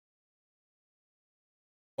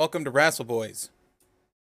Welcome to Wrestle Boys.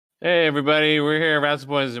 Hey everybody, we're here at Wrestle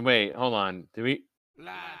Boys. And wait, hold on. Did we?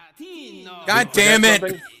 Latino. God damn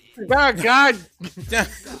it! Oh God!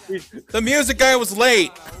 The music guy was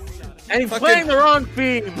late. And he's playing the wrong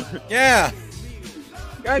theme. Yeah.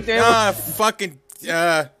 God damn it! Fucking.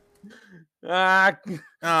 I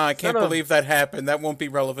can't believe that happened. That won't be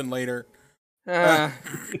relevant later. I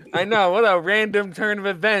know. What a random turn of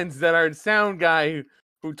events that our sound guy,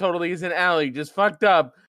 who totally isn't Allie, just fucked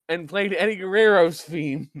up and played Eddie Guerrero's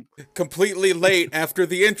theme. Completely late after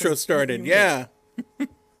the intro started. Yeah.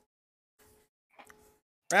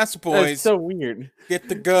 Wrestle Boys. That's so weird. Get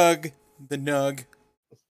the gug, the nug.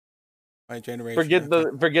 My generation.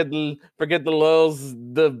 Forget the lulz,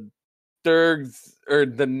 the dergs, or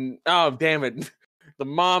the damn it, the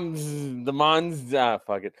mons.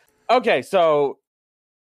 Fuck it. Okay, so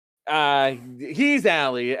he's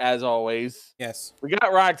Allie as always. Yes. We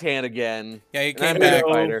got Roxanne again. Yeah, he came back.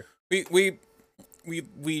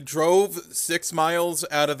 We drove 6 miles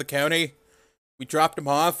out of the county. We dropped him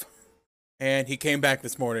off, and he came back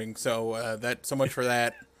this morning. So so much for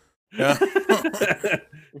that.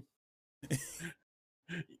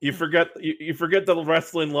 You forget the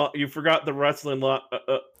wrestling law. You forgot the wrestling law.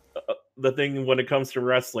 The thing when it comes to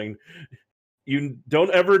wrestling, you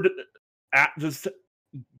don't ever just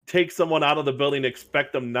take someone out of the building and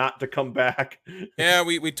expect them not to come back. Yeah,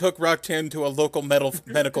 we took Roxanne to a local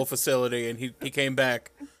medical facility, and he came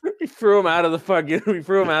back. We threw him out of the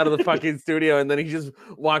fucking studio, and then he just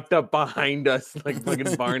walked up behind us like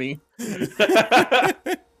fucking Barney.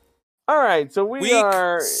 All right, so we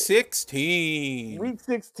are 16. Week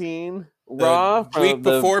 16, Raw. Week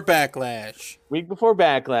before Backlash. Week before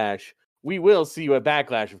Backlash. We will see you at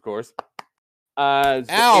Backlash, of course. Ow,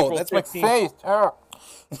 April that's 15th. my face. Oh.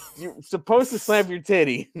 You're supposed to slap your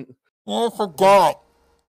titty. I forgot.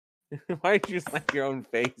 Why did you slap your own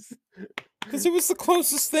face? Because it was the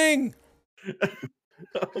closest thing.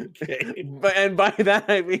 Okay. And by that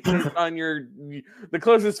I mean on the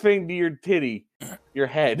closest thing to your titty, your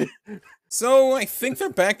head. So I think they're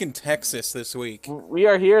back in Texas this week. We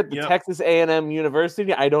are here at the Texas A&M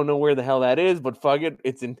University. I don't know where the hell that is, but fuck it,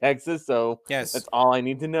 it's in Texas, so yes, that's all I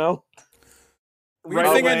need to know. Weird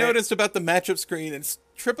thing I noticed about the matchup screen is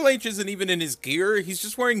Triple H isn't even in his gear. He's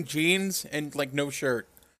just wearing jeans and like no shirt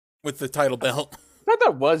with the title belt. I thought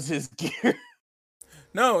that was his gear.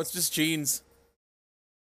 No, it's just jeans.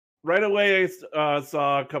 Right away, I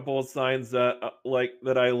saw a couple of signs that I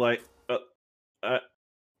like.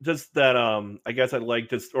 Just that I guess I'd like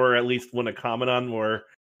to, or at least want to comment on. Where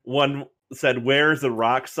one said, "Where's the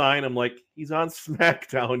Rock sign?" I'm like, he's on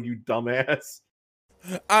SmackDown, you dumbass.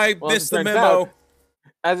 I missed the memo.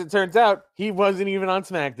 As it turns out, he wasn't even on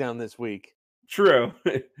SmackDown this week. True.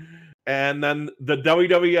 And then the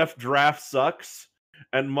WWF draft sucks.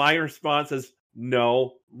 And my response is,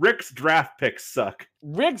 no, Rick's draft picks suck.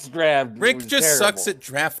 Rick just terrible. sucks at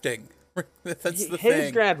drafting. That's the thing.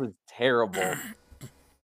 His draft was terrible.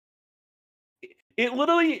 It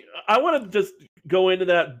literally, I want to just go into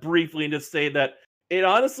that briefly and just say that it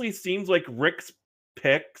honestly seems like Rick's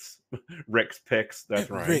picks, that's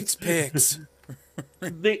right. Rick's picks.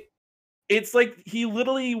 It's like he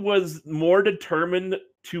literally was more determined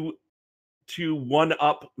to one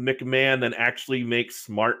up McMahon than actually make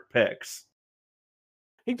smart picks.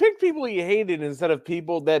 He picked people he hated instead of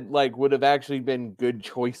people that like would have actually been good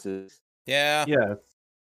choices. Yeah. Yes.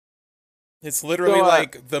 It's literally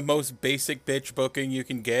like the most basic bitch booking you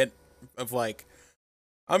can get of like,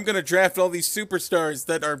 I'm going to draft all these superstars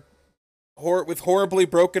that are with horribly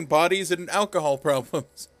broken bodies and alcohol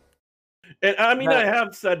problems. And I mean, I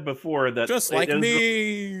have said before that just like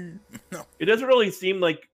me. No. It doesn't really seem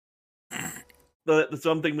like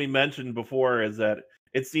something we mentioned before is that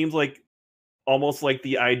it seems like almost like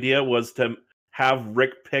the idea was to have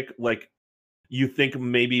Rick pick like you think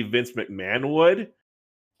maybe Vince McMahon would,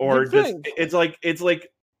 or it's like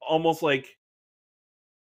almost like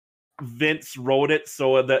Vince wrote it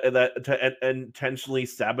so that to intentionally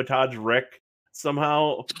sabotage Rick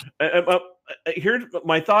somehow. Here,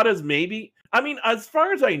 my thought is maybe. I mean, as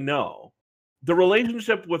far as I know, the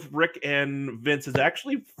relationship with Rick and Vince is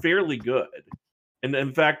actually fairly good, and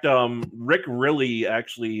in fact, Rick really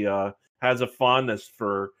actually has a fondness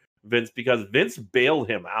for Vince because Vince bailed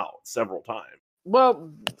him out several times.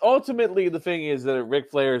 Well, ultimately, the thing is that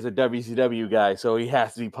Ric Flair is a WCW guy, so he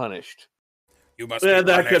has to be punished. You must be that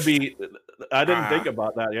punished. Could be. I didn't think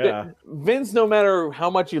about that. Yeah, Vince, no matter how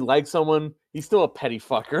much you like someone, he's still a petty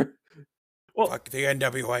fucker. Well, fuck the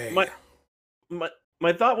NWA.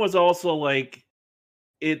 My thought was also like,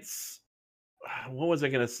 it's what was I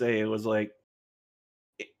gonna say? It was like,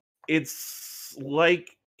 it's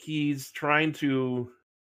like he's trying to.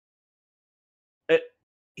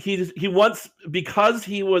 He wants, because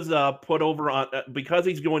he was put over on because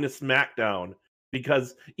he's going to SmackDown,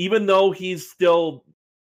 because even though he's still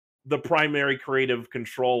the primary creative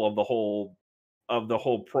control of the whole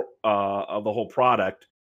product,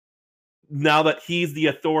 now that he's the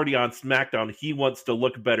authority on SmackDown, he wants to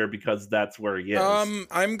look better because that's where he is.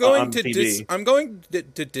 I'm going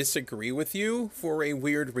to disagree with you for a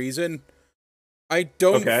weird reason. I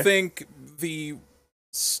don't think the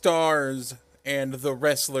stars and the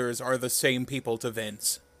wrestlers are the same people to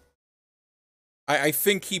Vince. I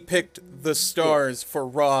think he picked the stars for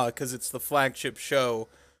Raw because it's the flagship show,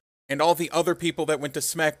 and all the other people that went to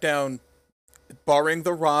SmackDown, barring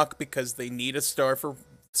The Rock because they need a star for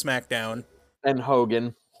SmackDown, and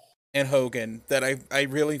Hogan, that I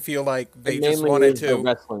really feel like they and just wanted the to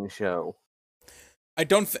wrestling show. I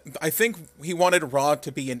think he wanted Raw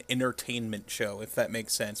to be an entertainment show, if that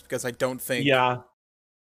makes sense, because I don't think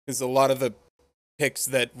because a lot of the picks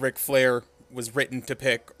that Ric Flair was written to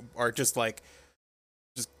pick are just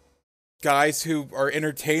guys who are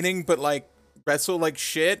entertaining but like wrestle like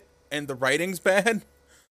shit and the writing's bad.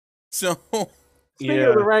 So speaking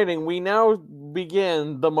of the writing, we now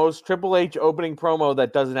begin the most Triple H opening promo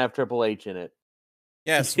that doesn't have Triple H in it.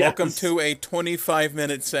 Yes, welcome to a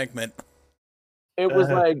 25-minute segment. It was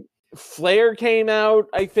like Flair came out,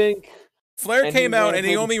 I think. Flair came out and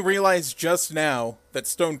he only realized just now that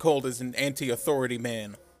Stone Cold is an anti-authority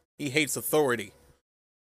man. He hates authority.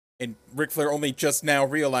 And Ric Flair only just now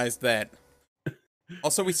realized that.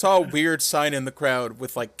 Also, we saw a weird sign in the crowd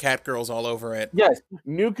with, like, cat girls all over it. Yes,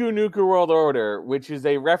 Nuku Nuku World Order, which is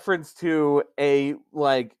a reference to a,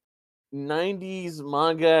 like, 90s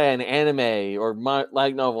manga and anime, or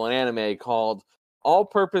light novel and anime called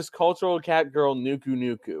All-Purpose Cultural Cat Girl Nuku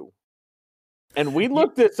Nuku. And we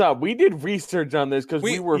looked this up. We did research on this because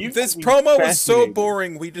we were. This promo was so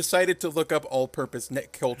boring. We decided to look up all-purpose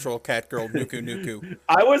cultural cat girl Nuku Nuku.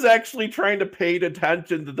 I was actually trying to pay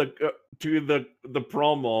attention to the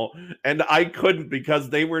promo, and I couldn't because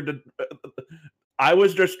they were. I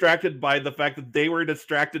was distracted by the fact that they were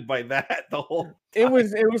distracted by that the whole time. It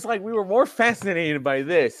was like we were more fascinated by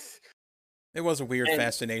this. It was a weird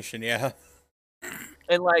fascination, yeah.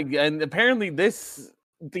 And apparently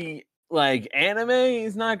the anime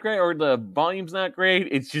is not great, or the volume's not great.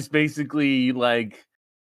 It's just basically like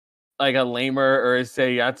a lamer or a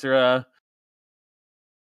Yatsura.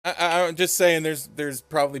 I'm just saying there's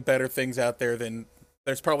probably better things out there than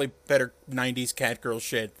there's probably better 90s cat girl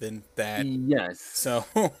shit than that. Yes. So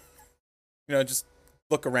just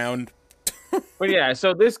look around. But yeah,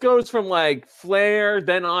 so this goes from like Flair,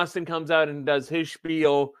 then Austin comes out and does his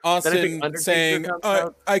spiel. Austin saying,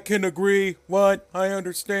 I can agree, what? I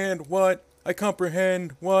understand, what? I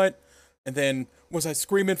comprehend, what? And then, was I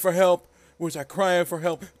screaming for help? Was I crying for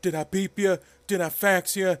help? Did I beep you? Did I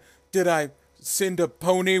fax you? Did I send a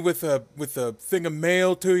pony with a thing of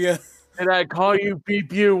mail to you? Did I call you,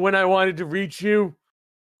 beep you when I wanted to reach you?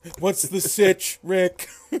 What's the sitch, Rick?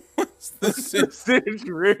 What's the sitch,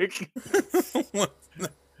 Rick?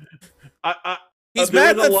 He's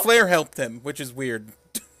mad that Flair helped him, which is weird.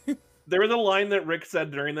 There was a line that Rick said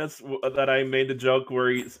during this that I made a joke where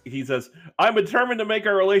he says, "I'm determined to make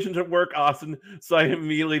our relationship work, Austin." So I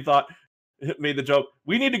immediately made the joke,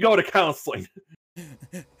 we need to go to counseling.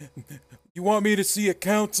 You want me to see a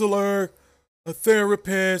counselor, a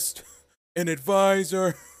therapist, an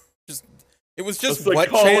advisor? It was just what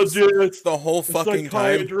chance the whole fucking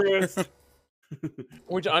time.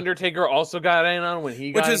 Which Undertaker also got in on when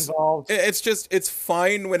he got involved. It's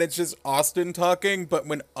fine when it's just Austin talking, but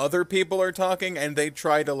when other people are talking and they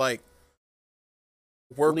try to like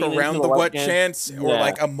work around the what chance or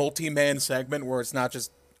like a multi-man segment where it's not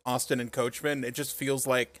just Austin and Coachman, it just feels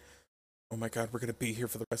like, oh my god, we're gonna be here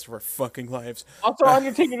for the rest of our fucking lives. Also,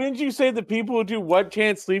 Undertaker, didn't you say the people who do what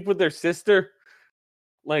chance sleep with their sister?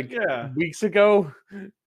 Weeks ago?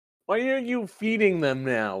 Why aren't you feeding them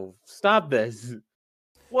now? Stop this.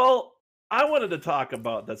 Well, I wanted to talk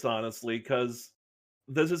about this, honestly, because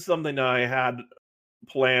this is something that I had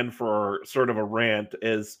planned for sort of a rant,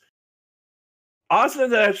 is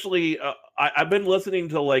Austin actually, I've been listening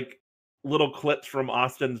to like little clips from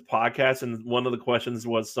Austin's podcast, and one of the questions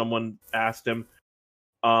was someone asked him,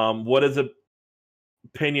 what is his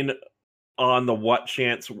opinion on the what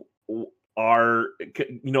chance are,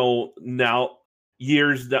 now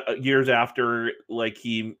years after like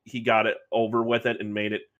he got it over with it and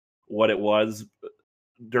made it what it was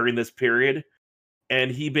during this period. And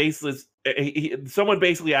he basically someone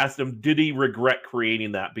basically asked him, did he regret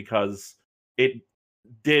creating that, because it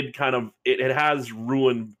did kind of it has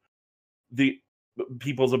ruined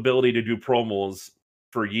people's ability to do promos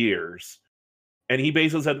for years. And he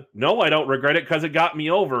basically said, no, I don't regret it because it got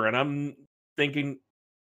me over. And I'm thinking,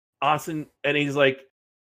 Austin, and he's like,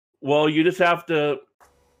 well, you just have to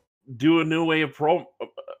do a new way of cut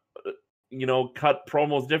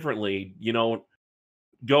promos differently,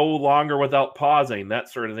 go longer without pausing, that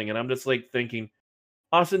sort of thing. And I'm just like thinking,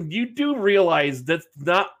 Austin, you do realize that's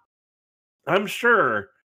not, I'm sure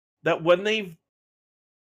that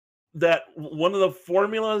that one of the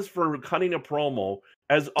formulas for cutting a promo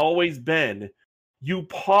has always been you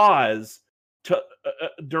pause to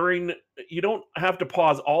during, you don't have to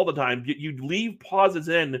pause all the time. You leave pauses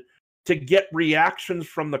in to get reactions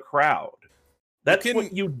from the crowd. That's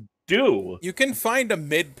what you do. You can find a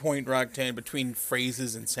midpoint, Rocktan, between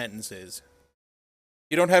phrases and sentences.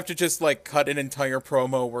 You don't have to just like cut an entire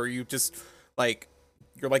promo where you just like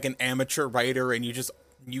you're like an amateur writer and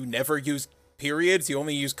you never use periods, you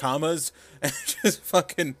only use commas and just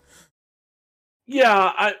fucking.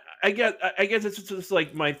 Yeah, I guess it's just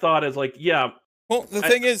like my thought is like, yeah. Well, the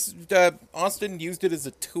thing is, Austin used it as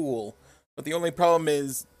a tool, but the only problem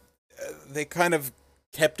is they kind of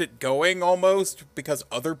kept it going almost because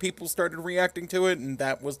other people started reacting to it, and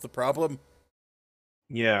that was the problem.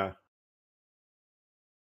 Yeah.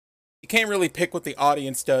 You can't really pick what the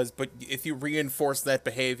audience does, but if you reinforce that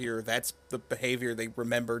behavior, that's the behavior they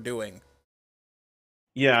remember doing.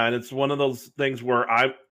 Yeah, and it's one of those things where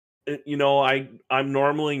I'm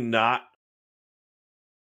normally not,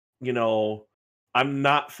 I'm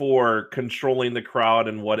not for controlling the crowd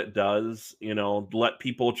and what it does. Let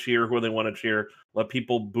people cheer who they want to cheer. Let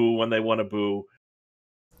people boo when they want to boo.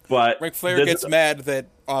 But Ric Flair gets mad that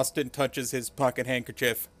Austin touches his pocket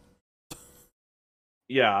handkerchief.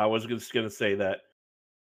 Yeah, I was just gonna say that.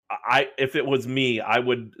 If it was me, I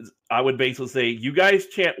would basically say, you guys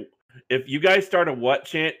chant. If you guys start a what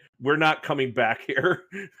chant, we're not coming back here.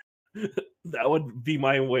 That would be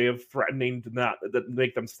my way of threatening to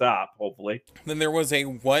make them stop, hopefully. Then there was a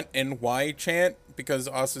what and why chant because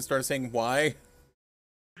Austin started saying why.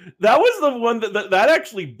 That was the one that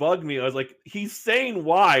actually bugged me. I was like, he's saying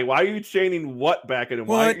why. Why are you chanting what back at him?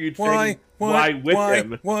 Why are you chanting why with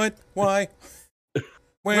him? What? Why?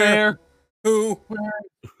 Where? Who? Where?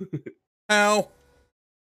 How?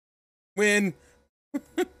 When?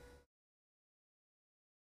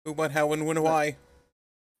 Who, what, how, when, why?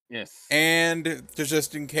 Yes. And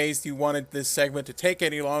just in case you wanted this segment to take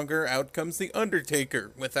any longer, out comes the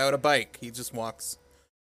Undertaker without a bike. He just walks.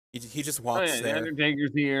 He just walks there. The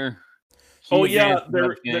Undertaker's here. Before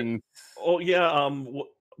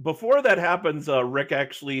that happens, Rick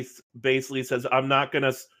actually basically says, I'm not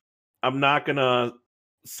gonna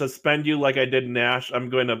suspend you like I did Nash. I'm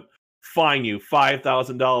going to fine you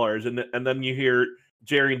 $5,000. And then you hear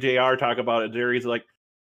Jerry and JR talk about it. Jerry's like,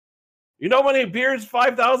 you know how many beers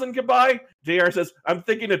 5,000 can buy? JR says, I'm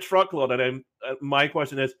thinking a truckload. And my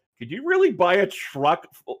question is, could you really buy a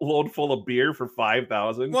truckload full of beer for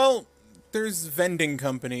 5,000? Well, there's vending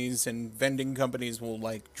companies, and vending companies will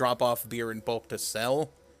like drop off beer in bulk to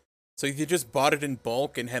sell. So if you just bought it in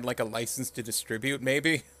bulk and had like a license to distribute,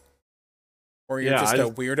 maybe. Or you're just a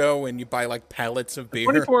weirdo and you buy like pallets of beer.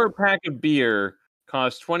 24-pack of beer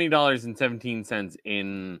costs $20.17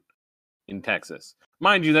 in Texas.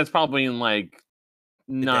 Mind you, that's probably in like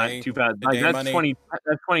not too bad. Like, that's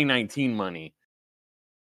 2019 money.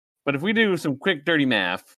 But if we do some quick dirty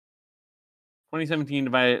math, 2017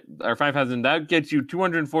 divided or 5,000, that gets you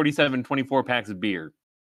 247 24-packs of beer.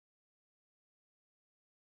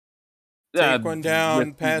 Take one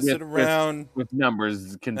down, pass it around. With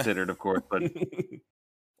numbers considered, of course, but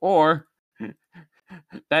or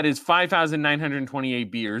that is 5,928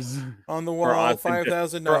 beers on the wall.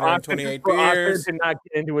 5,928 beers. To not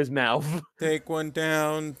get into his mouth. Take one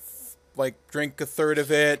down, like drink a third of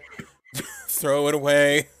it, throw it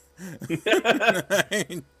away,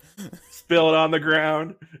 spill it on the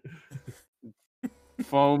ground,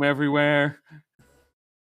 foam everywhere.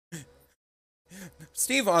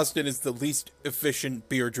 Steve Austin is the least efficient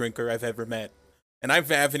beer drinker I've ever met. And I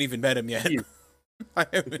haven't even met him yet.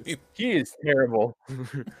 He is terrible.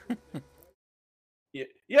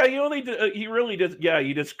 Yeah, he really does. Yeah,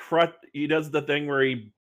 he does the thing where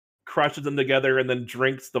he crushes them together and then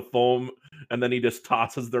drinks the foam and then he just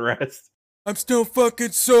tosses the rest. I'm still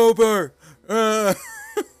fucking sober.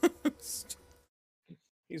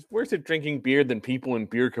 He's worse at drinking beer than people in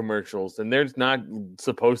beer commercials, and they're not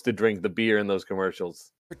supposed to drink the beer in those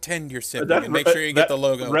commercials. Pretend you're sipping and make sure you get the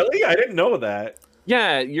logo. Really? I didn't know that.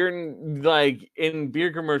 Yeah, you're like in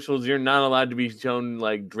beer commercials, you're not allowed to be shown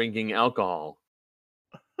like drinking alcohol.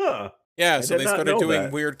 Huh. Yeah, I so did they not started know doing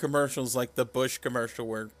that. weird commercials like the Bush commercial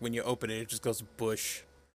where when you open it, it just goes Bush.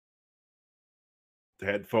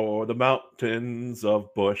 Head for the mountains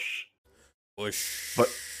of Bush. Bush. But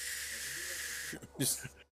Just,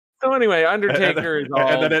 So anyway, and Undertaker is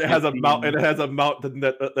all. then it has a 50. mountain. It has a mountain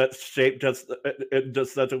that's shaped just in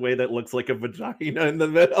just such a way that looks like a vagina in the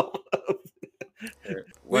middle. we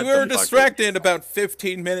What were the fuck? distracted about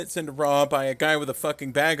 15 minutes into Raw by a guy with a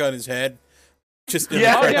fucking bag on his head. Just in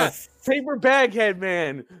Yeah. the Oh crowd. yeah, paper bag head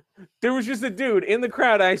man. There was just a dude in the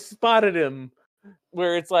crowd. I spotted him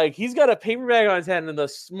where it's like he's got a paper bag on his head and the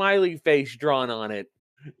smiley face drawn on it.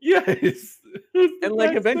 Yes. And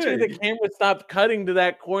like eventually the camera stopped cutting to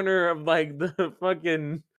that corner of like the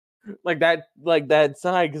fucking like that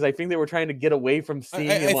side because I think they were trying to get away from seeing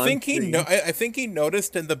him on screen. I think he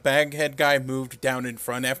noticed, and the baghead guy moved down in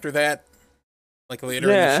front after that, like later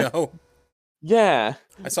in Yeah. the show. Yeah,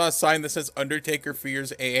 I saw a sign that says Undertaker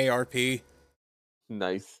fears AARP.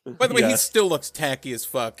 nice. By the way, he Yes. still looks tacky as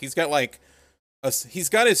fuck. He's got like he's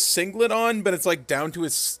got his singlet on, but it's like down to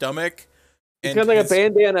his stomach. He's And got like his- a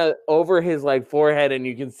bandana over his like forehead, and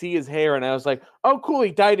you can see his hair. And I was like, "Oh, cool!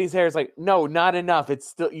 He dyed his hair." It's like, no, not enough. It's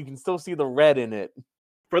still you can still see the red in it.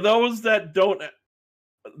 For those that don't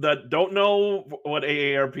know what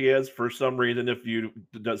AARP is, for some reason, if you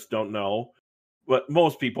just don't know, but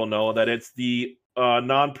most people know that it's the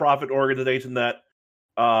nonprofit organization that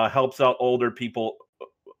helps out older people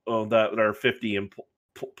that are 50 and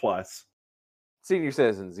plus. Senior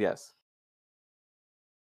citizens, yes.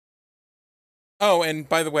 Oh, and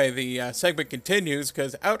by the way, the segment continues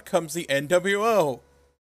because out comes the NWO.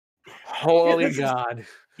 Holy this is- God!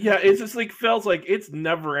 Yeah, it's just like feels like it's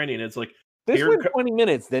never ending. It's like This here went co- 20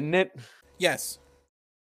 minutes, didn't it? Yes.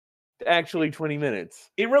 Actually, 20 minutes.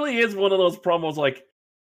 it really is one of those promos like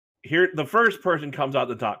here the first person comes out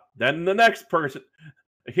the top, then the next person,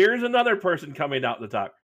 here's another person coming out the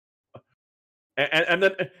top, and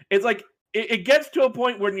then it's like it gets to a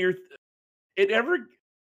point when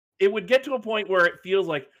it would get to a point where it feels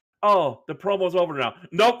like, oh, the promo's over now.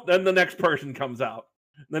 Nope, then the next person comes out.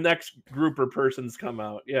 The next group or persons come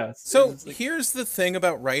out. Yes. So It's like- here's the thing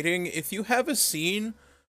about writing. If you have a scene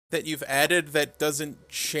that you've added that doesn't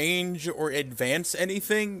change or advance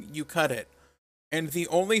anything, you cut it. And the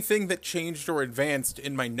only thing that changed or advanced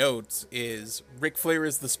in my notes is Ric Flair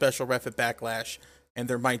is the special ref at Backlash, and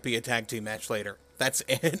there might be a tag team match later. That's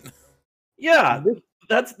it. yeah,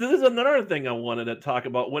 this is another thing I wanted to talk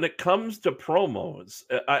about when it comes to promos.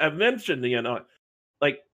 I've mentioned,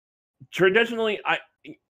 like traditionally,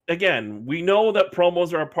 again, we know that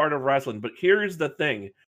promos are a part of wrestling, but here's the thing.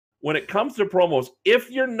 When it comes to promos,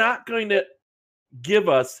 if you're not going to give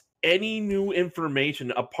us any new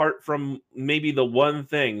information apart from maybe the one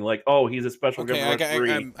thing, like, oh, he's a special Okay,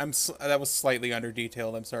 referee. that was slightly under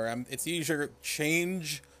detailed. I'm sorry. It's either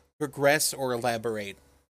change, progress, or elaborate.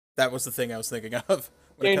 That was the thing I was thinking of.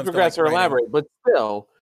 when it Change, comes to, progress, or writing. elaborate, but still,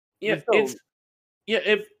 Yeah, still- it's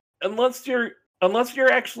if unless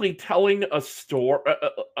you're actually telling a story,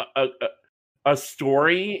 a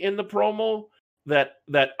story in the promo that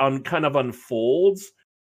kind of unfolds,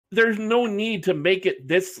 there's no need to make it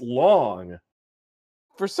this long.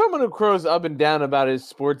 for someone who crows up and down about his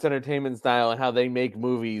sports entertainment style and how they make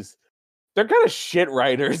movies, they're kind of shit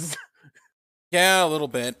writers. Yeah, a little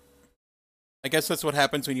bit. I guess that's what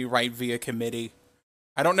happens when you write via committee.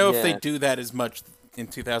 I don't know if they Yeah. do that as much in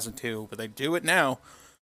 2002, but they do it now.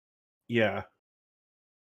 Yeah.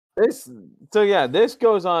 This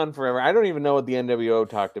goes on forever. I don't even know what the NWO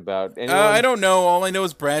talked about. Anyone? I don't know. All I know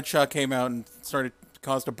is Bradshaw came out and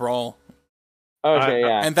caused a brawl. Okay,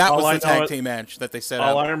 yeah. And that All was I the know tag is- team match that they set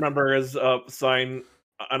All up. I remember is a sign.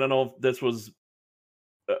 I don't know if this was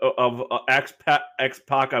of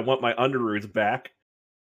X-Pac. I want my underoos back.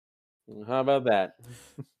 How about that?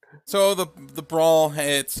 So the brawl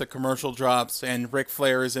hits, a commercial drops, and Ric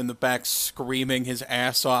Flair is in the back screaming his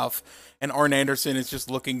ass off, and Arn Anderson is just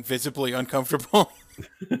looking visibly uncomfortable.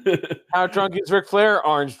 How drunk is Ric Flair?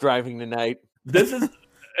 Orange driving tonight. This is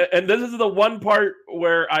the one part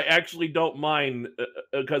where I actually don't mind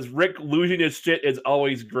because Rick losing his shit is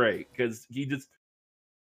always great because he just.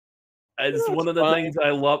 It's one of the fine. things I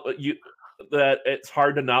love. That it's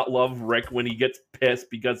hard to not love Rick when he gets pissed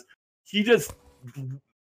because he just.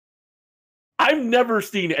 I've never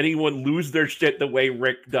seen anyone lose their shit the way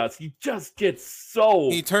Rick does. He just gets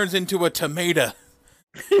so. He turns into a tomato.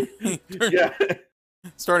 Yeah.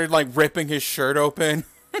 Started like ripping his shirt open.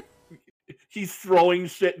 He's throwing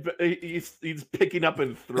shit. He's picking up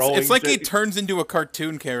and throwing. It's like he shit. turns into a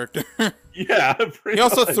cartoon character. Yeah. He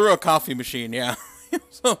also much. threw a coffee machine, yeah.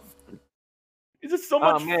 So, It's just so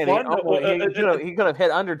much man, fun. he could have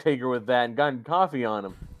hit Undertaker with that and gotten coffee on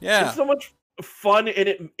him. Yeah. It's so much fun,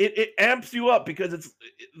 and it amps you up because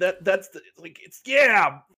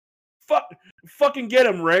fucking get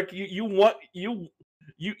him, Rick. He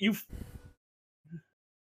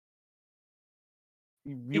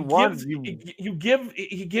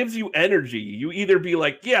gives you energy. You either be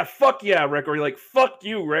like, yeah, fuck yeah, Rick, or you're like, fuck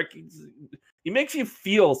you, Rick. He makes you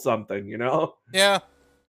feel something, you know? Yeah.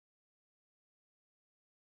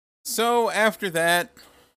 So after that,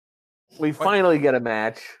 we finally get a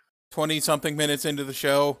match. 20-something minutes into the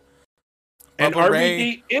show, and Bubba RVD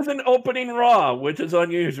Ray isn't opening Raw, which is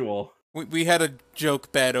unusual. We had a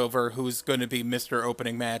joke bet over who's going to be Mr.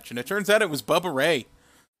 Opening Match, and it turns out it was Bubba Ray.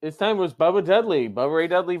 This time it was Bubba Ray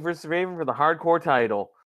Dudley versus Raven for the hardcore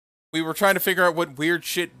title. We were trying to figure out what weird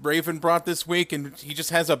shit Raven brought this week, and he just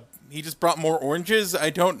brought more oranges.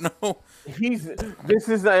 I don't know. Are these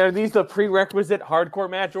the prerequisite hardcore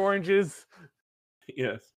match oranges?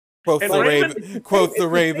 Yes. Quote the Raven. Quote the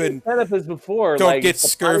Raven. Setup as before. Don't get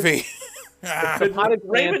scurvy.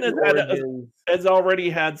 Raven has already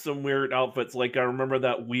had some weird outfits. Like I remember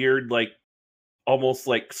that weird, like almost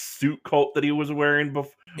like suit coat that he was wearing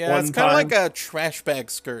before. Yeah, it's kind of like a trash bag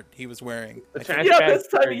skirt he was wearing.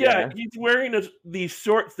 He's wearing these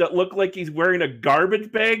shorts that look like he's wearing a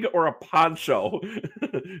garbage bag or a poncho.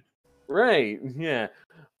 Right. Yeah.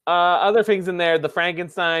 Other things in there, the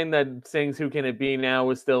Frankenstein that sings "Who Can It Be Now"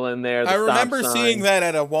 was still in there. I remember seeing that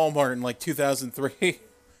at a Walmart in like 2003.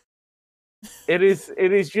 It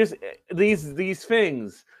is just these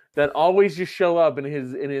things that always just show up in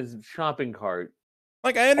his shopping cart.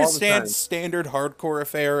 Like I understand standard hardcore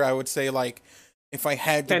affair. I would say like if I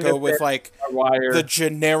had to go with like the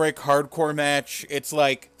generic hardcore match, it's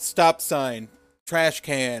like stop sign, trash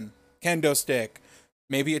can, kendo stick,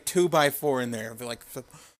 maybe a 2x4 in there. Like,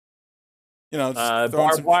 you know,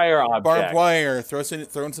 barbed wire,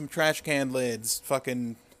 throwing some trash can lids,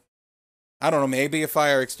 fucking, I don't know, maybe a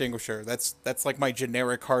fire extinguisher. That's like my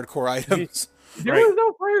generic hardcore items. There was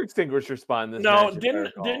no fire extinguisher spot in this match.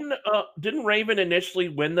 No, didn't Raven initially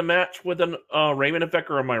win the match with an Raven effect,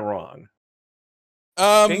 or am I wrong?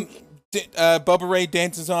 Bubba Ray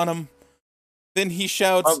dances on him. Then he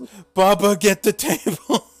shouts, "Bubba, get the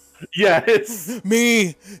table." Yes.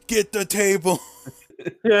 Me, get the table.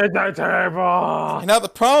 Get the table. And now the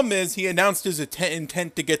problem is he announced his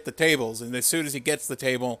intent to get the tables, and as soon as he gets the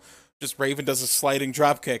table, just Raven does a sliding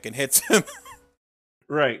dropkick and hits him.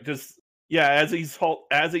 Right, as he's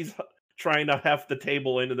trying to heft the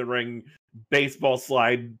table into the ring, baseball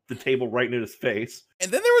slide the table right into his face.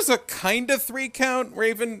 And then there was a kind of 3 count.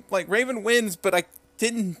 Raven wins, but I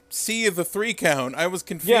didn't see the 3 count. I was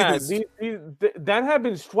confused. Yeah, that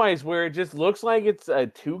happens twice where it just looks like it's a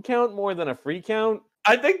 2 count more than a 3 count.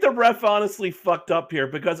 I think the ref honestly fucked up here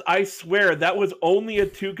because I swear that was only a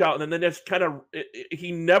 2 count, and then just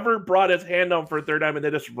he never brought his hand down for a 3rd time, and they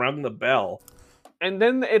just rung the bell. And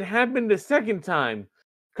then it happened a 2nd time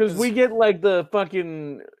because we get like the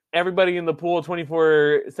fucking everybody in the pool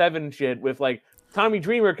 24/7 shit with like Tommy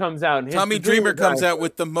Dreamer comes out. And Tommy Dreamer comes out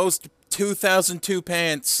with the most 2002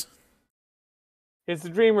 pants. Hits the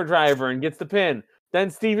Dreamer driver and gets the pin.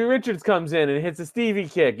 Then Stevie Richards comes in and hits a Stevie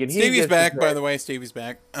kick. And Stevie's back, by the way. Stevie's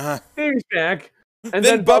back. Stevie's back. And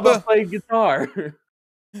then Bubba played guitar.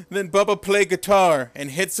 Then Bubba played guitar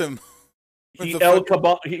and hits him. He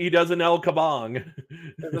does an El Kabong.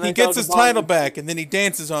 He gets his title back, and then he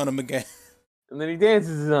dances on him again.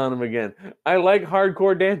 I like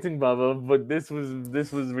hardcore dancing, Bubba, but this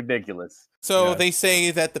was ridiculous. So they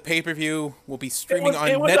say that the pay-per-view will be streaming on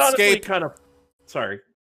Netscape. Sorry.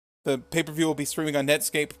 The pay-per-view will be streaming on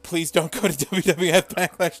Netscape. Please don't go to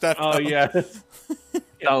WWF-Backlash.com. Oh yeah.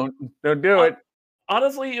 Don't do it.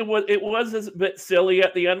 Honestly, it was a bit silly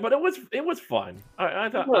at the end, but it was fun. I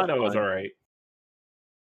thought it was all right.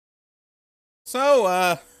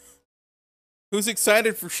 So, who's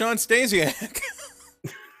excited for Shawn Stasiak?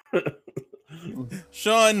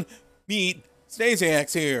 Sean, meet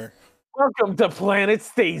Stasiak's here. Welcome to Planet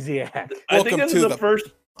Stasiak. I think this is the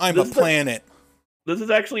first. I'm a planet. This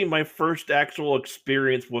is actually my first actual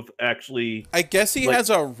experience with actually. I guess he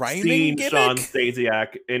has a rhyming gimmick. Shawn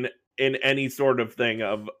Stasiak in any sort of thing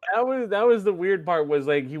of. That was the weird part. Was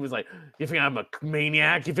like he was like, "You think I'm a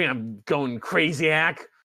maniac? You think I'm going crazy-ack?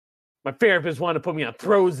 My therapist wanted to put me on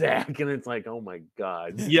Prozac," and it's like, oh my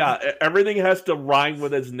god. Yeah, everything has to rhyme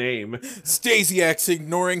with his name. Stasiak's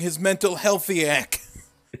ignoring his mental healthy-ack.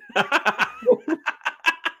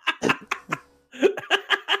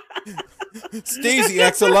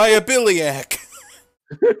 Stasiak's a liability-ack.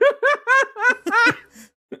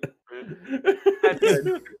 Not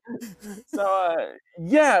good. So,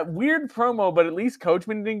 yeah, weird promo, but at least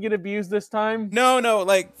Coachman didn't get abused this time. No,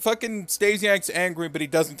 like fucking Stasiak's angry, but he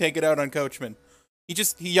doesn't take it out on Coachman.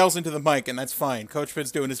 He yells into the mic, and that's fine.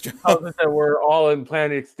 Coachman's doing his job. We're all in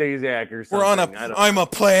Planet Stasiak or something. We're on I'm a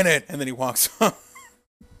planet, and then he walks off.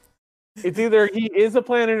 It's either he is a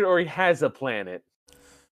planet or he has a planet.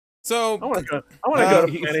 So I want to go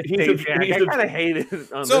to Planet Stasiak. I kind of hate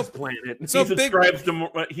it on this planet. So he subscribes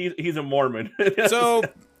to he's a Mormon. So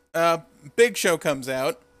Big Show comes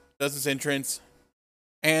out, does his entrance,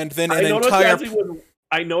 and then I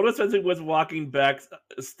noticed as he was walking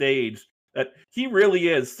backstage that he really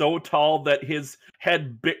is so tall that his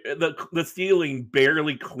head, the ceiling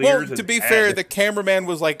barely clears. Well, to be fair, the cameraman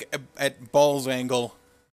was like at balls angle.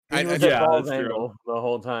 Balls angle the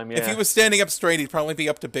whole time. Yeah. If he was standing up straight, he'd probably be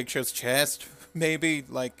up to Big Show's chest, maybe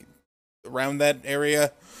like around that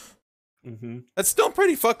area. Mm-hmm. That's still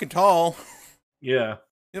pretty fucking tall. Yeah.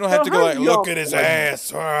 You don't have to go like, look at his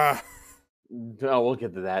ass. Oh, we'll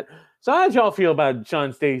get to that. So how did y'all feel about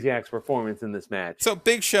Shawn Stasiak's performance in this match? So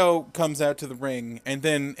Big Show comes out to the ring, and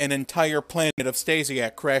then an entire planet of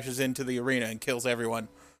Stasiak crashes into the arena and kills everyone.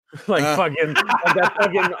 like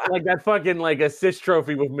that fucking assist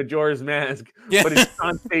trophy with Majora's Mask, yeah. But it's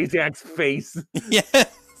Shawn Stasiak's face. Yeah.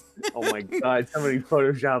 Oh my god, somebody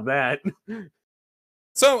photoshopped that.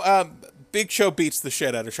 So Big Show beats the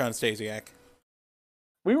shit out of Shawn Stasiak.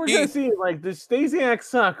 We were going to see, does Stasiak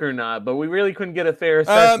suck or not, but we really couldn't get a fair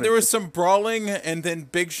assessment. There was some brawling, and then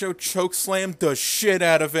Big Show chokeslammed the shit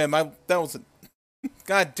out of him.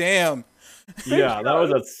 God damn. Yeah, that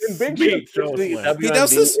was a sweet chokeslam. He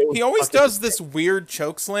does this. He always does this weird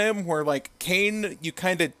chokeslam where, like, Kane, he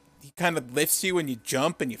kind of lifts you and you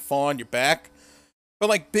jump and you fall on your back. But,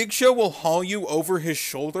 like, Big Show will haul you over his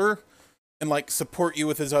shoulder and, like, support you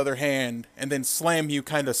with his other hand and then slam you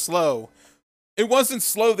kind of slow. It wasn't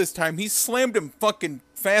slow this time. He slammed him fucking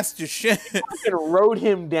fast as shit. He fucking rode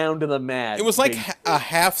him down to the mat. It was like a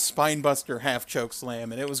half spinebuster, half choke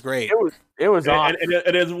slam, and it was great. It was awesome. And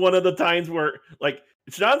it is one of the times where, like,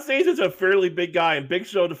 Shawn Stasiak's a fairly big guy, and Big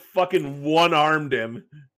Show fucking one-armed him.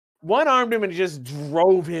 One-armed him and just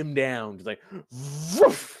drove him down. Just like,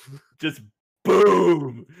 woof! Just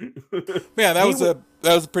boom. Yeah, that was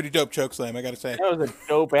a pretty dope choke slam, I gotta say. That was a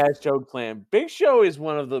dope ass choke slam. Big Show is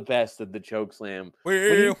one of the best at the choke slam. When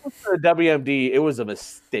he went to the WMD, it was a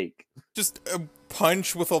mistake. Just a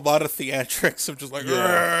punch with a lot of theatrics of just like,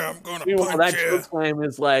 I'm gonna punch you. That choke slam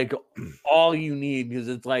is like all you need because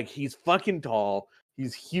it's like he's fucking tall,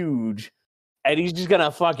 he's huge, and he's just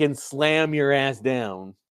gonna fucking slam your ass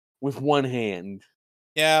down with one hand.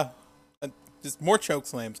 Yeah, just more choke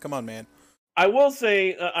slams. Come on, man. I will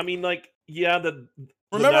say, remember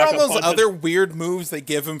all those other weird moves they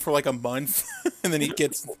give him for like a month, and then he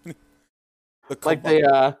gets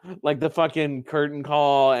the fucking curtain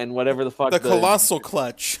call and whatever the fuck the colossal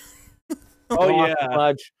clutch.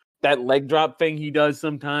 Clutch, that leg drop thing he does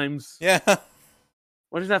sometimes. Yeah,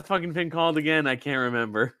 what is that fucking thing called again? I can't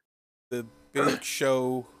remember. The Big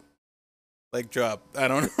Show leg drop. I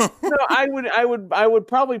don't know. No, I would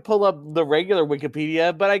probably pull up the regular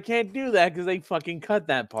Wikipedia, but I can't do that because they fucking cut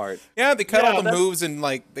that part. Yeah, they cut all the moves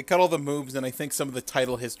and I think some of the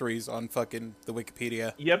title histories on fucking the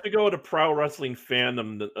Wikipedia. You have to go to Pro Wrestling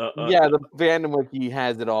Fandom. The fandom wiki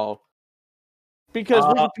has it all. Because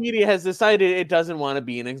Wikipedia has decided it doesn't want to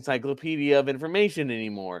be an encyclopedia of information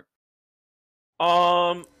anymore.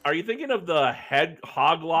 Are you thinking of the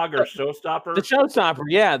hog log or showstopper? The showstopper,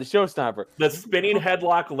 yeah, the showstopper. The spinning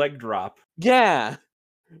headlock leg drop. Yeah,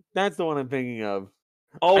 that's the one I'm thinking of.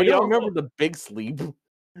 Oh, I don't remember the big sleep.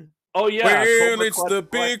 Oh yeah, well, it's the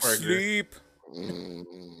big sleep.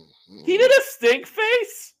 He did a stink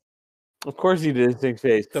face. Of course, he did a stink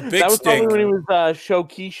face. The big that was stink. probably when he was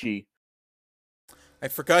Shokishi. I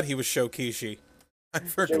forgot he was Shokishi. I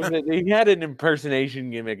forgot. He had an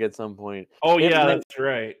impersonation gimmick at some point. Oh yeah, that's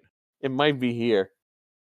right. It might be here.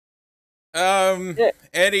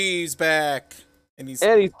 Eddie's back, and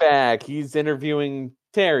Eddie's back. He's interviewing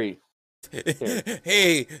Terry.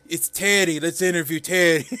 Hey, it's Teddy. Let's interview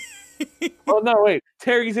Teddy. Oh no, wait.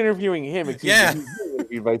 Terry's interviewing him. Yeah. He's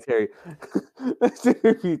interviewed by Terry. Let's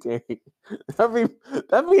interview Terry. That'd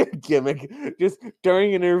be a gimmick. Just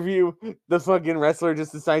during an interview, the fucking wrestler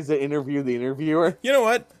just decides to interview the interviewer. You know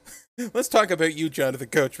what? Let's talk about you, Jonathan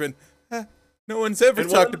Coachman. No one's ever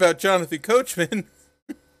talked about Jonathan Coachman.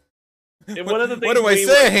 And one of the things what do I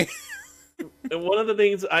say? And one of the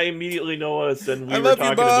things I immediately noticed, and I love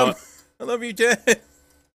you, Bob. I love you, Dad.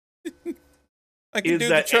 I can do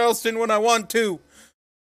the Charleston when I want to.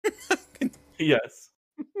 Yes.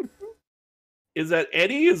 is that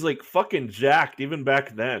Eddie is like fucking jacked even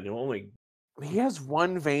back then. He has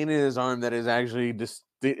one vein in his arm that is actually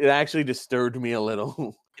it actually disturbed me a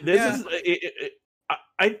little.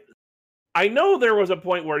 I know there was a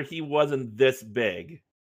point where he wasn't this big.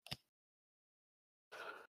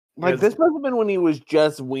 Like this must have been when he was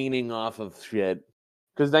just weaning off of shit.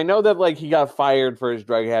 Because I know that like he got fired for his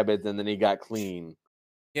drug habits and then he got clean.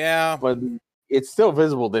 Yeah, but it's still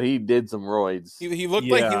visible that he did some roids. He looked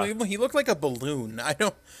like he looked like a balloon.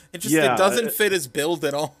 It doesn't fit his build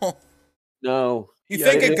at all. No, you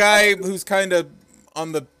think a guy who's kind of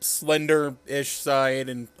on the slender-ish side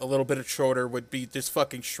and a little bit shorter would be just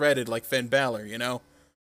fucking shredded like Finn Balor, you know?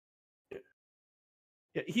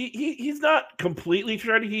 Yeah, he's not completely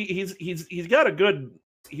shredded. He's got a good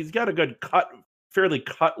cut, fairly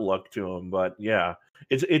cut look to him. But yeah,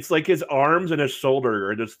 it's like his arms and his shoulder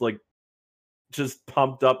are just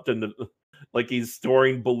pumped up to like he's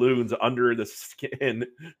storing balloons under the skin.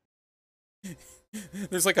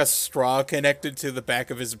 There's like a straw connected to the back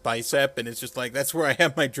of his bicep, and it's just like that's where I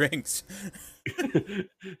have my drinks.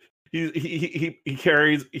 He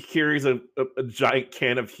carries a giant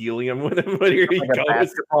can of helium with him when he goes. A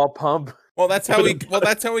basketball pump. Well, that's how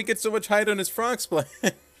he gets so much height on his frog splash.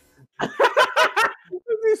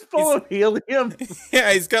 He's full of helium.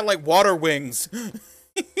 Yeah, he's got like water wings,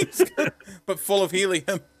 but full of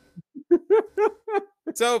helium.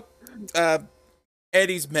 So,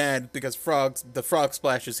 Eddie's mad because the frog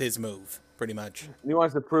splash is his move, pretty much. He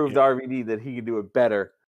wants to prove to RVD that he can do it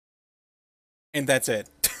better. And that's it.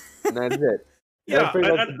 And that's it. Yeah,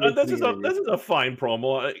 this is a fine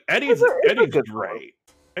promo. Eddie's great.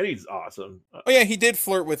 Eddie's awesome. Oh yeah, he did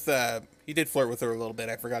flirt with her a little bit.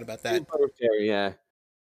 I forgot about that. Yeah.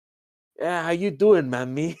 Yeah, how you doing,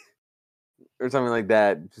 mammy? Or something like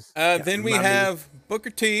that. Then we have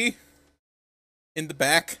Booker T in the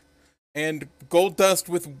back and Goldust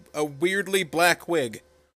with a weirdly black wig.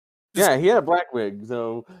 Yeah, he had a black wig,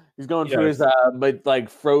 so he's going through his like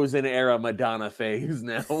Frozen era Madonna phase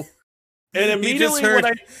now. And immediately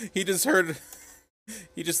he just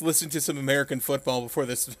listened to some American football before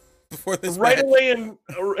this right match. Away and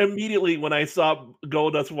immediately when I saw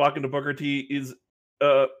Goldust walk into Booker T's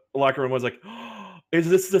locker room, I was like, oh, is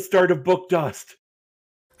this the start of Book Dust?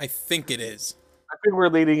 I think it is. I think we're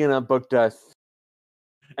leading in on Book Dust.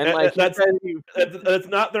 And like that's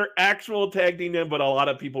not their actual tag team name, but a lot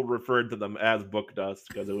of people referred to them as Book Dust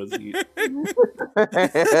because it was.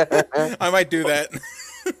 I might do that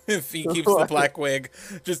if he keeps the black wig.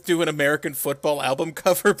 Just do an American football album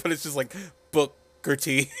cover, but it's just like Booker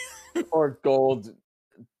T or Gold.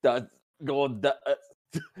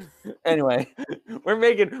 Anyway, we're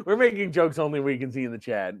making jokes only we can see in the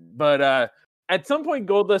chat. But at some point,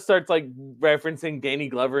 Goldust starts like referencing Danny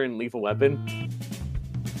Glover in Lethal Weapon.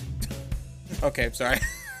 Okay, I'm sorry.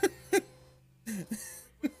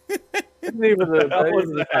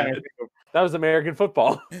 That was American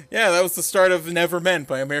football. Yeah, that was the start of Never Meant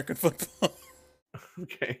by American football.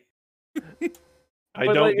 Okay. I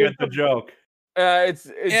don't get the joke.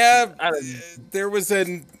 There was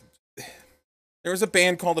a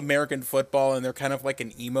band called American Football, and they're kind of like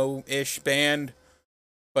an emo-ish band,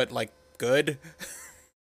 but like good.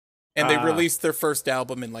 And they released their first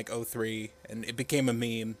album in like 2003, and it became a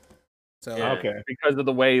meme. So because of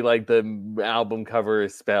the way like the album cover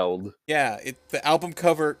is spelled. Yeah, the album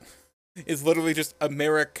cover is literally just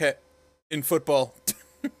America in football.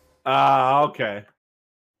 Okay.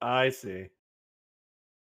 I see.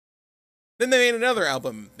 Then they made another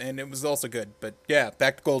album, and it was also good. But yeah,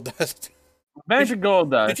 back to Goldust. Back to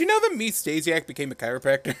Goldust. Did you know that Meat Stasiak became a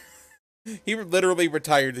chiropractor? He literally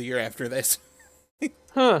retired the year after this.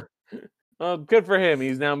 Huh. Well, good for him.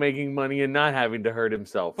 He's now making money and not having to hurt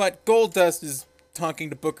himself. But Goldust is talking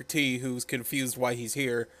to Booker T, who's confused why he's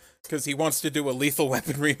here, because he wants to do a Lethal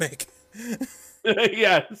Weapon remake.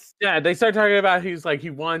 Yes. Yeah, they start talking about he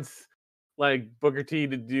wants like Booker T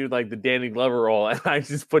to do like the Danny Glover role, and I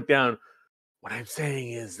just put down what I'm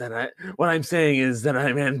saying is that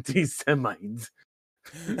I'm anti-Semite.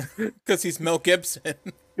 Because he's Mel Gibson.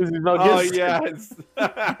 Oh yes.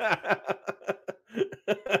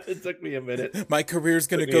 It took me a minute. My career's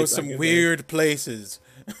gonna go some weird places.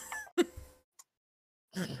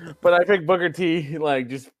 But I think Booker T like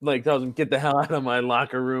just like tells him get the hell out of my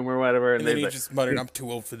locker room or whatever, and then he just muttered, "I'm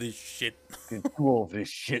too old for this shit." Too old for this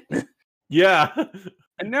shit. Yeah.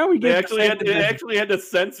 And now we get actually had to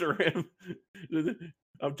censor him.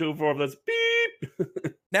 I'm too old for this. Beep.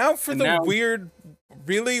 Now for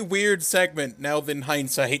really weird segment. Now in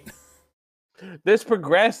hindsight. This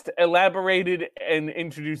progressed, elaborated, and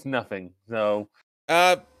introduced nothing. So,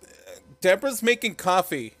 Deborah's making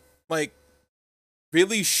coffee. Like,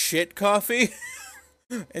 really shit coffee,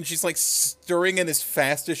 and she's like stirring it as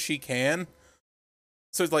fast as she can.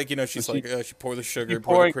 So it's like, you know, she's like, she pour the sugar,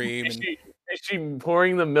 pour the cream, and is she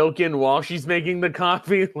pouring the milk in while she's making the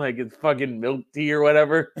coffee, like it's fucking milk tea or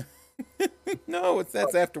whatever? no,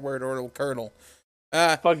 that's afterward, or it'll curdle.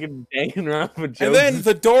 Fucking banging around with jokes. And then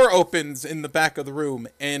the door opens in the back of the room,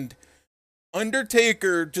 and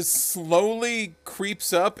Undertaker just slowly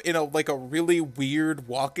creeps up in a really weird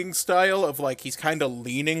walking style of like he's kind of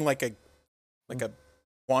leaning like a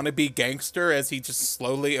wannabe gangster as he just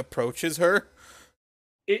slowly approaches her.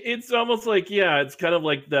 It's almost like, yeah, it's kind of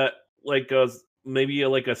like that, like maybe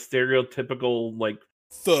like a stereotypical like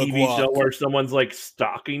Thug TV walk. show where someone's like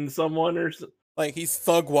stalking someone or something. Like he's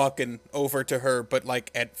thug walking over to her, but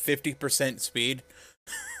like at 50% speed.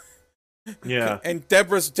 Yeah. And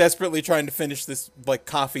Deborah's desperately trying to finish this like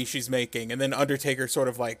coffee she's making, and then Undertaker sort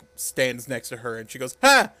of like stands next to her, and she goes,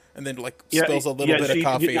 "Ha!" and then like spills a little bit of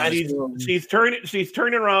coffee. She's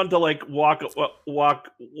turning around to like walk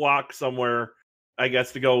somewhere, I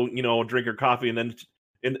guess, to go, you know, drink her coffee, and then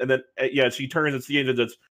she turns and sees it,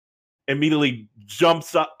 just immediately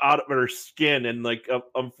jumps out of her skin and like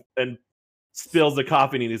and spills the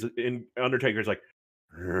coffee, and Undertaker's like,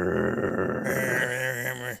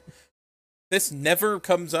 this never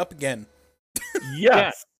comes up again.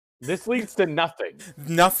 Yes. Yeah, this leads to nothing.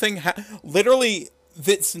 Nothing literally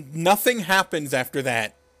nothing happens after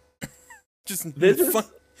that. Just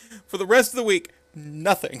for the rest of the week,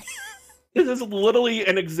 nothing. This is literally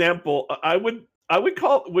an example.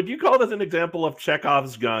 Would you call this an example of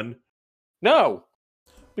Chekhov's gun? No.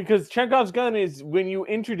 Because Chekhov's gun is when you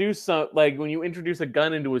introduce a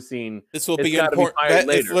gun into a scene. This will be important.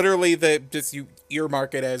 It's literally you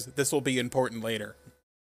earmark it as this will be important later.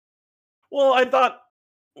 Well, I thought,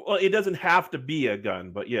 it doesn't have to be a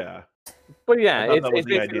gun, but yeah. But yeah, it's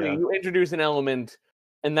basically you introduce an element,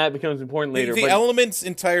 and that becomes important later. The element's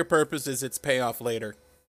entire purpose is its payoff later.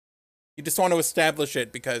 You just want to establish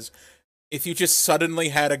it, because if you just suddenly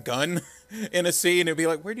had a gun in a scene, it'd be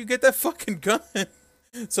like, where'd you get that fucking gun?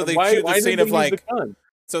 So they shoot the scene of like,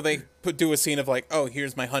 so they do a scene of like, oh,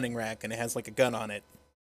 here's my hunting rack, and it has like a gun on it,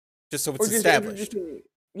 just so it's established.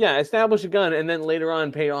 Yeah, establish a gun, and then later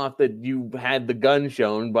on pay off that you had the gun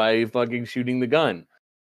shown by fucking shooting the gun.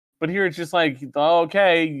 But here it's just like, oh,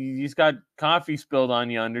 okay, you just got coffee spilled on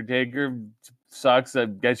you, Undertaker. Sucks. I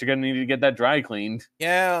guess you're gonna need to get that dry cleaned.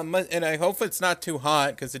 Yeah, and I hope it's not too hot,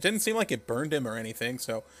 because it didn't seem like it burned him or anything.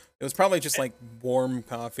 So it was probably just like warm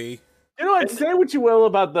coffee. You know what? Say what you will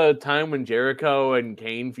about the time when Jericho and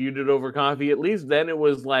Kane feuded over coffee. At least then it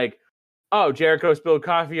was like, oh, Jericho spilled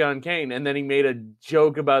coffee on Kane, and then he made a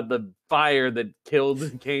joke about the fire that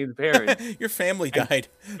killed Kane's parents. Your family died.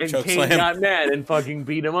 And Kane got mad and fucking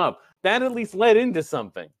beat him up. That at least led into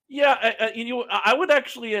something. Yeah, I would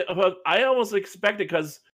actually, I almost expect it,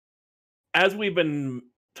 because as we've been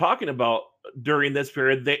talking about during this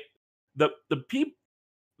period,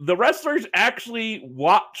 the wrestlers actually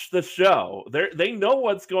watch the show. They know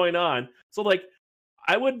what's going on. So, like,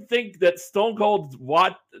 I would think that Stone Cold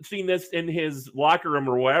watching this in his locker room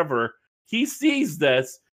or wherever, he sees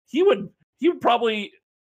this, he would probably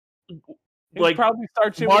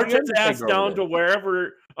start march his ass down to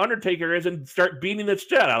wherever Undertaker is and start beating the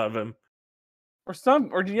shit out of him,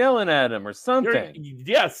 or yelling at him, or something.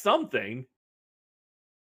 Yeah, something.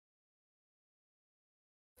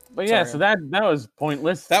 But yeah, so that was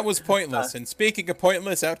pointless. That was pointless. And speaking of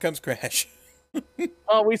pointless, out comes Crash.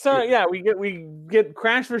 Oh, we saw. Yeah, we get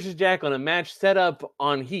Crash versus Jacqueline, a match set up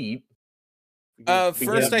on Heat.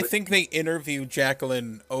 First, I think they interviewed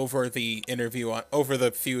Jacqueline over the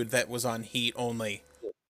feud that was on Heat only.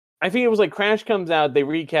 I think it was like Crash comes out, they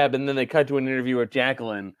recap, and then they cut to an interview with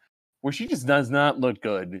Jacqueline, where she just does not look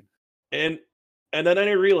good. And then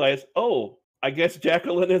I realized, oh, I guess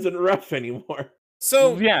Jacqueline isn't rough anymore.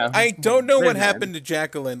 So, yeah, I don't know what happened to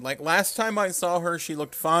Jacqueline. Like, last time I saw her, she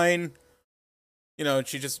looked fine. You know,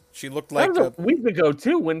 she looked like... That was a week ago,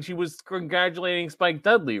 too, when she was congratulating Spike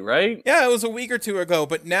Dudley, right? Yeah, it was a week or two ago,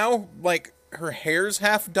 but now, like, her hair's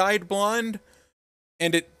half dyed blonde,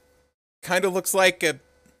 and it kind of looks like a...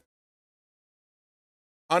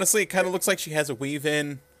 Honestly, it kind of looks like she has a weave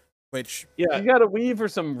in, which... Yeah, she got a weave or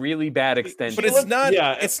some really bad extensions. But it's not,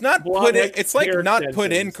 it's not put in, it's like not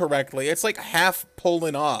put in correctly. It's like half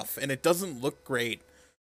pulling off, and it doesn't look great.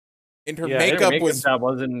 And her makeup job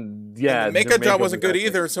wasn't, the makeup job wasn't good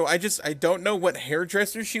either, so I don't know what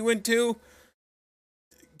hairdresser she went to.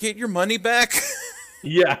 Get your money back.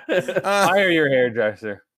 Yeah. Fire your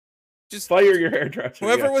hairdresser. Just fire your hairdresser.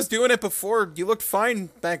 Whoever was doing it before, you looked fine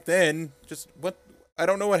back then. Just what? I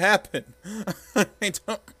don't know what happened. I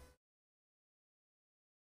don't.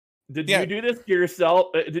 Did Yeah. you do this to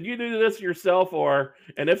yourself? Did you do this yourself, or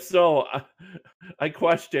and if so, I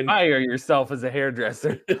question. Hire yourself as a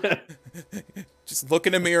hairdresser. Just look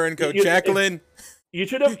in the mirror and go, You- Jacqueline, You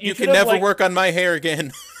should have. you can never work on my hair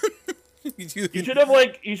again. You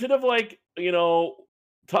should have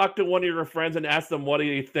talked to one of your friends and asked them what do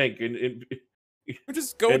you think, and Or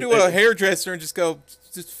just go to a hairdresser and just go,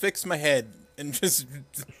 just fix my head and just,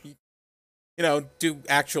 do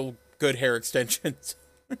actual good hair extensions.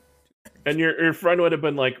 and your friend would have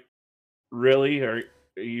been like, really, or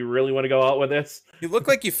you really want to go out with this? You look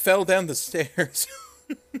like you fell down the stairs.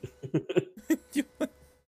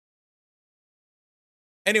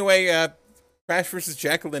 Anyway, Crash versus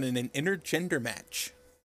Jacqueline in an intergender match.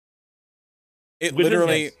 It Which is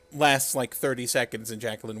literally nice. lasts like 30 seconds and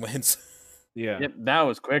Jacqueline wins. Yeah. Yep, that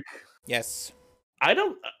was quick. Yes. I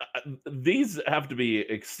don't. These have to be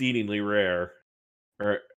exceedingly rare.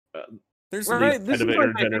 Or There's Right, kind this of is like,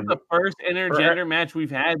 I intergender- think, the first intergender match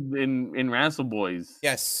we've had in Wrestle Boys,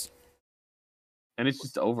 yes. and it's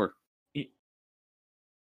just over.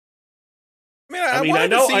 I I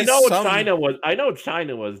wanted know. to I see know what some- China was. I know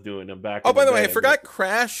China was doing them back. Oh, in by the way, I day, forgot but-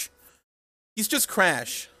 Crash. He's just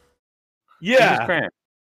Crash. It was Yeah, crap.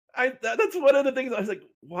 that's one of the things. I was like,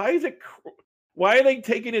 why is it? Why are they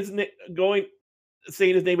taking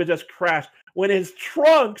saying his name is just Crash when his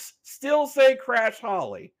trunks still say Crash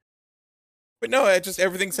Holly? But no,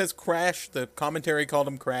 everything says Crash. The commentary called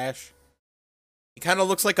him Crash. He kind of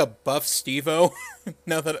looks like a buff Steve-O.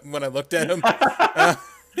 Now that when I looked at him.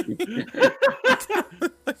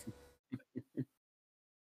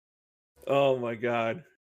 Oh my god!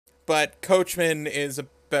 But Coachman is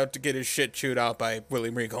about to get his shit chewed out by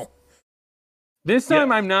William Regal. This Yeah.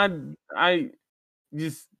 time I'm not. I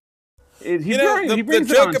just. He The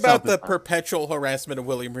brings it joke on about himself the this time. perpetual harassment of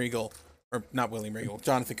William Regal, or not William Regal,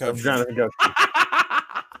 Jonathan Coach. Jonathan Coach.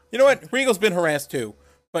 You know what? Regal's been harassed too.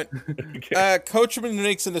 But Okay. Coachman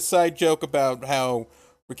makes an aside joke about how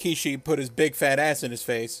Rikishi put his big fat ass in his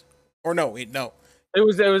face. Or no. It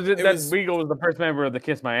was was- Regal was the first member of the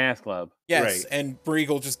Kiss My Ass Club. Yes, Right. and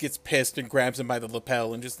Regal just gets pissed and grabs him by the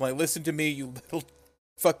lapel and just like, listen to me, you little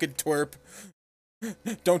fucking twerp.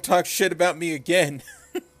 Don't talk shit about me again.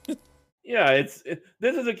 Yeah,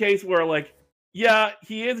 this is a case where like, yeah,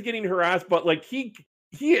 he is getting harassed, but like he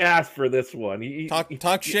asked for this one.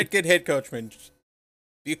 Talk shit, get hit, Coachman. Just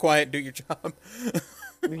be quiet, do your job.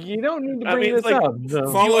 You don't need to I bring mean, this it's like- up.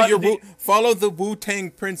 So. Follow the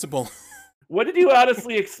Wu-Tang principle. What did you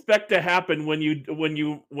honestly expect to happen when you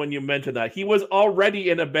mentioned that? He was already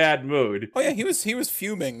in a bad mood. Oh yeah, he was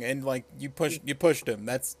fuming and like you pushed him.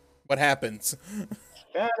 That's what happens.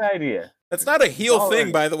 Bad idea. That's not a heel All thing,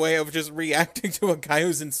 right. by the way, of just reacting to a guy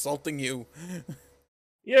who's insulting you.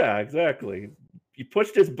 Yeah, exactly. He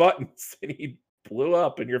pushed his buttons and he blew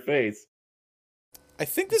up in your face. I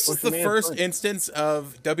think this is Push the me in first front. instance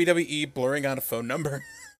of WWE blurring out a phone number.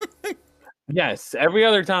 Yes, every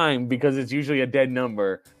other time, because it's usually a dead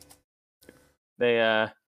number. They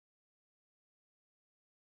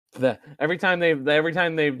every time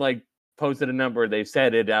they've like posted a number, they've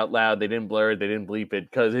said it out loud. They didn't blur it, they didn't bleep it,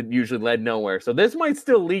 because it usually led nowhere. So this might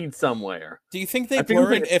still lead somewhere. Do you think they I think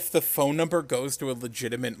blur it that- if the phone number goes to a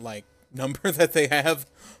legitimate like number that they have?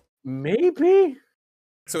 Maybe.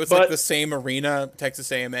 So it's But- like the same arena,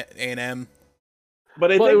 Texas A&M.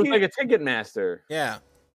 But I Well, it think was like a Ticketmaster. Yeah.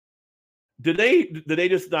 did they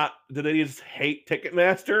just hate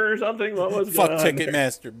Ticketmaster or something? What was Fuck going on there?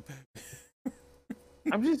 Ticketmaster.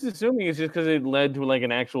 I'm just assuming it's just because it led to like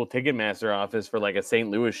an actual Ticketmaster office for like a St.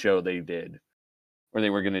 Louis show they did, or they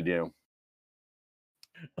were gonna do.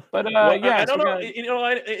 But Well, yeah, I don't so know.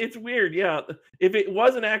 guys- It's weird. Yeah, if it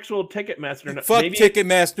was an actual Ticketmaster, Fuck maybe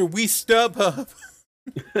Ticketmaster. We StubHub.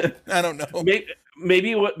 I don't know.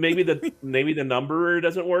 maybe the number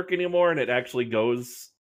doesn't work anymore, and it actually goes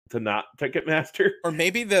to not Ticketmaster. Or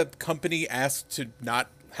maybe the company asked to not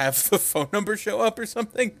have the phone number show up or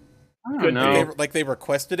something. I Could don't be. know. They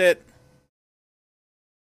requested it.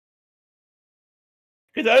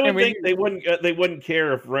 Because I would And we- think they wouldn't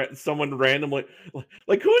care if someone randomly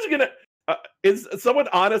like who's gonna is someone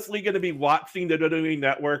honestly gonna be watching the WWE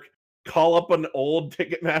Network, call up an old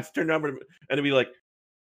Ticketmaster number and be like,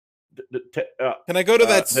 Can I go to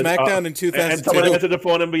that then, SmackDown in and someone 2002? answer the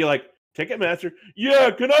phone and be like, Ticketmaster, yeah,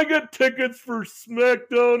 can I get tickets for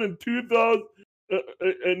SmackDown in 2000?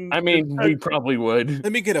 I mean, we probably would.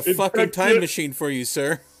 Let me get a In fucking fact, time it- machine for you,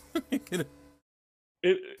 sir.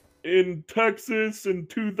 in Texas in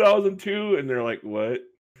 2002, and they're like, what?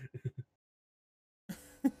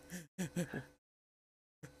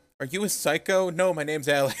 Are you a psycho? No, my name's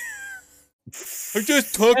Alex. I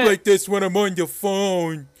just talk like this when I'm on the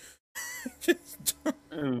phone.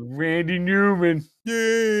 Randy Newman.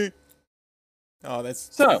 Yay! Oh,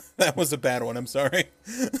 that was a bad one. I'm sorry.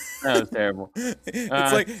 That was terrible.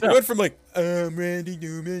 It's like it went from like Randy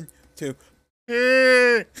Newman to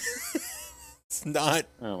it's not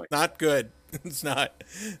good. It's not.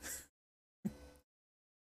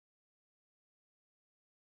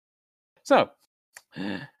 So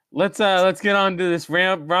let's get on to this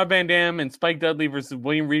Rob Van Dam and Spike Dudley versus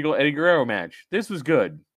William Regal Eddie Guerrero match. This was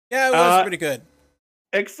good. Yeah, it was pretty good.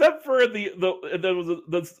 Except for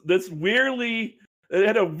this weirdly, it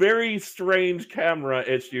had a very strange camera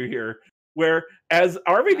issue here, where as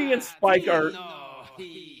RVD and Spike are.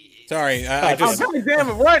 Sorry, I just. God damn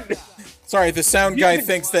it! What? Sorry, the sound guy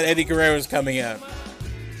thinks that Eddie Guerrero is coming out.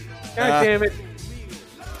 God damn it!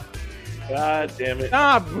 God damn it!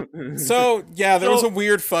 Stop. So yeah, there was a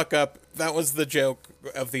weird fuck up. That was the joke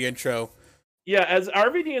of the intro. Yeah, as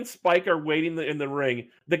RVD and Spike are waiting in the ring,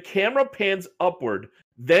 the camera pans upward,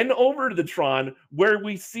 then over to the Tron, where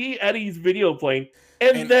we see Eddie's video playing,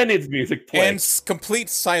 and then his music playing. And complete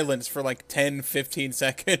silence for like 10, 15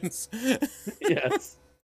 seconds. Yes.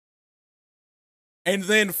 And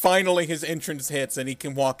then finally his entrance hits and he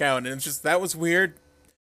can walk out, and it's just, that was weird.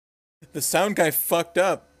 The sound guy fucked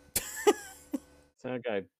up. Sound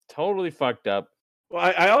guy totally fucked up.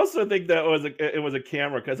 Well, I also think that it was a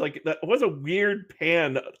camera, because like that was a weird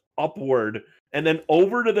pan upward and then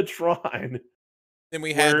over to the Tron. Then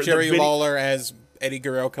we had Jerry Lawler as Eddie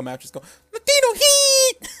Guerrero come out, just go Latino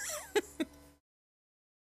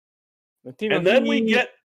Heat. And then we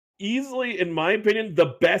get easily, in my opinion,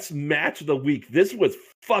 the best match of the week. This was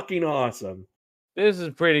fucking awesome. This is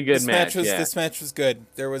a pretty good match. This match was good.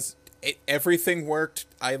 Everything worked.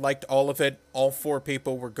 I liked all of it. All four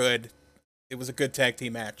people were good. It was a good tag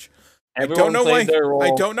team match. I don't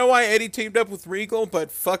know why Eddie teamed up with Regal,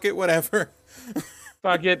 but fuck it, whatever.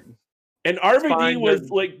 Fuck it. And RVD was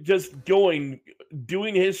like just doing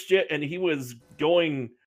his shit, and he was going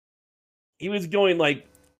like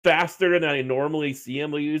faster than I normally see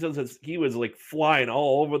him use. He was like flying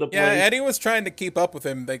all over the place. Yeah, Eddie was trying to keep up with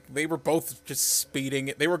him. They were both just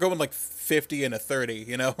speeding. They were going like 50 and a 30,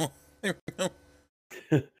 you know?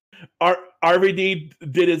 RVD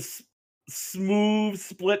did his smooth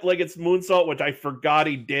split-legged moonsault, which I forgot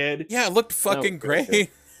he did. Yeah, it looked fucking great.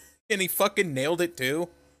 And he fucking nailed it too.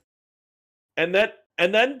 And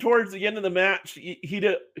then towards the end of the match, he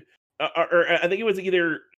did, or I think it was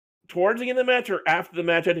either towards the end of the match or after the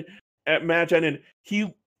match ended,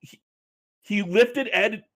 he lifted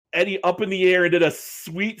Eddie up in the air and did a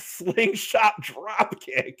sweet slingshot drop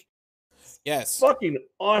kick. Yes. Fucking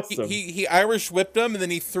awesome. He Irish whipped him, and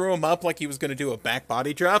then he threw him up like he was going to do a back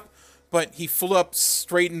body drop, but he flew up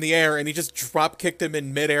straight in the air, and he just drop kicked him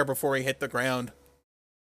in midair before he hit the ground.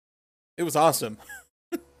 It was awesome.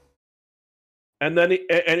 And then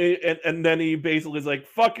he basically is like,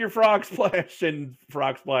 "Fuck your frog splash," and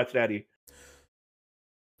frog splashed Eddie.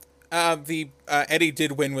 Eddie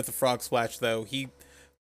did win with the frog splash though.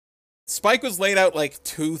 Spike was laid out like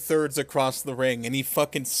 2/3 across the ring, and he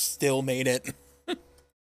fucking still made it.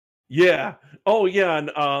 Yeah. Oh yeah. And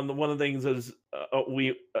one of the things is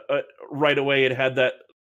we right away it had that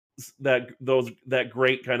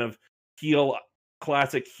great kind of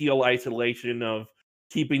classic heel isolation of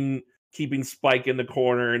keeping Spike in the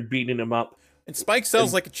corner and beating him up. And Spike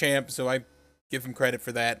sells like a champ, so I give him credit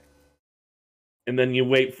for that. And then you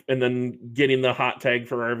wait, and then getting the hot tag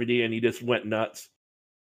for RVD, and he just went nuts.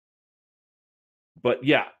 But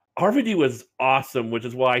yeah, RVD was awesome, which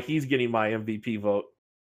is why he's getting my MVP vote.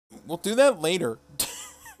 We'll do that later.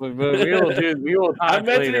 we will talk I'm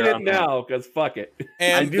mentioning later it now because fuck it.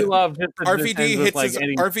 And I do love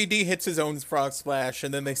RVD hits his own frog splash,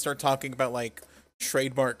 and then they start talking about like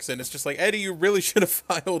trademarks, and it's just like, Eddie, you really should have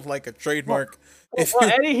filed like a trademark.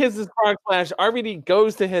 Eddie hits his frog splash. RVD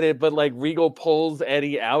goes to hit it, but like Regal pulls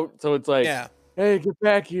Eddie out, so it's like, yeah, hey, get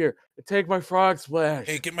back here, take my frog splash.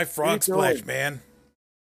 Hey, get my frog splash, man.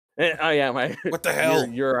 Oh yeah, what the hell?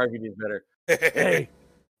 Your RVD is better. Hey,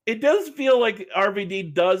 it does feel like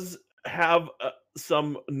RVD does have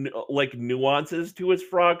some like nuances to his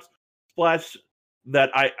frog splash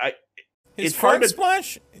that his frog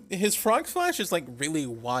splash is like really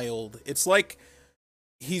wild. It's like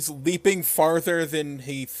he's leaping farther than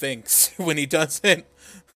he thinks when he does it.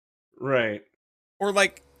 Right. Or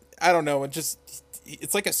like, I don't know,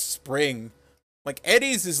 it's like a spring. Like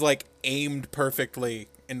Eddie's is like aimed perfectly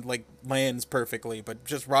and like lands perfectly, but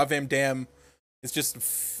just Rob Van Dam is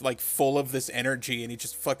just like full of this energy, and he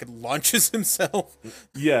just fucking launches himself.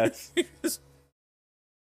 Yes.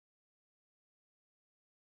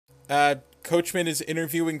 Coachman is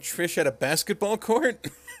interviewing Trish at a basketball court.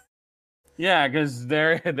 Yeah, because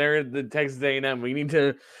they're the Texas A&M. We need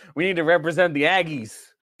to represent the Aggies.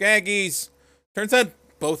 Aggies. Turns out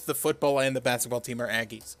both the football and the basketball team are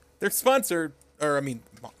Aggies. They're sponsored,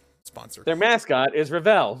 sponsored. Their mascot is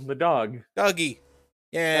Ravel, the dog. Doggy.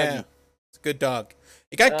 Yeah. Doggy. It's a good dog.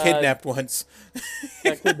 He got kidnapped once.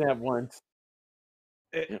 Got kidnapped once.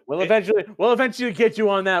 We'll eventually get you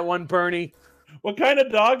on that one, Bernie. What kind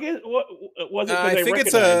of dog is? What was it? I think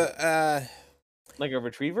it's a like a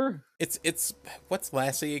retriever. It's what's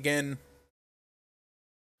Lassie again?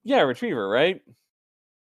 Yeah, retriever, right?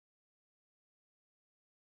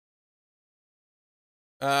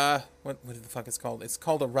 What the fuck is it called? It's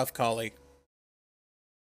called a rough collie.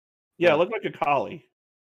 Yeah, it looked like a collie.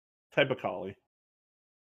 Type of collie.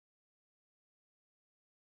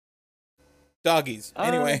 Doggies.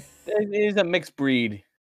 Anyway. It is a mixed breed.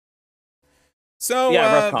 So,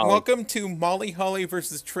 yeah, welcome to Molly Holly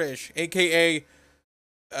versus Trish, aka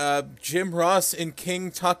Jim Ross and King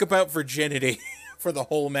talk about virginity for the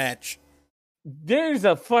whole match. There's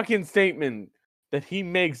a fucking statement that he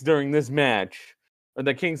makes during this match, or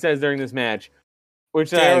that King says during this match, which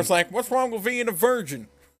JR's like, what's wrong with being a virgin?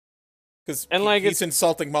 Because he's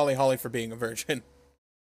insulting Molly Holly for being a virgin.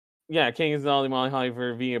 Yeah, King is not only Molly Holly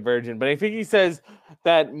for being a virgin, but I think he says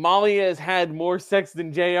that Molly has had more sex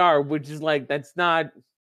than JR, which is like, that's not,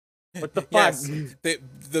 what the fuck? Yes,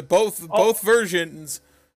 both versions,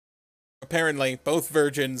 apparently, both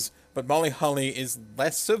virgins, but Molly Holly is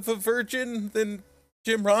less of a virgin than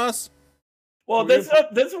Jim Ross. Well, this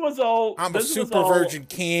was all. I'm a super virgin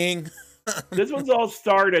king. This was all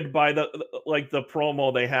started by the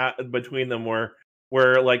promo they had between them,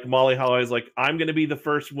 where like Molly Holly is like, I'm gonna be the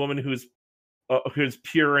first woman who's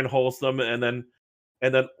pure and wholesome, and then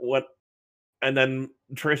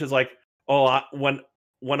Trish is like, oh,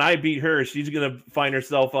 when I beat her, she's gonna find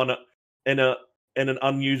herself in an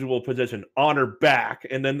unusual position on her back,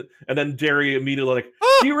 and then Jerry immediately like,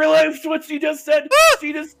 do you realize what she just said?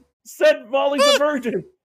 She just said Molly's a virgin.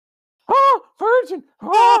 Virgin.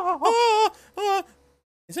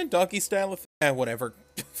 Isn't doggy style whatever.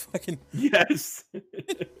 Fucking yes.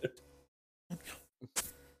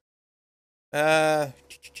 Where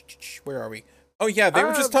are we? Oh yeah, they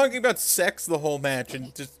were just talking about sex the whole match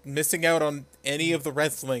and just missing out on any of the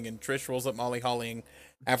wrestling, and Trish rolls up Molly Holly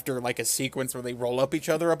after like a sequence where they roll up each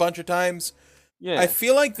other a bunch of times. Yeah. I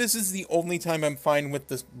feel like this is the only time I'm fine with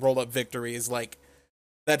this roll up victory, is like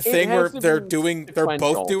that thing where they're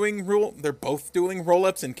both doing roll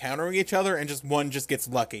ups and countering each other, and just one just gets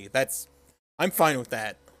lucky. I'm fine with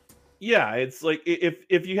that. Yeah, it's like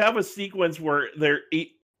if you have a sequence where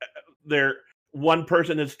they're one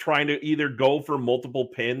person is trying to either go for multiple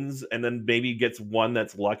pins and then maybe gets one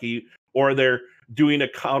that's lucky, or they're doing a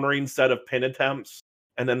countering set of pin attempts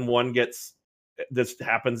and then one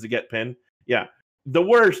happens to get pinned. Yeah. The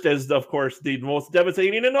worst is, of course, the most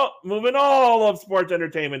devastating move in all of sports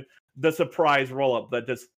entertainment, the surprise roll-up that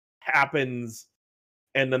just happens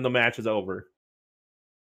and then the match is over.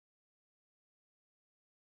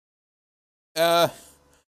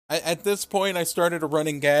 At this point, I started a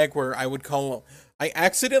running gag where I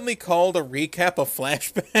accidentally called a recap a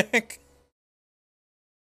flashback.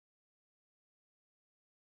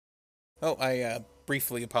 Oh, I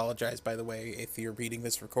briefly apologize, by the way, if you're reading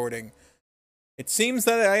this recording. It seems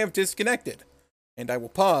that I have disconnected, and I will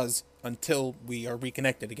pause until we are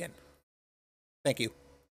reconnected again. Thank you.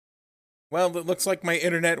 Well, it looks like my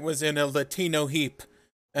internet was in a Latino heap.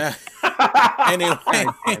 Anyway,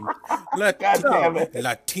 God damn it.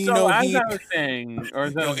 Latino heap. As I was saying,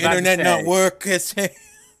 internet not working.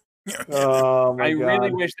 Oh my I God.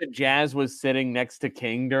 really wish that Jazz was sitting next to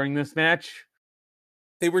King during this match.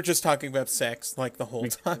 They were just talking about sex like the whole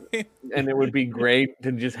time. And it would be great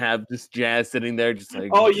to just have this Jazz sitting there just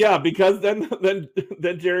like, oh yeah, because then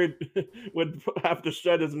Jerry would have to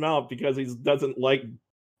shut his mouth because he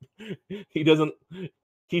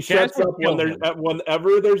shuts up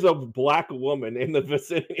whenever there's a black woman in the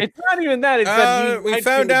vicinity. It's not even that. It's that we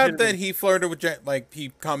found out that he flirted with he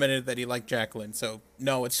commented that he liked Jacqueline. So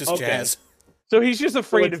no, it's just Jazz. So he's just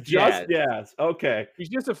afraid of Jazz. Just Jazz. Okay. He's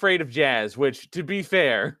just afraid of Jazz, which, to be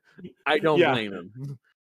fair, I don't blame him.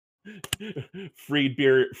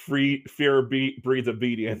 Fear breeds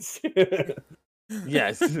obedience.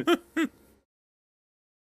 Yes.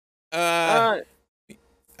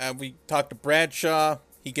 We talked to Bradshaw.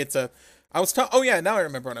 He gets now I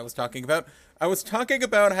remember what I was talking about. I was talking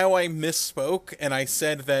about how I misspoke and I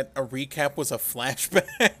said that a recap was a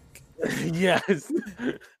flashback. Yes.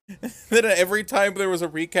 That every time there was a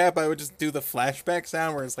recap, I would just do the flashback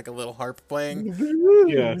sound where it's like a little harp playing.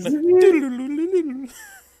 Yes.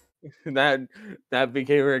 that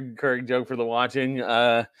became a recurring joke for the watching.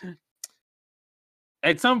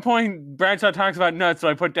 At some point, Bradshaw talks about nuts, so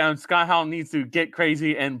I put down Scott Hall needs to get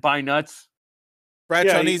crazy and buy nuts.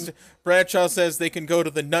 Bradshaw says they can go to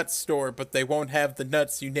the nut store, but they won't have the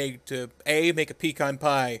nuts you need to A, make a pecan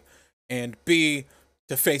pie, and B,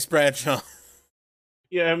 to face Bradshaw.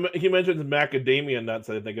 Yeah, he mentions macadamia nuts,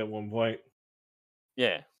 I think, at one point.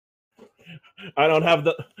 Yeah.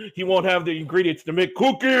 He won't have the ingredients to make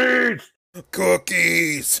cookies!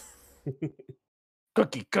 Cookies!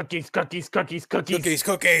 Cookies.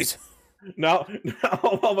 Now,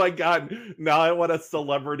 oh my god! Now I want a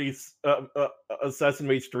celebrity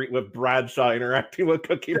Sesame Street with Bradshaw interacting with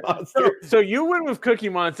Cookie Monster. So you went with Cookie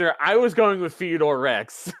Monster. I was going with Theodore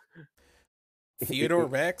Rex. Theodore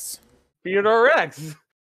Rex? Theodore Rex,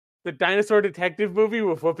 the dinosaur detective movie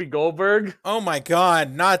with Whoopi Goldberg. Oh my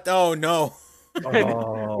god! Oh no!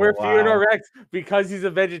 Where Theodore Rex, because he's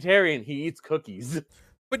a vegetarian, he eats cookies.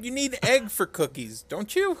 But you need egg for cookies,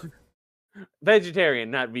 don't you?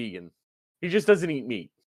 Vegetarian, not vegan. He just doesn't eat meat.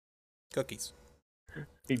 Cookies.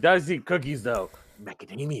 He does eat cookies, though.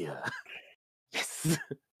 Macadamia. Yes.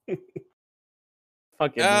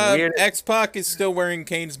 Fucking weird. X-Pac is still wearing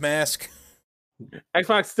Kane's mask.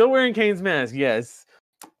 X-Pac still wearing Kane's mask, yes.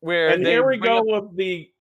 And here we go with the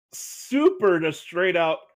super just straight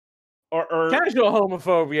out or casual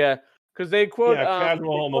homophobia. Because they quote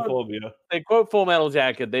casual homophobia. They quote Full Metal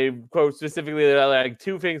Jacket. They quote specifically that like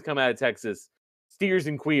two things come out of Texas: steers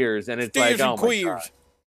and queers, and it's steers like, and oh queers. my god,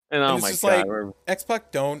 and oh my god, like,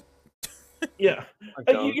 X-Pac don't. Yeah,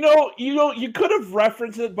 you could have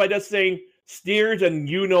referenced it by just saying steers and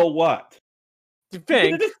you know what. You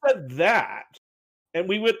think? You could have just said that, and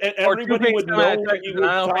we would, and everybody would know what you were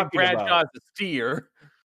talking about. Bradshaw's a steer.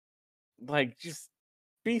 Like, just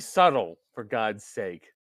be subtle, for God's sake.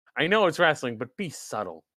 I know it's wrestling, but be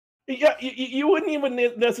subtle. Yeah, you wouldn't even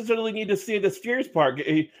necessarily need to say the steers part.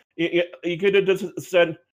 You could have just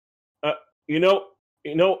said, they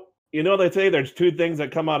say there's two things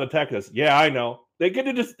that come out of Texas. Yeah, I know. They could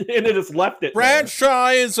have just left it. Bradshaw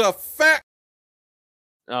is a fat.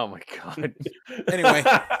 Oh my god. Anyway.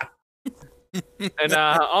 And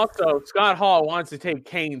also, Scott Hall wants to take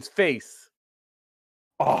Kane's face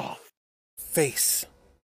off. Face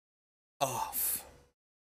off.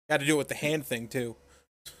 Got to do it with the hand thing too.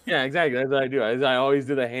 Yeah, exactly. That's what I do. I always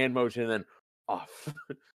do the hand motion and then off.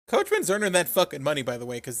 Coachman's earning that fucking money, by the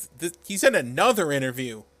way, because he's in another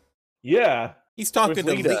interview. Yeah, he's talking to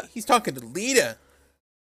Lita. He's talking to Lita,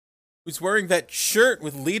 who's wearing that shirt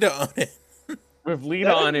with Lita on it. With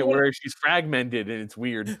Lita on it, where she's fragmented and it's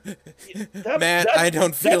weird. Man, I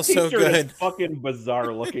don't feel so good. Is fucking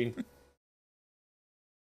bizarre looking.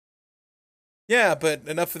 Yeah, but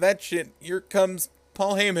enough of that shit. Here comes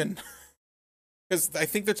Paul Heyman. Because I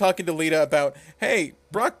think they're talking to Lita about, hey,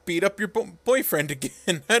 Brock beat up your boyfriend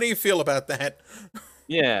again. How do you feel about that?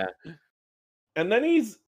 Yeah. And then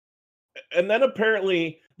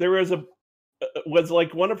apparently there was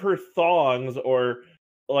like one of her thongs or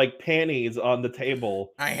like panties on the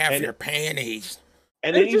table. I have your panties.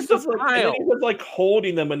 And then he's just like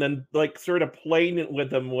holding them and then like sort of playing with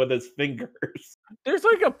them with his fingers. There's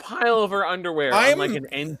like a pile of her underwear on like an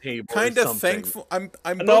end table. Kind of thankful. I'm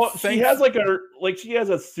both thankful. She has she has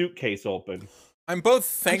a suitcase open. I'm both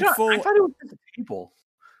thankful. I thought it was just a table.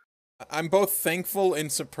 I'm both thankful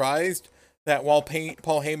and surprised that while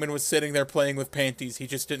Paul Heyman was sitting there playing with panties, he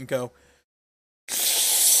just didn't go.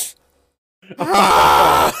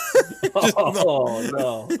 Oh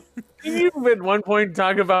no. Can you at one point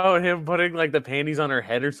talk about him putting like the panties on her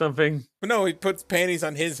head or something? No, he puts panties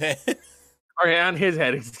on his head. Or on his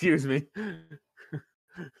head, excuse me.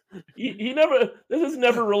 He never. This is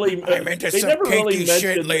never really. I'm into some kinky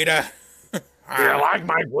shit, Lita. Do you like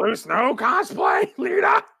my Blue Snow cosplay,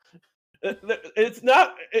 Lita? It's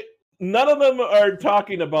not. None of them are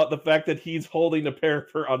talking about the fact that he's holding a pair of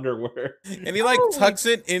her underwear. And he tucks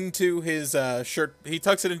it into his shirt. He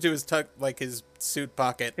tucks it into his his suit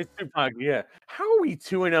pocket. His suit pocket, yeah. How are we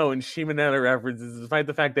 2-0 in Shimonetta references, despite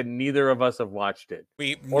the fact that neither of us have watched it?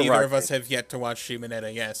 Neither of us have yet to watch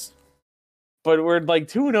Shimonetta, yes. But we're like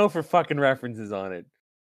 2-0 for fucking references on it.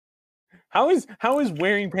 How is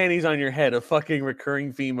wearing panties on your head a fucking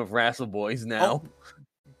recurring theme of Wrestle Boys now? Oh.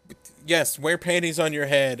 Yes, wear panties on your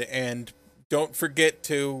head, and don't forget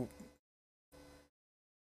to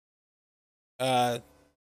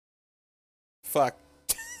fuck.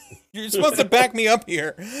 You're supposed to back me up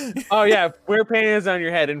here. Oh yeah, wear panties on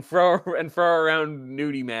your head and throw around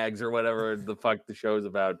nudie mags or whatever the fuck the show's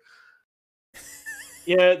about.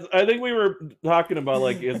 Yeah, I think we were talking about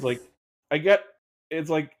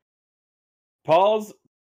Paul's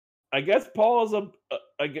I guess Paul is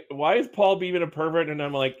why is Paul being a pervert? And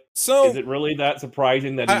I'm like, So is it really that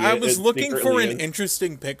surprising that I was looking for secretly an is?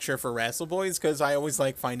 interesting picture for Wrestle Boys because I always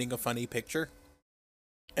like finding a funny picture.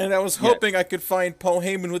 And I was hoping I could find Paul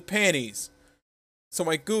Heyman with panties. So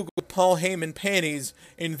I googled Paul Heyman panties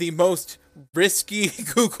in the most risky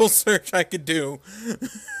Google search I could do.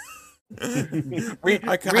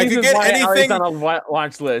 I could get anything on a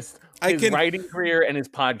watch list. His can writing career and his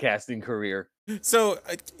podcasting career. So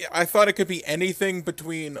I thought it could be anything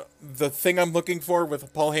between the thing I'm looking for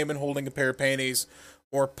with Paul Heyman holding a pair of panties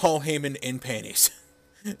or Paul Heyman in panties.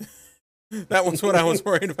 That was what I was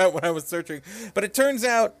worried about when I was searching. But it turns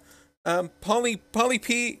out Pauly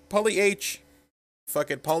H,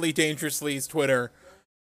 Pauly Dangerously's Twitter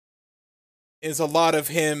is a lot of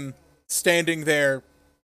him standing there,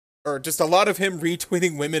 or just a lot of him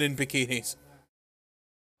retweeting women in bikinis.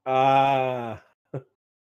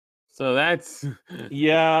 So that's which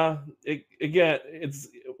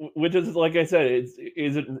is like I said,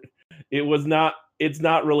 it's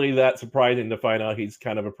not really that surprising to find out he's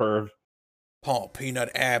kind of a perv. Paul Peanut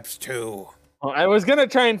Abs too. Well, I was gonna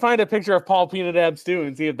try and find a picture of Paul Peanut Abs too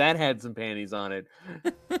and see if that had some panties on it.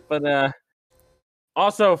 But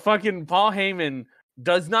also fucking Paul Heyman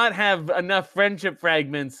does not have enough friendship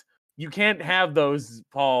fragments. You can't have those,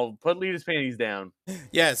 Paul. Put Lita's panties down.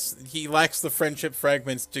 Yes, he lacks the friendship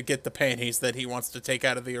fragments to get the panties that he wants to take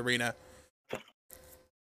out of the arena.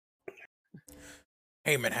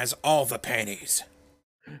 Heyman has all the panties.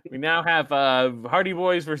 We now have Hardy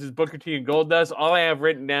Boys versus Booker T and Goldust. All I have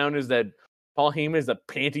written down is that Paul Heyman is a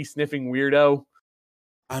panty-sniffing weirdo.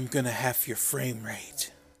 I'm gonna have your frame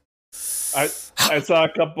rate. I saw a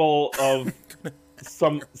couple of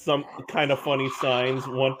some kind of funny signs.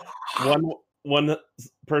 One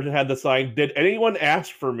person had the sign, "Did anyone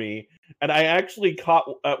ask for me?" And I actually caught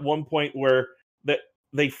at one point where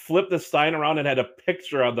they flipped the sign around and had a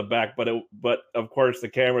picture on the back, but of course the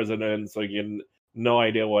camera's in, so you had no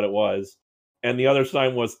idea what it was. And the other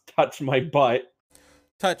sign was "Touch my butt."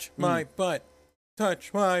 Touch my butt.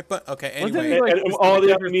 Touch my butt. Okay, anyway. And all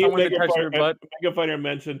the other Mega Fighter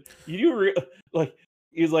mentioned, you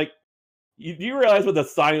realize with the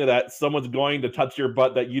sign of that someone's going to touch your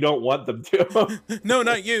butt that you don't want them to? No,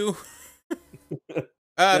 not you.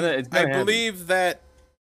 I believe that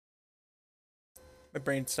my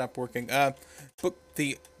brain stopped working.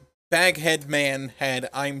 The Baghead Man had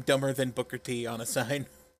 "I'm dumber than Booker T" on a sign.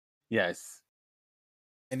 Yes.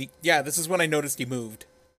 And this is when I noticed he moved.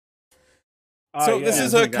 This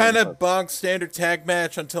is a kind of bog standard tag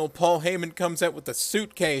match until Paul Heyman comes out with a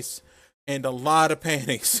suitcase and a lot of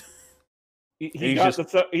panties.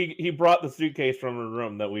 He brought the suitcase from a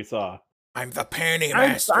room that we saw. I'm the panty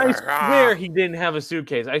master. I swear he didn't have a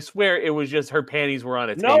suitcase. I swear it was just her panties were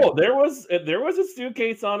on a table. No, there was a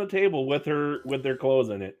suitcase on a table with their clothes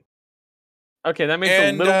in it. Okay, that makes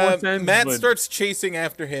a little more sense. Matt starts chasing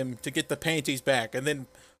after him to get the panties back, and then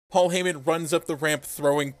Paul Heyman runs up the ramp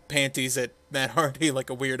throwing panties at Matt Hardy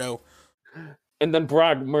like a weirdo. And then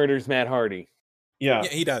Brock murders Matt Hardy. Yeah,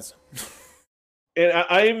 he does. And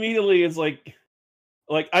I immediately is like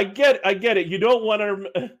I get it. You don't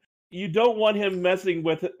want him messing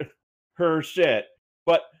with her shit,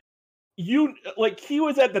 but he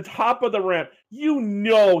was at the top of the ramp. You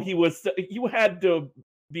had to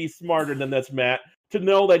be smarter than this, Matt, to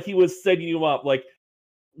know that he was setting you up. Like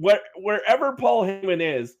wherever Paul Heyman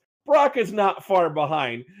is, Brock is not far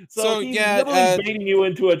behind. So he's literally baiting you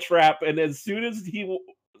into a trap, and as soon as he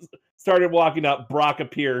started walking up, Brock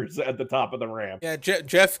appears at the top of the ramp. Yeah,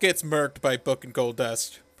 Jeff gets murked by Book and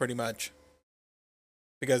Goldust, pretty much.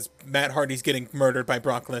 Because Matt Hardy's getting murdered by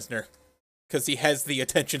Brock Lesnar. Because he has the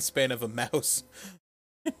attention span of a mouse.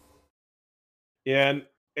 And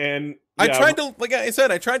I tried to, like I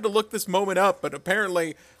said, I tried to look this moment up, but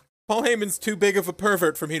apparently Paul Heyman's too big of a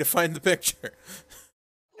pervert for me to find the picture.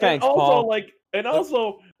 Thanks, Paul.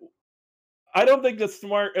 Also, I don't think the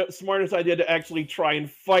smartest idea to actually try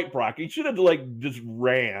and fight Brock. He should have just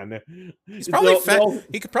ran. He's probably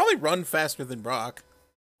he could probably run faster than Brock.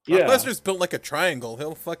 Brock Lesnar's built like a triangle.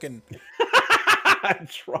 He'll fucking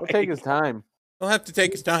He'll take his time. He'll have to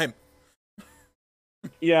take his time.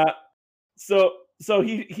 Yeah. So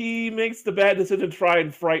he makes the bad decision to try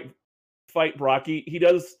and fight Brock. He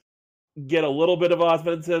does get a little bit of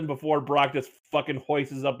offense in before Brock just fucking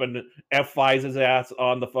hoists up and F5s his ass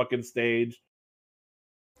on the fucking stage.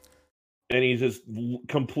 And he's just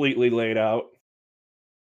completely laid out.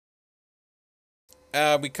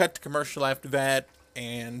 We cut to commercial after that,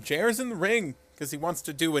 and JR's in the ring because he wants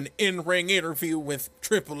to do an in-ring interview with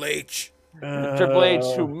Triple H. Triple H,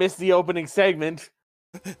 who missed the opening segment.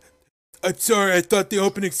 I'm sorry, I thought the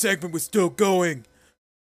opening segment was still going.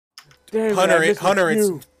 Damn Hunter,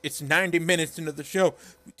 it's 90 minutes into the show.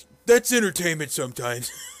 That's entertainment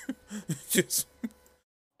sometimes. Just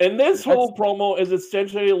And this whole promo is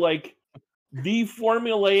essentially like the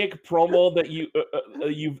formulaic promo that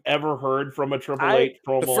you've ever heard from a Triple H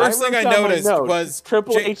promo. The first thing I noticed was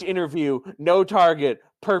Triple H interview, no target,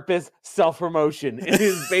 purpose, self-promotion. It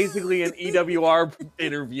is basically an EWR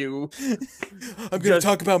interview. I'm going to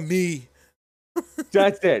talk about me.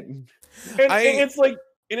 That's it. And it's like...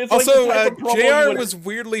 also, JR was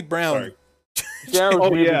weirdly brown. JR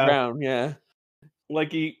was weirdly brown, yeah.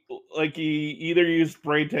 Like he either used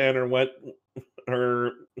spray tan or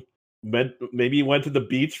maybe he went to the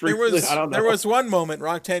beach. I don't know. There was one moment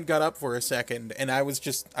Roxanne got up for a second, and I was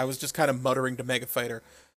just kind of muttering to Mega Fighter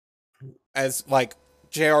as like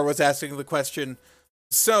JR was asking the question.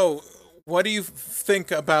 So, what do you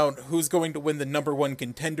think about who's going to win the #1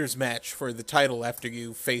 contenders match for the title after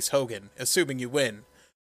you face Hogan, assuming you win?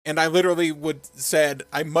 And I literally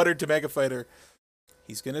I muttered to Mega Fighter,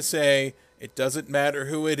 he's gonna say, it doesn't matter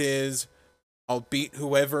who it is, I'll beat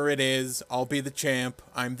whoever it is, I'll be the champ,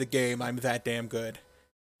 I'm the game, I'm that damn good.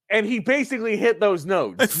 And he basically hit those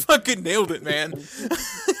notes. I fucking nailed it, man.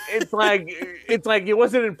 It's like it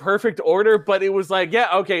wasn't in perfect order, but it was like, yeah,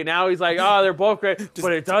 okay, now he's like, oh, they're both great,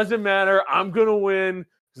 but it doesn't matter, I'm gonna win,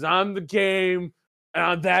 because I'm the game, and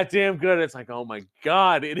I'm that damn good. It's like, oh my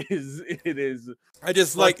god, it is. I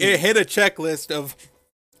just it hit a checklist of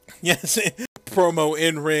yes, promo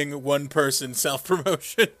in ring, one person, self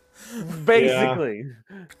promotion. Basically,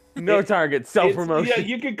 no target, self promotion. Yeah,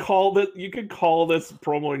 you could call this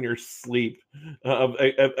promo in your sleep of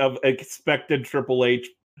expected Triple H.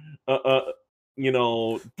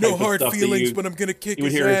 No hard feelings, but I'm gonna kick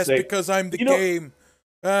his ass because I'm the game.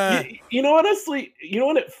 Honestly, you know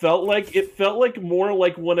what it felt like? It felt like more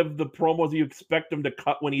like one of the promos you expect him to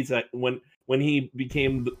cut when he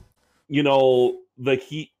became, the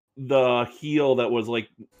heel that was like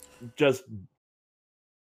just.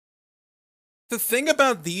 The thing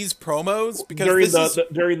about these promos, because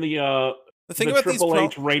during the Triple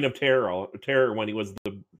H reign of terror when he was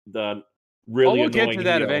the really we'll annoying get to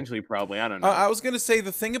that heel. eventually, probably. I don't know. I was gonna say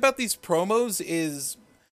the thing about these promos is.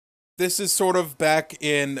 This is sort of back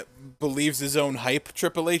in believes his own hype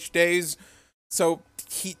Triple H days. So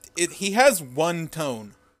he has one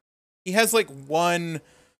tone. He has like one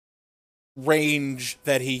range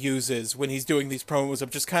that he uses when he's doing these promos of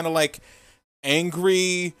just kind of like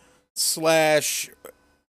angry /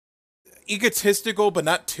 egotistical, but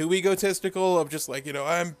not too egotistical, of just like,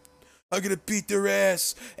 I'm gonna beat their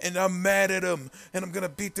ass, and I'm mad at them, and I'm gonna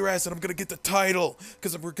beat their ass, and I'm gonna get the title,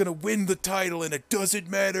 because we're gonna win the title, and it doesn't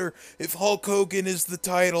matter if Hulk Hogan is the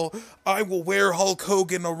title, I will wear Hulk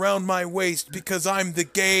Hogan around my waist, because I'm the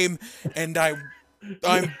game, and I'm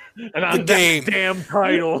the game. Damn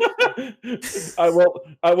title. I will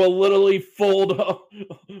literally fold Hogan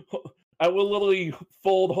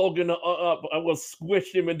up. I will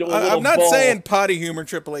squish him into a little I'm not ball. saying potty humor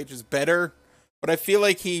Triple H is better, but I feel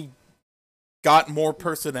like he got more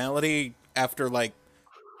personality after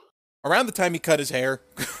around the time he cut his hair,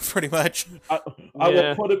 pretty much. I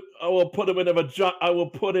will put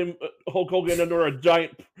him Hulk Hogan under a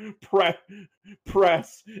giant press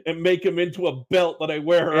and make him into a belt that I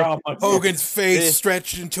wear around my Hogan's face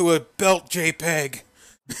stretched into a belt JPEG.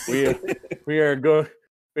 We are going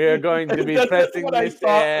to be pressing this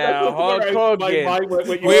Hulk Hogan.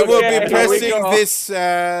 We will be pressing this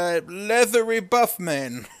leathery buff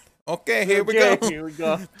man. Okay, here we go. Here we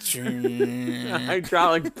go.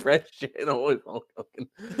 Hydraulic press channel with Hulk Hogan.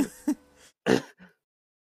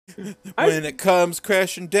 When it comes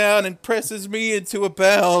crashing down and presses me into a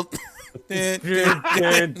belt. So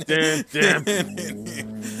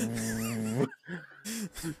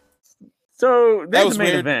there's a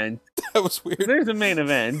main event. That was weird. There's a main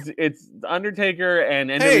event. It's Undertaker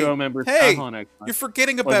and NWO member Scott Hall. You're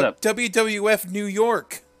forgetting about WWF New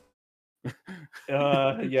York.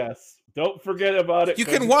 Yes. Don't forget about it. You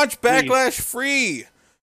can watch Backlash free.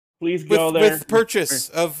 Please go there. With purchase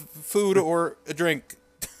of food or a drink.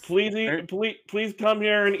 Please come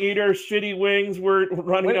here and eat our shitty wings. We're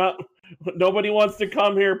running out. Nobody wants to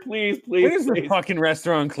come here. Please. When is the fucking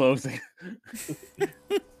restaurant closing?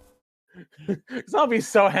 Because I'll be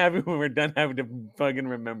so happy when we're done having to fucking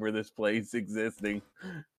remember this place existing.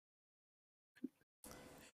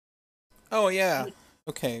 Oh, yeah.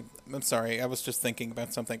 Okay, I'm sorry. I was just thinking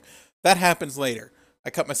about something. That happens later. I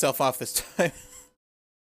cut myself off this time.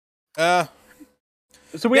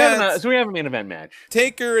 So we have a main event match.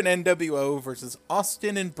 Taker and NWO versus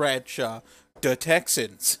Austin and Bradshaw, the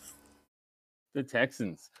Texans. The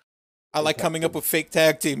Texans. I like coming up with fake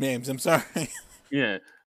tag team names. I'm sorry. Yeah.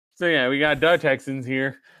 So yeah, we got the Texans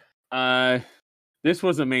here. This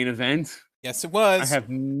was a main event. Yes, it was. I have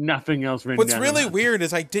nothing else written What's down. really weird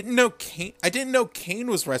is I didn't know Kane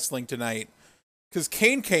was wrestling tonight, because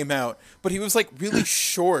Kane came out, but he was like really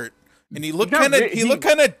short, and he looked kind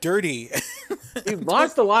of dirty. He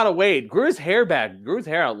lost a lot of weight. Grew his hair back. Grew his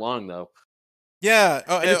hair out long though. Yeah.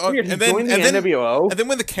 And then NWO. And then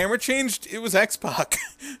when the camera changed, it was X-Pac.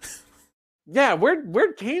 Yeah,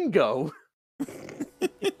 where'd Kane go?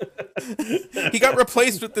 He got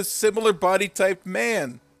replaced with this similar body type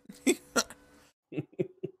man.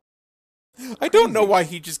 I don't know why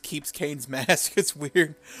he just keeps Kane's mask. It's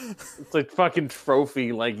weird. It's like fucking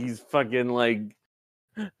trophy. Like he's fucking like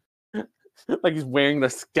he's wearing the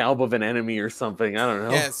scalp of an enemy or something. I don't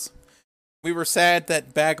know. Yes. We were sad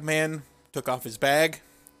that Bagman took off his bag.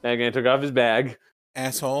 Bagman took off his bag.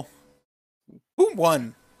 Asshole. Who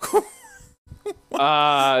won?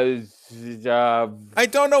 I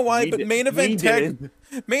don't know why, but main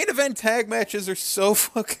event tag matches are so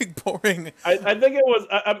fucking boring. I think it was.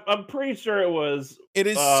 I'm pretty sure it was. It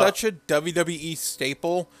is such a WWE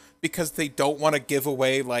staple because they don't want to give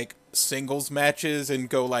away like singles matches and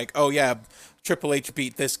go like, oh yeah, Triple H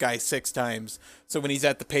beat this guy 6 times. So when he's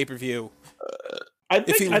at the pay-per-view, I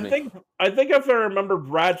think if I remember,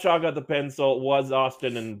 Bradshaw got the pin, so it was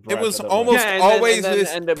Austin and Bret. It was almost always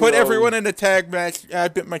this, put everyone in a tag match. I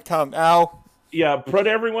bit my tongue. Ow. Yeah, put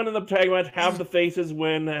everyone in the tag match, have the faces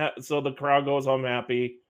win, so the crowd goes home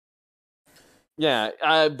happy. Yeah,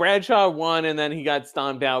 Bradshaw won, and then he got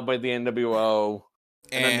stomped out by the NWO.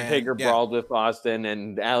 And then Taker brawled with Austin,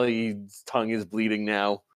 and Ali's tongue is bleeding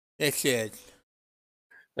now. It's it.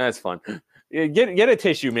 That's fun. Get a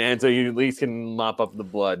tissue, man, so you at least can mop up the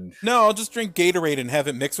blood. No, I'll just drink Gatorade and have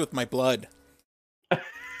it mix with my blood.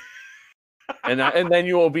 and then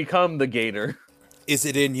you will become the Gator. Is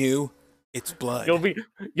it in you? It's blood.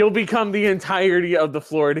 You'll become the entirety of the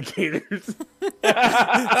Florida Gators.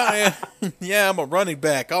 Yeah, I'm a running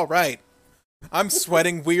back. All right. I'm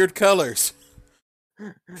sweating weird colors.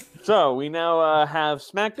 So we now have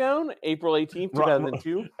SmackDown, April 18th,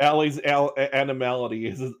 2002. Ali's animality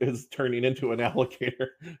is turning into an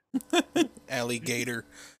alligator. Alligator.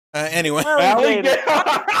 Anyway. Alligator.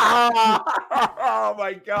 Oh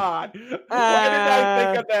my god. Why did I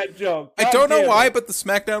think of that joke? God, I don't know why, but the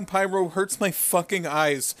SmackDown pyro hurts my fucking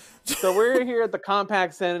eyes. So we're here at the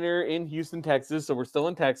Compaq Center in Houston, Texas. So we're still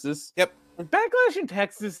in Texas. Yep. Backlash in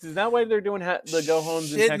Texas, is that why they're doing the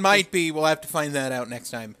go-homes in Texas? It might be. We'll have to find that out next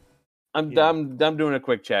time. I'm doing a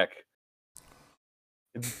quick check.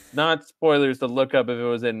 It's not spoilers to look up if it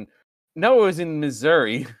was in... No, it was in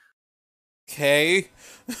Missouri. Okay.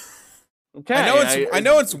 I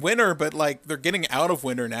know it's winter, but like they're getting out of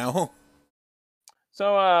winter now.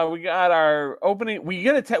 So we got our opening.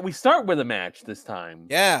 We start with a match this time.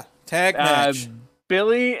 Yeah, tag match.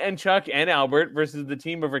 Billy and Chuck and Albert versus the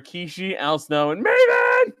team of Rikishi, Al Snow, and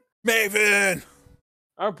Maven.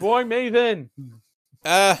 Our boy Maven.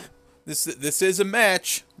 This is a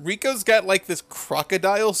match. Rico's got like this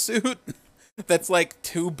crocodile suit that's like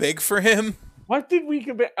too big for him. What did we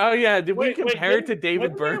compare? Oh yeah, did we compare it to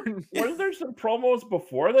David Byrne? Wasn't there some promos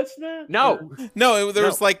before this match? No, there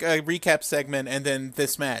was like a recap segment and then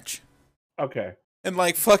this match. Okay. And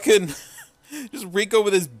like fucking just Rico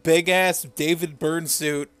with his big ass David Byrne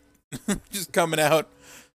suit just coming out.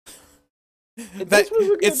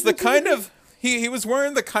 It's the kind of he was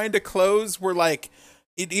wearing the kind of clothes where like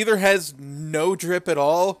it either has no drip at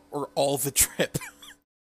all or all the drip.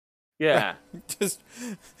 Yeah, it's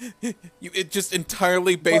just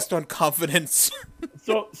entirely based on confidence.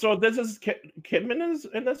 So this is Kidman is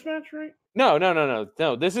in this match, right?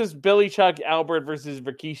 No. This is Billy, Chuck, Albert versus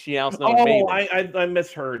Rikishi, Al Snow. Oh, I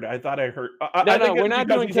misheard. I thought I heard. No, we're not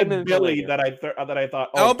doing Kidman. Billy that I thought.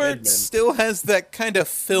 Oh, Albert Kidman. still has that kind of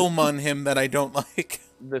film on him that I don't like.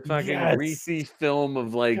 The fucking greasy film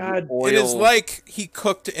of like oil. It is like he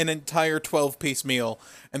cooked an entire 12-piece meal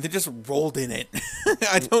and then just rolled in it.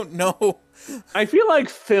 I don't know. I feel like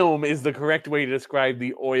film is the correct way to describe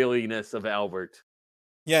the oiliness of Albert.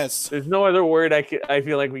 Yes. There's no other word I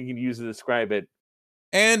feel like we can use to describe it.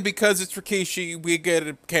 And because it's Rikishi, we get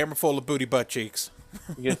a camera full of booty butt cheeks.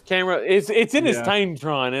 Because camera, it's in his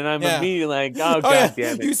Timetron, and I'm immediately like, God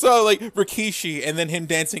damn it! You saw like Rikishi, and then him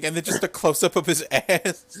dancing, and then just a close up of his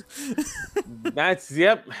ass.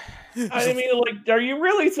 Yep. I mean, like, are you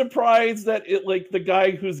really surprised that the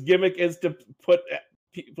guy whose gimmick is to put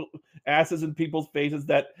asses in people's faces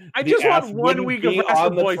that I just want 1 week of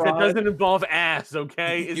Wrestle Boys that doesn't involve ass?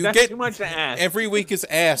 Okay, is that too much to ask? Every week is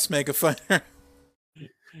ass, Mega Fighter.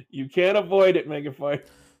 You can't avoid it, Mega Fighter.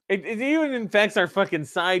 It even infects our fucking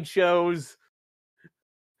sideshows.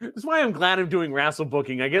 That's why I'm glad I'm doing wrestle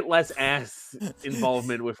booking. I get less ass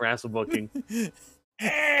involvement with wrestle booking.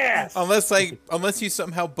 Ass! Unless you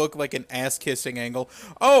somehow book like an ass kissing angle.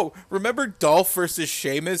 Oh, remember Dolph versus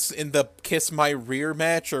Sheamus in the Kiss My Rear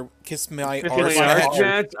match or Kiss My Arse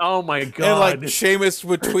match? Oh my god! And like Sheamus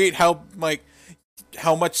would tweet how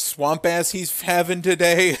much swamp ass he's having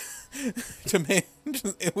today. To me,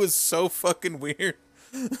 it was so fucking weird.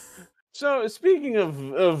 So speaking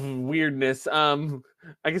of weirdness, I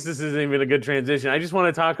guess this isn't even a good transition. I just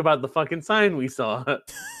want to talk about the fucking sign we saw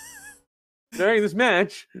during this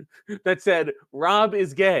match that said "Rob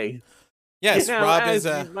is gay." Yes, now, Rob as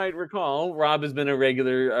is. You might recall, Rob has been a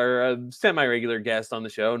regular or a semi-regular guest on the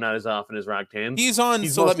show, not as often as Rocktan. He's on.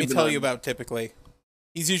 So let me tell you about typically.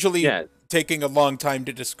 He's usually taking a long time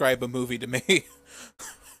to describe a movie to me.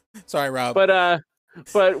 Sorry, Rob.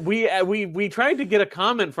 But we tried to get a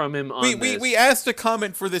comment from him on this. We asked a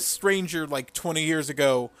comment for this stranger like 20 years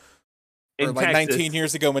ago, or in like Texas. 19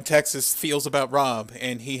 years ago in Texas feels about Rob,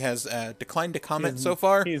 and he has declined to comment so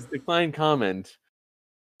far. He's declined comment.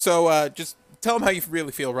 So just tell him how you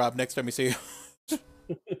really feel, Rob, next time we see you.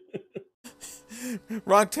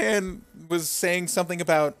 Rocktan was saying something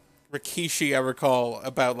about Rikishi, I recall,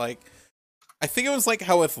 about like, I think it was like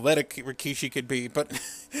how athletic Rikishi could be, but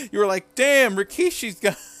you were like, damn, Rikishi's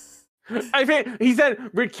got... I think he said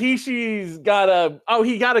Rikishi's got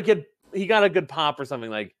he got a good pop or something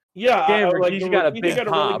like. Yeah, damn, like, Rikishi got a big got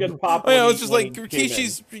pop. a really good pop. Oh, yeah, I was just like,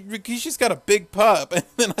 Rikishi's got a big pop, and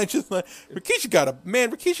then I just like, Rikishi got a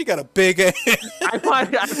big ass. I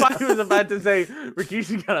thought he was about to say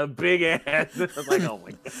Rikishi got a big ass. I was like, oh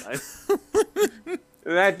my god.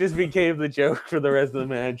 That just became the joke for the rest of the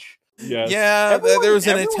match. Yes. Yeah, there was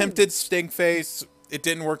an attempted stink face. It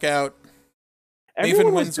didn't work out.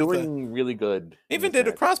 Everyone was doing really good. Even did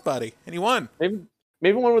a crossbody, and he won.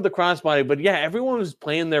 Maybe one with the crossbody, but yeah, everyone was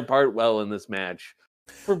playing their part well in this match.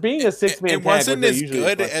 For being a six-man tag, it wasn't as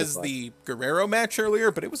good as the Guerrero match earlier,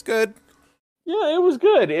 but it was good. Yeah, it was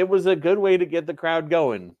good. It was a good way to get the crowd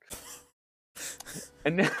going.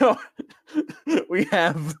 And now we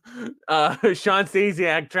have Sean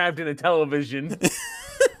Stasiak trapped in a television.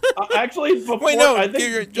 Actually, before, wait, no, I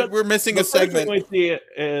think we're missing a segment. The first thing we see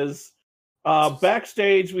is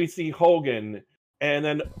backstage. We see Hogan, and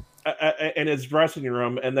then in his dressing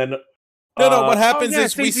room, and then no. What happens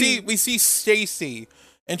is Stacey. we see Stacy,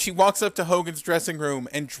 and she walks up to Hogan's dressing room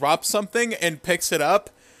and drops something and picks it up,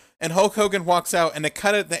 and Hulk Hogan walks out, and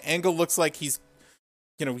the angle looks like he's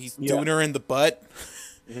doing her in the butt.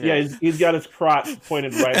 Yeah, he's got his crotch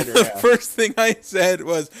pointed right at her. The first thing I said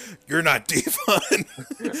was, "You're not Devon."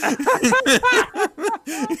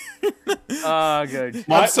 Oh, good.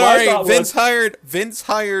 I'm sorry, Vince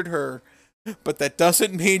hired her, but that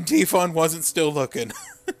doesn't mean Devon wasn't still looking.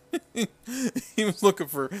 He was looking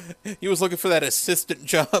for that assistant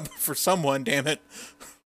job for someone. Damn it,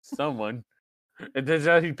 someone. It turns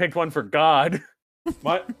out he picked one for God.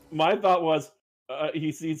 My thought was,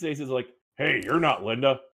 he sees Stacey's like, "Hey, you're not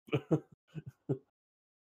Linda."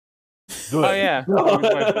 Oh yeah.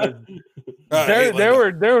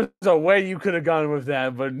 There was a way you could have gone with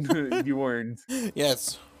that, but you weren't.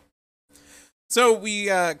 Yes. So we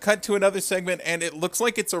cut to another segment, and it looks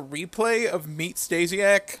like it's a replay of Meat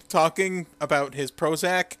Stasiak talking about his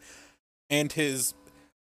Prozac and his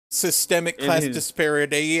systemic class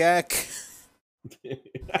disparity. And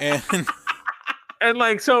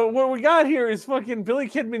like, so what we got here is fucking Billy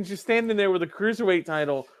Kidman just standing there with a cruiserweight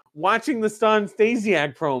title, watching the Sean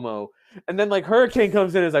Stasiak promo, and then like Hurricane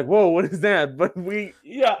comes in and is like, "Whoa, what is that?" But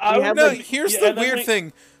here's the weird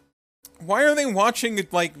thing. Why are they watching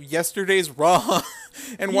like yesterday's Raw?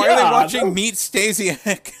 And why are they watching Meat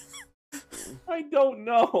Stasiak? I don't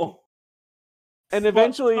know. And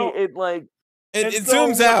eventually it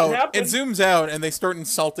zooms out. It zooms out, and they start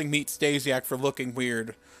insulting Meat Stasiak for looking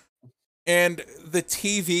weird. And the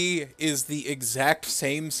TV is the exact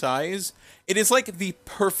same size. It is like the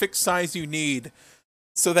perfect size you need,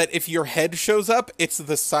 so that if your head shows up, it's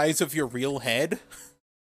the size of your real head.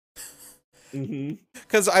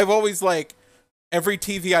 Because I've always, like, every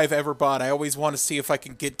TV I've ever bought, I always want to see if I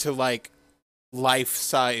can get to, like,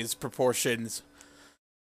 life-size proportions.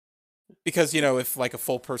 Because, if, like, a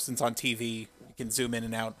full person's on TV, you can zoom in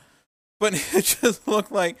and out. But it just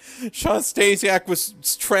looked like Sean Stasiak was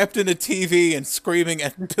trapped in a TV and screaming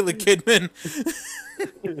at Billy Kidman.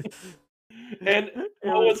 And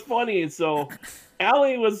what was funny is, so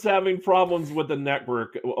Allie was having problems with the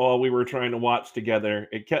network while we were trying to watch together.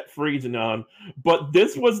 It kept freezing on, but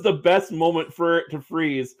this was the best moment for it to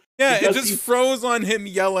freeze. Yeah, it just froze on him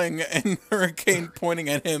yelling and Hurricane pointing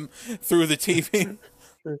at him through the TV.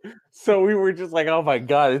 So we were just like, "Oh my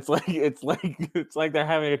god!" It's like they're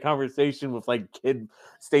having a conversation with like Kid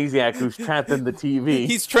Stasiak, who's trapped in the TV.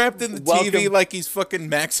 He's trapped in the TV like he's fucking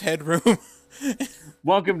Max Headroom.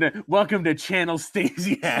 Welcome to Channel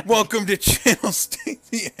Stasiak. Welcome to Channel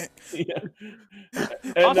Stasiak. Yeah.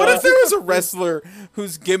 And, what if there was a wrestler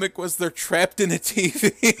whose gimmick was they're trapped in a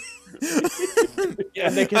TV? Yeah,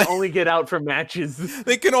 and they can only get out for matches.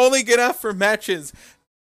 They can only get out for matches.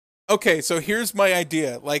 Okay, so here's my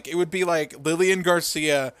idea. Like, it would be like Lillian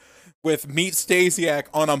Garcia with Meet Stasiak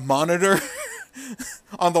on a monitor,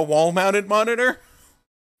 on the wall-mounted monitor.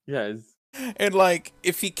 Yes. And, like,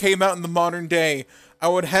 if he came out in the modern day, I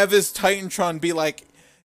would have his Titantron be like,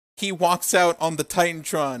 he walks out on the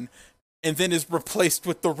Titantron and then is replaced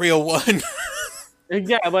with the real one.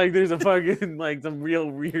 Yeah, like, there's a fucking, like, some real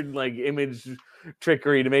weird, like, image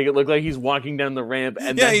trickery to make it look like he's walking down the ramp.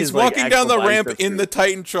 And yeah, then he's his, walking like, down the actual ramp biceps in the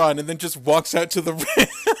Titantron and then just walks out to the ramp.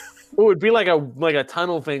 It would be like a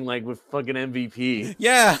tunnel thing, like, with fucking MVP.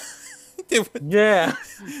 Yeah. Yeah.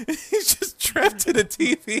 He's just trapped in a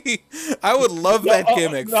TV. I would love that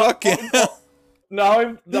gimmick. Fuck it.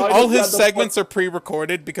 No, all his segments are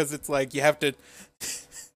pre-recorded because it's like you have to.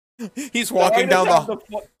 He's walking down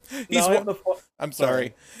I'm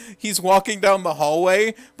sorry. He's walking down the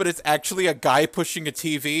hallway, but it's actually a guy pushing a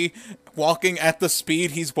TV, walking at the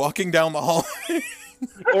speed he's walking down the hallway.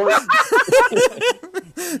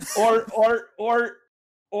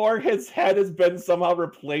 Or his head has been somehow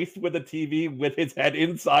replaced with a TV with his head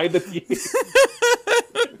inside the TV.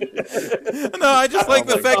 No, I just like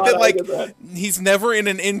the fact that like he's never in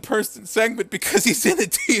an in-person segment because he's in a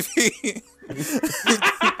TV.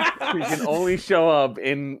 He can only show up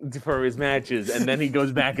for his matches, and then he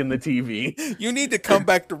goes back in the TV. You need to come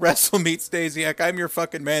back to Wrestle Meet Stasiak. I'm your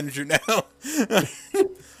fucking manager now.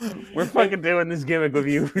 We're fucking doing this gimmick with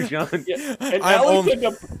you, Sean. Yeah. And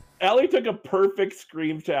Allie took a perfect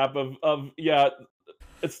scream tap of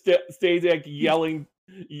Stasiak yelling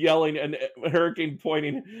and Hurricane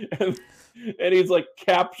pointing and he's like,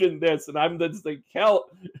 caption this, and I'm just like, hell,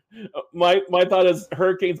 my thought is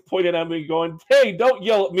Hurricane's pointing at me going, hey, don't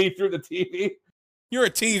yell at me through the TV. You're a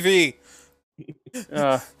TV.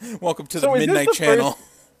 Welcome to the Midnight Channel.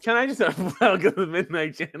 Can I just welcome to the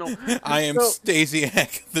Midnight Channel? I am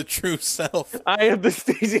Stasiak, the true self. I am the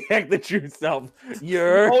Stasiak, the true self.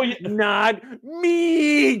 You're not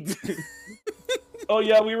meat. Oh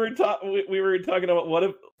yeah, we were talking about what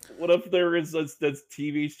if there is this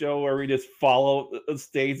TV show where we just follow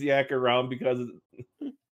Stasiak around because,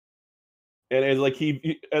 and it's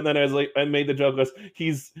like I made the joke was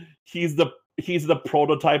he's the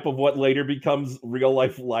prototype of what later becomes real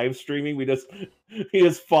life live streaming. We just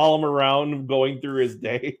follow him around going through his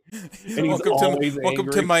day, and he's always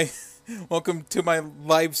angry. Welcome to my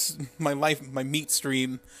meat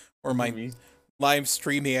stream or my live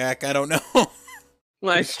streamiac. I don't know.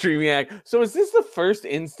 Live streamiac. So is this the first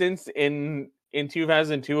instance in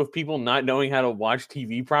 2002 of people not knowing how to watch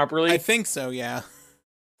TV properly? I think so. Yeah.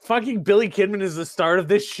 Fucking Billy Kidman is the start of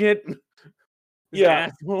this shit. Yeah,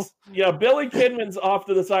 Billy Kidman's off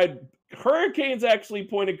to the side. Hurricane's actually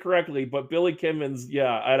pointed correctly, but Billy Kidman's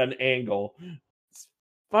at an angle.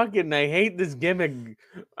 Fucking, I hate this gimmick.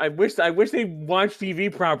 I wish they watched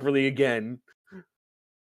TV properly again.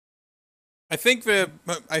 I think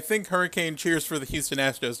Hurricane cheers for the Houston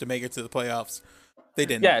Astros to make it to the playoffs. They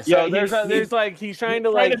didn't. Yeah, so there's like he's trying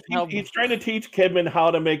to he's trying to teach Kidman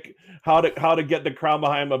how to get the crowd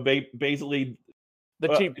behind him. Basically, the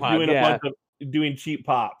cheap pop, doing cheap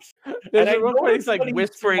pops. There's a one place like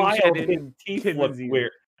whispering shit in his teeth looked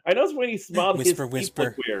weird. I noticed when he smiled, his teeth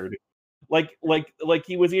looked weird. Like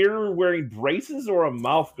he was either wearing braces or a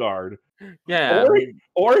mouth guard. Yeah.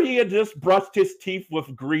 Or he had just brushed his teeth with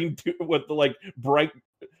bright,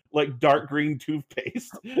 like dark green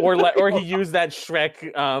toothpaste. Or he used that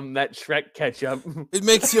Shrek ketchup. It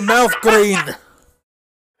makes your mouth green.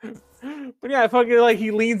 But yeah, fucking like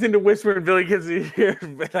he leans into whisper and Billy gets here.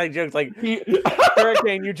 But I joked like,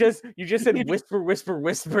 Hurricane, you just said whisper, whisper,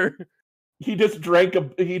 whisper. He just drank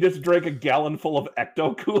a gallon full of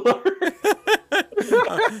Ecto Cooler.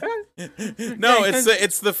 No,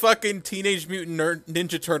 it's the fucking Teenage Mutant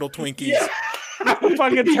Ninja Turtle Twinkies. Yeah.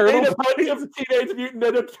 Fucking turtle pies. Teenage Mutant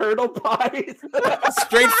Ninja Turtle pies.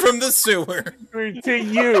 Straight from the sewer. To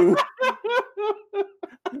you.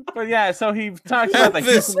 But yeah, so he talks about the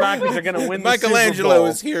Houston Rockets are going to win the Super Bowl. Michelangelo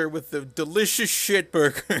is here with the delicious shit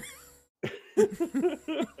burger.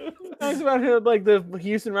 Talks about how like the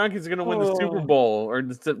Houston Rockets are going to win the Super Bowl or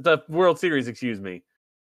the World Series, excuse me.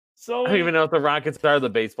 So I don't even know if the Rockets are the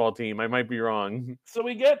baseball team. I might be wrong. So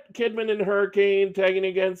we get Kidman and Hurricane tagging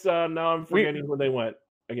against. Now I'm forgetting who they went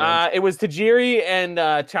against. It was Tajiri and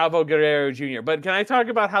Chavo Guerrero Jr. But can I talk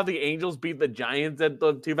about how the Angels beat the Giants at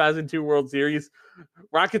the 2002 World Series?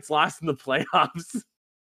 Rockets lost in the playoffs.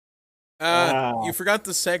 You forgot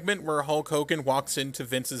the segment where Hulk Hogan walks into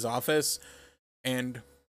Vince's office, and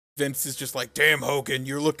Vince is just like, "Damn, Hogan,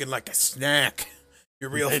 you're looking like a snack. You're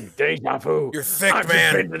real deja vu. You're thick, I've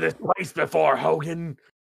man. been to this place before, Hogan."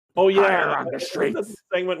 Oh yeah, on the streets. That's the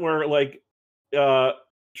segment where like,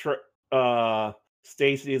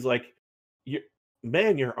 Stacy is like,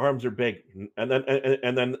 your arms are big," and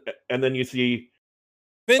then you see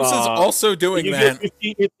Vince is also doing that.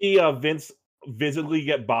 You see Vince visibly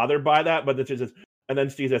get bothered by that, but it's just, and then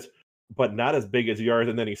Steve says, "But not as big as yours,"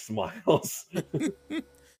 and then he smiles.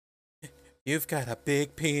 You've got a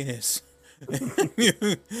big penis.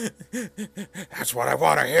 That's what I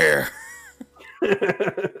want to hear.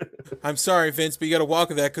 I'm sorry, Vince, but you gotta walk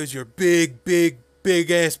with that because you're big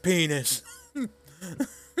ass penis.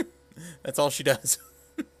 That's all she does.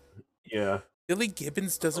 Yeah. Billy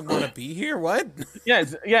Gibbons doesn't want to be here. What?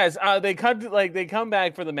 Yes. They come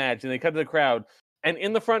back for the match and they cut to the crowd, and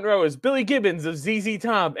in the front row is Billy Gibbons of ZZ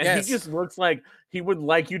Top, and he just looks like he would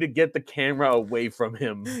like you to get the camera away from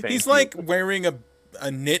him. He's like wearing a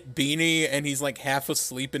knit beanie, and he's like half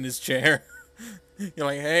asleep in his chair. You're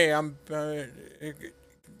like, "Hey, I'm.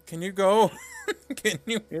 Can you go? Can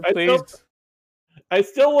you please?" I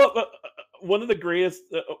still love one of the greatest.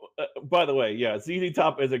 By the way, yeah, ZZ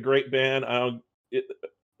Top is a great band.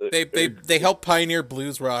 They help pioneer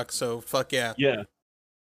blues rock, so fuck yeah. Yeah,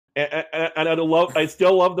 and I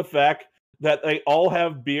still love the fact that they all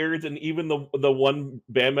have beards, and even the one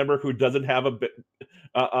band member who doesn't have a beard.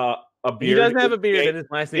 He doesn't have a beard, and his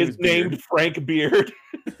last name is named Beard. Frank Beard.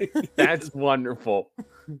 That's wonderful.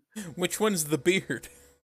 Which one's the beard?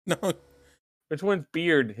 No. Which one's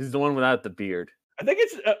Beard? He's the one without the beard. I think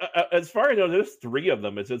it's as far as I know, there's three of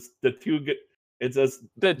them. It's just the two. It's just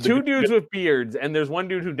the two dudes with beards, and there's one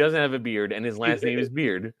dude who doesn't have a beard, and his last name is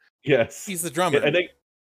Beard. Yes, he's the drummer. I think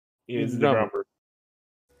he's the drummer.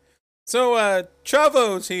 So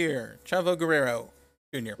Chavo's here. Chavo Guerrero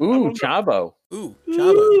Jr. Ooh, Chavo. Ooh,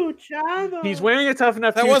 Chavo. Chavo. He's wearing a Tough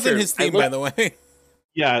Enough That t-shirt. wasn't his theme, by the way.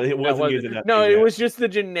 Yeah, it wasn't using that. No, it was just the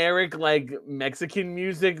generic like Mexican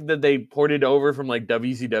music that they ported over from like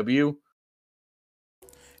WCW.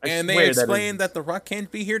 And they explained that The Rock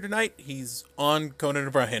can't be here tonight. He's on Conan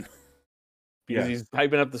O'Brien. Because he's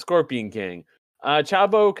hyping up the Scorpion King.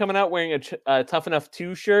 Chavo coming out wearing a Tough Enough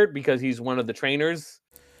 2 shirt because he's one of the trainers.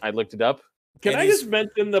 I looked it up. Can I just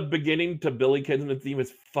mention the beginning to Billy Kidman's theme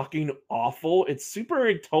is fucking awful. It's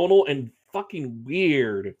super atonal and fucking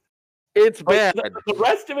weird. It's bad. The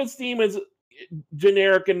rest of his theme is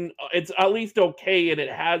generic and it's at least okay, and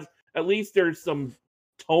it has at least there's some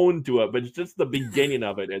tone to it, but it's just the beginning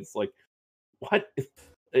of it. It's like, what?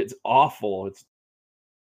 It's awful.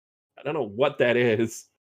 I don't know what that is.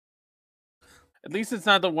 At least it's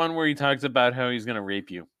not the one where he talks about how he's gonna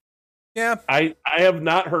rape you. Yeah, I have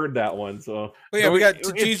not heard that one. So yeah, we got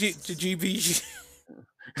GGVG.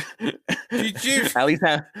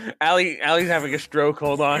 Ali's having a stroke.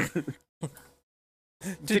 Hold on.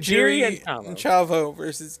 Tajiri and Chavo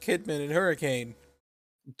versus Kidman and Hurricane.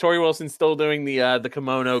 Tori Wilson's still doing the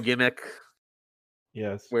kimono gimmick.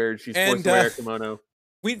 Yes, where she's forced to wear a kimono.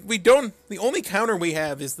 We don't. The only counter we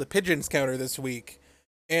have is the pigeons counter this week,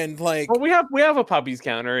 and like. Well, we have a puppies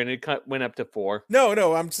counter, and it went up to 4.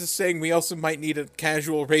 No. I'm just saying we also might need a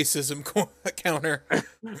casual racism counter.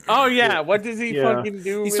 Oh yeah, what does he fucking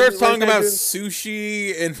do? He starts talking about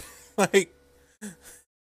sushi and like.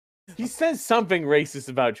 He says something racist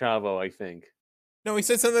about Chavo, I think. No, he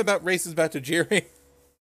said something about racist about Tajiri.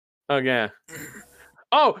 Oh yeah.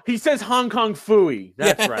 Oh, he says Hong Kong Phooey.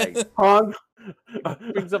 That's right.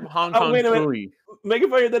 Brings up Hong Kong Phooey. Make it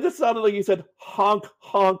funny that it sounded like you said honk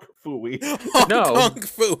Phooey. Honk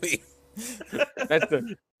Phooey. That's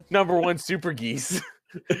the #1 super geese.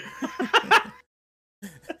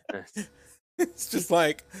 It's just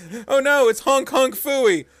like, oh no, it's Hong Kong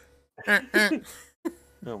Phooey.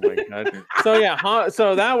 Oh my god! So yeah,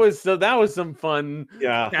 so that was some fun,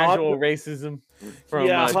 casual racism from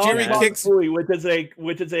Jerry Kicks, which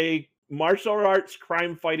is a martial arts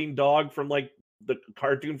crime fighting dog from like the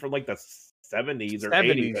cartoon from like the 70s or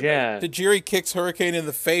 80s. Yeah, Tajiri kicks Hurricane in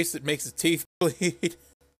the face that makes his teeth bleed.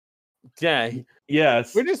 Yeah,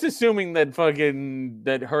 Yes. we're just assuming that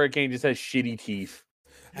that Hurricane just has shitty teeth.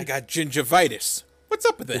 I got gingivitis. What's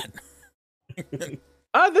up with that?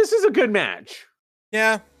 This is a good match.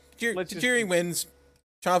 Yeah, Let's just- Tajiri wins.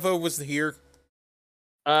 Chavo was here.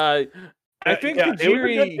 I think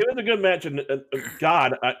Tajiri. It was a good match, and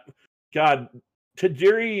God,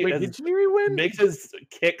 Tajiri Wait, did Tajiri win? makes his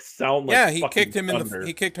kicks sound like He kicked him thunder.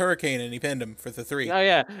 he kicked Hurricane and he pinned him for the 3. Oh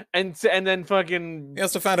yeah, and then fucking He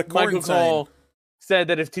also found a Michael corn sign. Cole said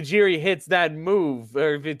that if Tajiri hits that move,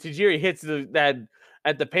 or if Tajiri hits that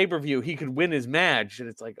at the pay-per-view, he could win his match. And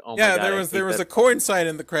it's like, oh my god. there was a corn sign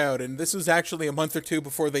in the crowd, and this was actually a month or 2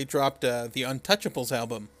 before they dropped the Untouchables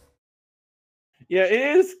album. Yeah,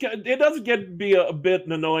 it is. It does be a bit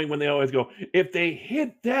annoying when they always go, if they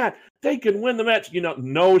hit that, they can win the match. You know,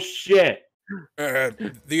 no shit.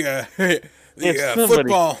 The somebody-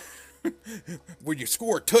 football, when you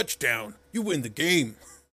score a touchdown, you win the game.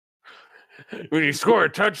 When you score a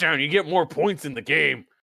touchdown, you get more points in the game.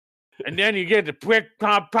 And then you get the quick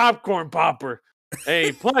popcorn popper.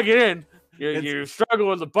 Hey, plug it in. You struggle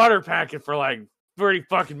with the butter packet for like 30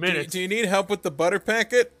 fucking minutes. Do you need help with the butter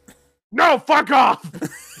packet? No, fuck off.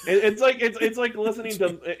 It's like listening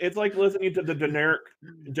to the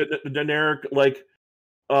generic like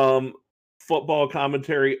football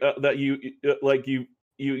commentary that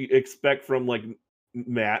you expect from like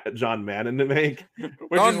John Madden to make.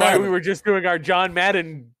 Which is why we were just doing our John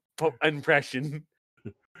Madden impression.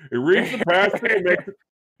 He reads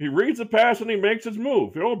the pass and he makes his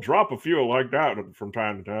move. He'll drop a few like that from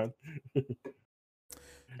time to time.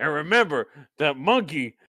 And remember that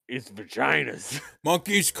monkey is vaginas.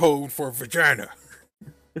 Monkey's code for vagina.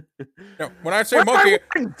 No, when I say monkey,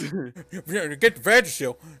 get the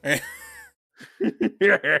vagisil.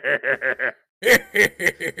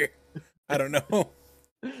 I don't know.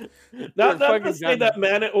 Not to say that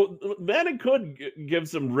Madden could give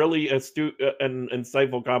some really astute and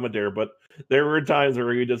insightful commentary, but there were times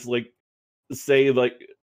where you just like say like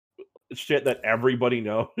shit that everybody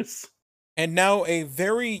knows. And now a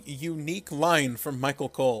very unique line from Michael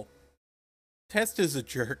Cole. Test is a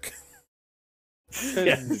jerk.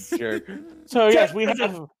 Yes. Jerk. So yes, we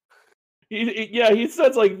have. He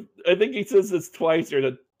says like I think he says this twice here.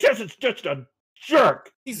 That Test is just a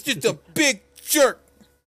jerk. He's just a big jerk.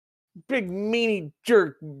 Big meanie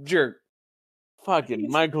jerk. Fucking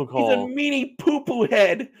Michael Cole. He's a meanie poo-poo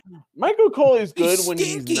head. Michael Cole is good He's when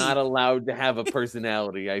stinky. he's not allowed to have a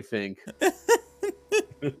personality, I think.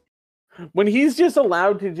 When he's just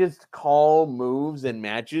allowed to just call moves and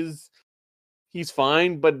matches, he's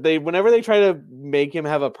fine. But whenever they try to make him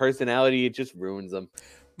have a personality, it just ruins him.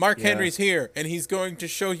 Mark Henry's here, and he's going to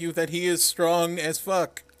show you that he is strong as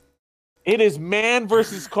fuck. It is man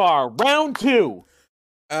versus car, round 2.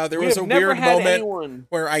 There was a weird moment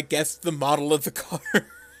where I guessed the model of the car.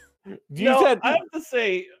 I have to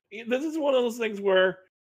say, this is one of those things where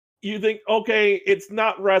you think, okay, it's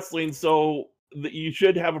not wrestling, so you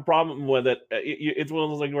should have a problem with it. It's one of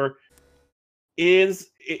those things where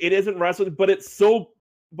it isn't wrestling, but it's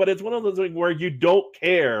one of those things where you don't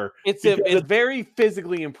care. It's very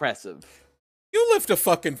physically impressive. You lift a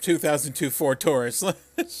fucking 2002 Ford Taurus.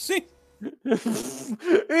 Let's see.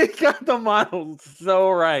 He got the model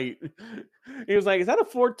so right. He was like, "Is that a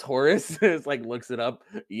Ford Taurus?" It's like looks it up.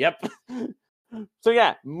 Yep. So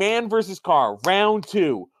yeah, man versus car, round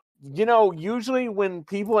 2. You know, usually when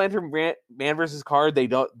people enter man versus car,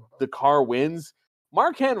 the car wins.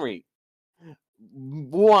 Mark Henry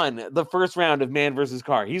won the first round of man versus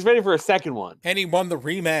car. He's ready for a second one. And he won the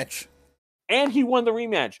rematch.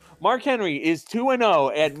 Mark Henry is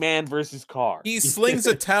 2-0 at man versus car. He slings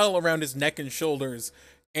a towel around his neck and shoulders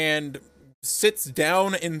and sits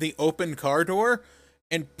down in the open car door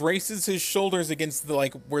and braces his shoulders against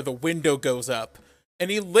where the window goes up.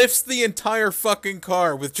 And he lifts the entire fucking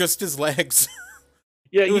car with just his legs.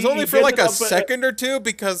 Yeah, it was only for like a second or two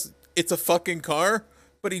because it's a fucking car,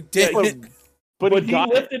 but he did it. But he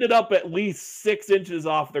lifted it up at least 6 inches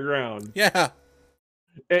off the ground. Yeah.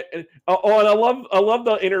 And I love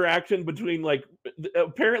the interaction between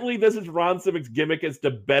apparently this is Ron Simick's gimmick is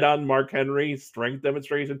to bet on Mark Henry's strength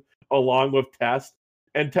demonstration along with Test,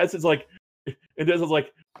 and Test is like,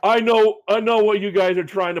 I know what you guys are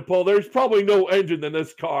trying to pull. There's probably no engine in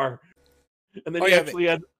this car, and then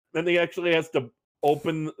he actually has to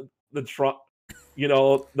open the trunk,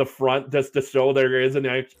 the front just to show there is an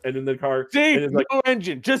engine in the car. See, and no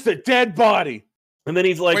engine, just a dead body. And then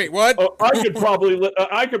he's like, "Wait, what? Oh, I could probably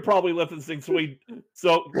lift this thing."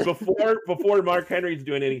 So before Mark Henry's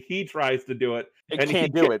doing it, he tries to do it, and he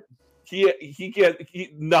can't do it. He can't.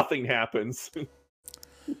 Nothing happens.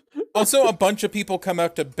 Also, a bunch of people come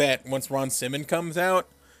out to bet once Ron Simmons comes out,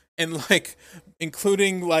 and like,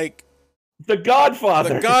 including like The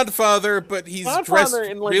Godfather. the Godfather, but he's dressed Godfather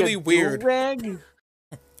in like really a weird. do-rag.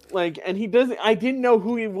 Like, and he doesn't. I didn't know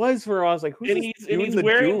who he was for. I was like, "Who's And this he's- dude and in he's the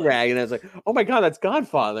wearing- do-rag?" And I was like, "Oh my god, that's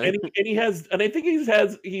Godfather." and he has, and I think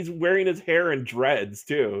he's wearing his hair in dreads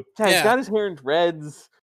too. Yeah, he's Yeah. got his hair in dreads.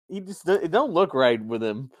 He just it don't look right with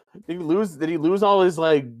him. Did he lose all his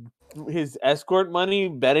like his escort money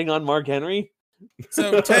betting on Mark Henry?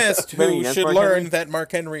 So Test, Betting who against should Mark learn Henry? that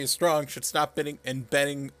Mark Henry is strong, should stop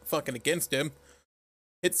betting fucking against him.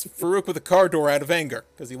 Hits Farouk with a car door out of anger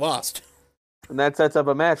because he lost. And that sets up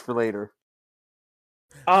a match for later.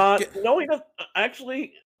 No, he doesn't.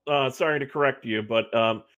 Actually, sorry to correct you, but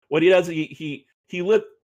what he does, he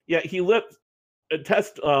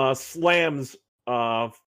Test slams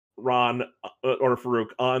Ron or Farouk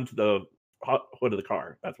onto the hood of the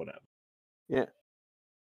car. That's what happened. Yeah.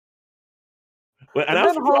 And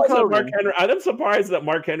I'm surprised that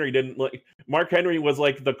Mark Henry didn't like. Mark Henry was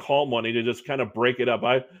like the calm one. He to just kind of break it up.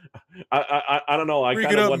 I don't know. I Break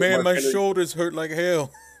kind it of up, man. My shoulders hurt like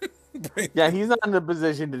hell. Yeah, he's not in a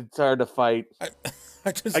position to start a fight.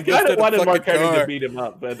 I just I kind lifted of a wanted Mark fucking Henry car. to beat him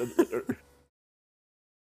up, but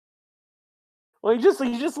Well, he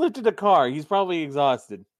just lifted a car. He's probably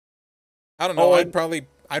exhausted. I don't know. Oh, I'd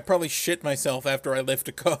probably shit myself after I lift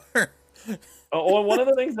a car. and one of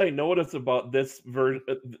the things I noticed about this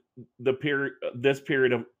this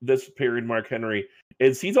period Mark Henry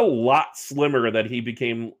is he's a lot slimmer than he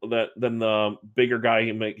became than the bigger guy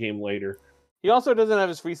he became later. He also doesn't have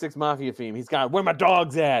his Free Six Mafia theme. He's got "Where My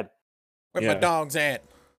Dog's At," Where Yeah. my dog's at?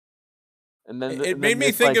 and then It made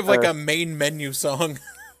me think of like a main menu song.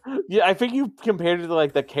 Yeah, I think you compared it to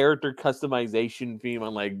like the character customization theme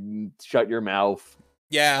on like "Shut Your Mouth."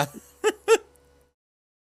 Yeah.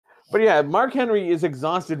 But yeah, Mark Henry is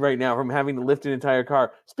exhausted right now from having to lift an entire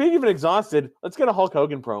car. Speaking of exhausted, let's get a Hulk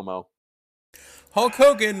Hogan promo. Hulk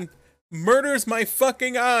Hogan murders my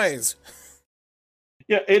fucking eyes.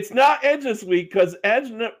 Yeah, it's not Edge this week because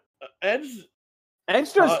Edge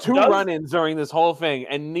Edge does two run-ins during this whole thing,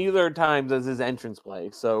 and neither times does his entrance play.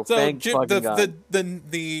 So thank fucking God.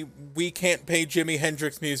 The We Can't Pay Jimi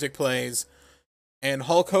Hendrix music plays, and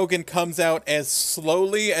Hulk Hogan comes out as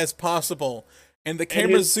slowly as possible, and the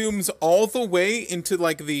camera zooms all the way into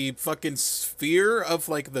like the fucking sphere of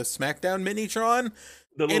like the SmackDown Minitron,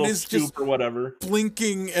 the and little is scoop just or whatever.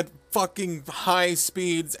 blinking at fucking high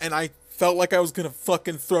speeds, and I felt like I was gonna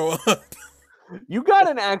fucking throw up. You got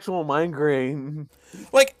an actual migraine.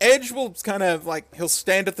 Like, Edge will kind of, like, he'll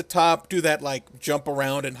stand at the top, do that, like, jump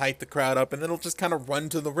around and hype the crowd up, and then he'll just kind of run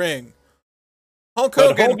to the ring. Hulk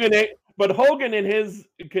Hogan... But Hogan in his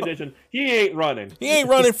condition, he ain't running. He ain't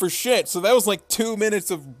running for shit, so that was like 2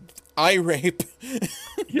 minutes of eye rape.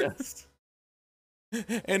 Yes.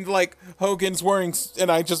 And, like, Hogan's wearing... And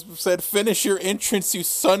I just said, finish your entrance, you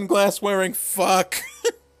sunglass-wearing fuck.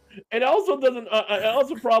 It also doesn't. It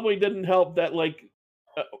also probably didn't help that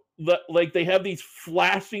they have these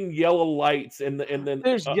flashing yellow lights, and then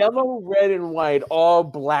There's yellow, red, and white all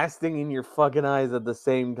blasting in your fucking eyes at the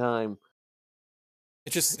same time. It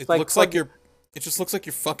just like looks like you're... It just looks like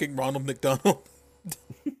you're fucking Ronald McDonald.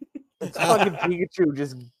 It's fucking Pikachu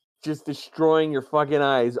just destroying your fucking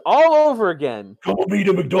eyes all over again. Come with me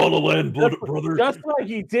to McDonald Land, brother. Just like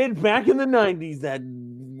he did back in the 90s, that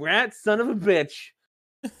rat son of a bitch.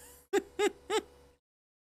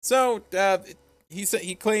 So,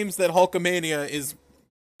 he claims that Hulkamania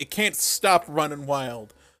it can't stop running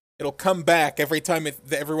wild. It'll come back every time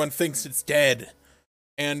everyone thinks it's dead.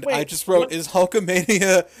 And Wait, I just wrote, what? is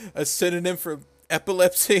Hulkamania a synonym for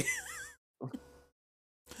epilepsy?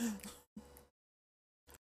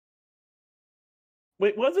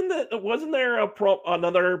 Wait, wasn't there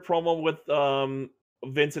another promo with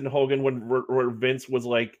Vince and Hogan where Vince was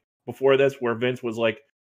like before this, where Vince was like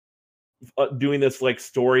doing this like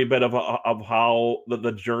story bit of how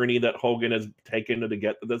the journey that Hogan has taken to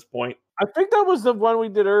get to this point? I think that was the one we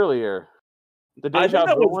did earlier. The Deja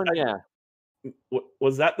Vu one, yeah.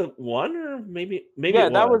 Was that the one, or maybe Yeah,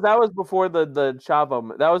 it that was before the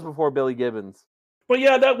Chavo. That was before Billy Gibbons. But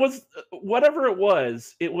yeah, that was whatever it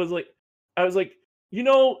was. It was like I was like,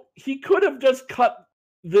 he could have just cut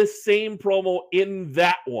this same promo in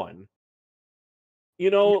that one.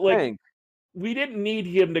 Think. We didn't need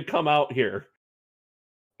him to come out here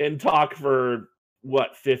and talk for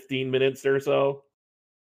 15 minutes or so.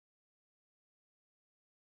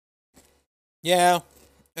 Yeah.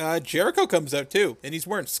 Jericho comes out too, and he's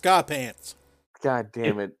wearing ska pants. God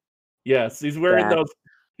damn it. Yes, he's wearing Yeah. those.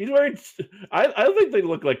 He's wearing. I think they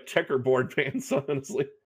look like checkerboard pants, honestly.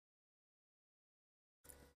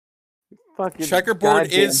 Fucking Checkerboard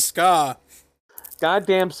goddamn, is ska.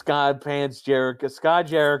 goddamn Ska Pants Jericho. Ska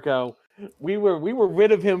Jericho. We were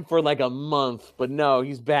rid of him for like a month, but no,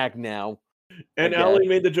 he's back now. And Ellie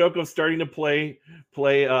made the joke of starting to play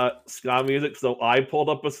ska music, so I pulled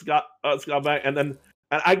up a ska bag, and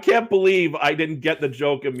I can't believe I didn't get the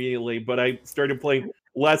joke immediately, but I started playing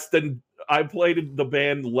I played the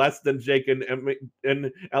band Less Than Jake, and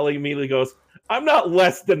Ellie immediately goes, "I'm not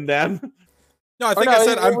less than them." No, I think I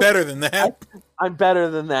said I'm better than that. I'm better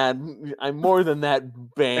than that. I'm more than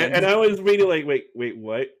that band. And I was immediately like, wait,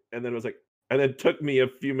 what? And then it was like, and then it took me a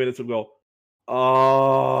few minutes to go,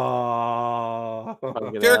 oh.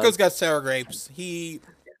 Jericho's got sour grapes. He's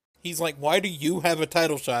like, why do you have a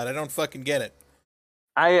title shot? I don't fucking get it.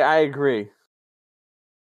 I agree.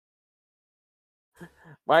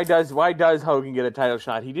 Why does Hogan get a title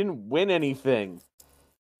shot? He didn't win anything.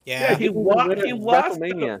 Yeah, he lost.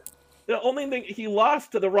 WrestleMania. The only thing he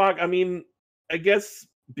lost to The Rock. I mean, I guess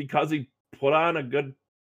because he put on a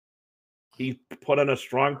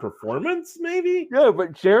strong performance, maybe. Yeah,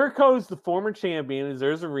 but Jericho's the former champion.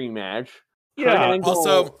 There's a rematch. Yeah.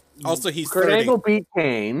 Also he's Kurt 30. Angle beat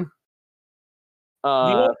Kane.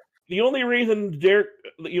 The only reason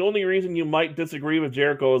you might disagree with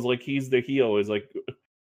Jericho is like he's the heel is like,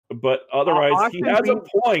 but otherwise he has a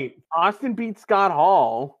point. Austin beat Scott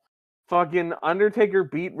Hall. Fucking Undertaker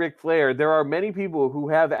beat Ric Flair. There are many people who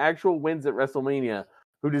have actual wins at WrestleMania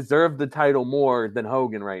who deserve the title more than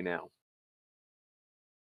Hogan right now.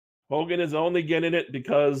 Hogan is only getting it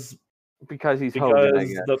because he's Hogan, I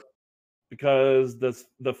guess. Because the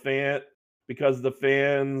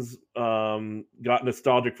fans got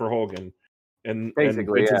nostalgic for Hogan, and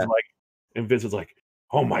basically, and Vince is like,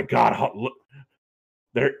 oh my god, look,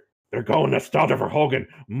 they're going nostalgia for Hogan.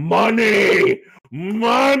 Money.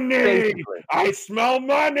 Basically. I smell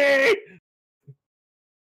money.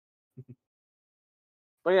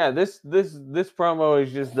 But yeah, this promo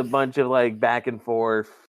is just a bunch of like back and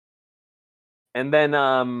forth, and then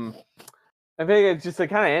I think it just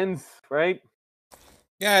kind of ends, right?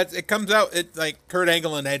 Yeah, it comes out. It like Kurt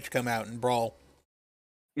Angle and Edge come out and brawl.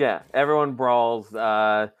 Yeah, everyone brawls.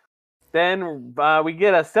 Then we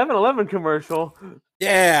get a 7-Eleven commercial.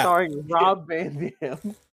 Yeah, starring Rob Van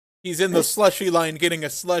Dam. He's in the slushy line getting a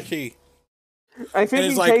slushy. I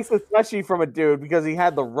think he takes a slushy from a dude because he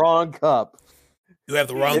had the wrong cup. You have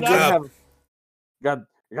the wrong cup.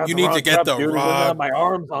 You need to get the dude. Rob. My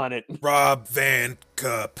arms on it. Rob Van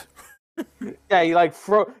Cup. Yeah,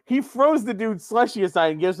 he froze the dude slushy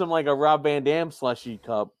aside and gives him like a Rob Van Dam slushy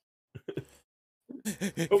cup.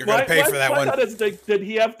 You're gonna pay for that one. Did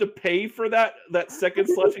he have to pay for that second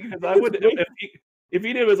slushy? Because I would, if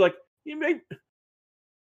he did, it was like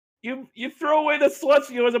you throw away the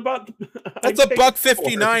slushy. It was about. That's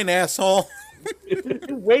 $1.59, asshole.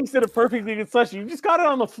 You wasted a perfectly good slushy. You just got it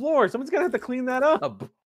on the floor. Someone's gonna have to clean that up.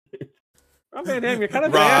 Rob Van Dam, you're kind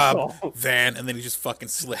of an asshole. Van, and then he just fucking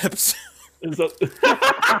slips. So,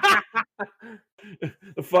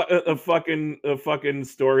 a fucking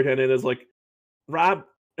store attendant is like, Rob,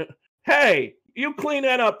 hey, you clean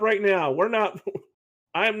that up right now.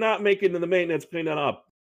 I'm not making the maintenance. Clean that up,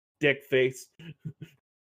 dick face.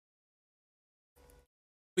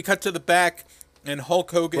 We cut to the back, and Hulk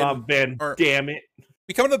Hogan. Rob Van Dam it.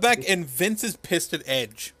 We come to the back, and Vince is pissed at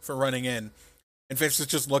Edge for running in. And Vince is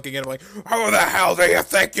just looking at him like, who the hell do you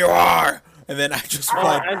think you are? And then I just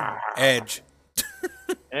like, Edge.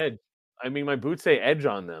 Edge. I mean, my boots say Edge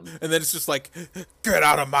on them. And then it's just like, get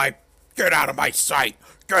out of my sight.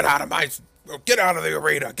 Get out of the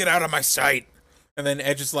arena. Get out of my sight. And then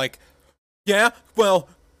Edge is like, yeah, well,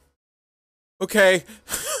 okay.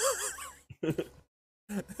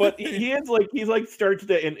 But he's starts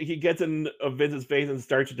to, and he gets in Vince's face and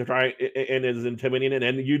starts to try and is intimidating,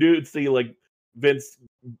 and you do see like Vince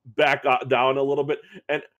back down a little bit.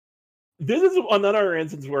 And this is another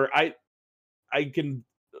instance where I think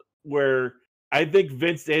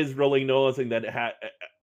Vince is really noticing that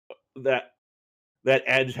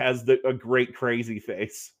Edge has a great crazy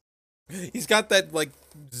face. He's got that like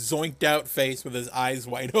zoinked out face with his eyes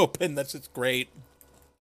wide open. That's just great.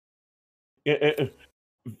 And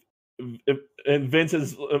Vince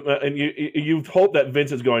is, and you hope that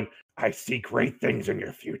Vince is going, I see great things in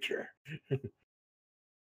your future.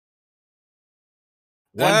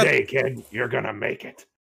 One day, kid, you're gonna make it.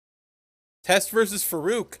 Test versus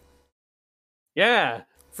Farouk. Yeah.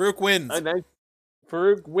 Farouk wins.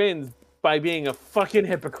 Farouk wins by being a fucking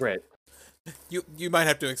hypocrite. You might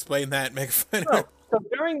have to explain that, make fun. So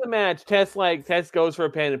during the match, Test goes for a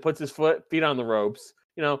pin and puts his feet on the ropes.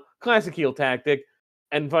 You know, classic heel tactic.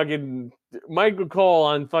 And fucking Michael Cole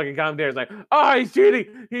on fucking commentary is like, oh, he's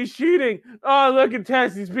cheating. He's cheating. Oh, look at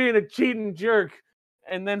Test. He's being a cheating jerk.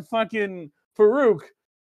 And then fucking Farouk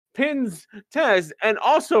pins Test and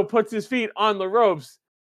also puts his feet on the ropes.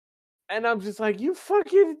 And I'm just like, you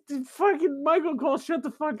fucking Michael Cole, shut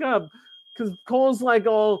the fuck up. Because Cole's like,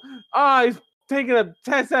 he's taking a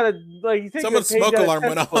test out of, like, he's taking Someone's smoke alarm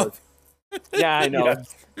went off. Yeah, I know. Yeah.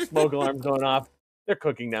 Smoke alarm's going off. They're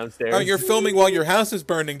cooking downstairs. Oh, you're filming while your house is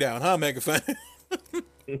burning down, huh, Megafan?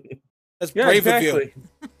 That's brave of you.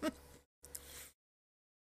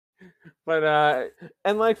 But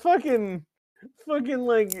and like fucking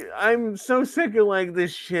like I'm so sick of like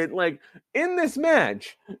this shit. Like in this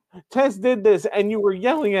match, Tess did this, and you were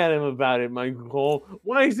yelling at him about it, Michael Cole.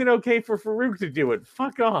 Why is it okay for Farouk to do it?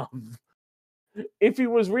 Fuck off. If he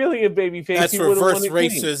was really a babyface, that's he reverse won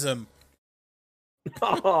racism.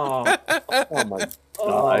 Oh my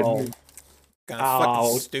god.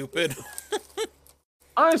 Fucking stupid.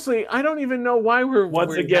 Honestly, I don't even know why we're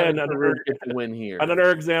again another win here.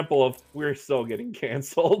 Another example of we're still getting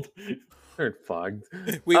canceled. We're fucked.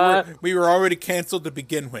 We were already canceled to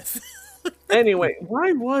begin with. Anyway,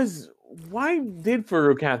 why did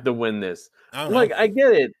Farouk have to win this? I don't know. Like, I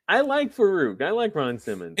get it. I like Farouk. I like Ron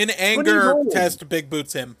Simmons. In anger, Test big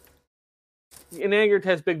boots him. In anger,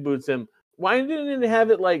 Test big boots him. Why didn't it have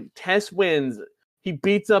it like Test wins, he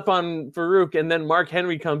beats up on Farouk, and then Mark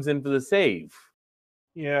Henry comes in for the save?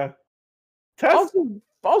 Yeah.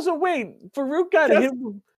 Also, wait, Farouk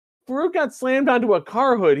got slammed onto a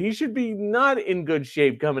car hood. He should be not in good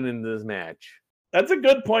shape coming into this match. That's a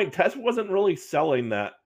good point. Tess wasn't really selling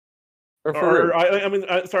that.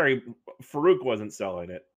 Sorry, Farouk wasn't selling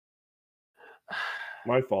it.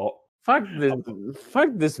 My fault. Fuck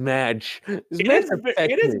this match.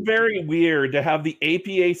 It is very weird to have the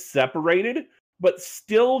APA separated, but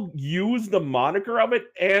still use the moniker of it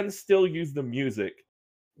and still use the music.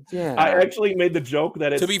 Yeah. I actually made the joke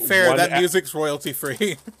that it's... To be fair, that music's royalty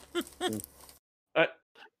free.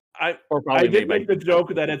 I did make the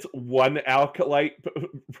joke that it's one Alkalite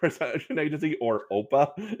production agency or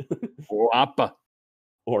OPA. Or OPA.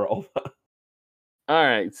 Or OPA. All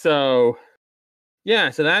right, so...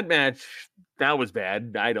 Yeah, so that match, that was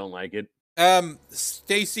bad. I don't like it.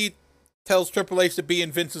 Stacy tells Triple H to be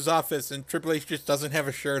in Vince's office, and Triple H just doesn't have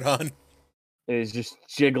a shirt on. And he's just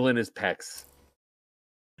jiggling his pecs.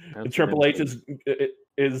 Triple H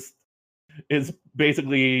is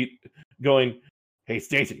basically going, "Hey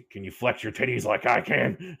Stacy, can you flex your titties like I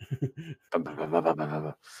can?"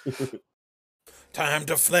 Time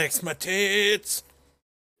to flex my tits.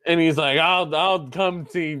 And he's like, I'll come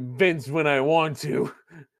see Vince when I want to.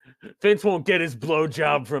 Vince won't get his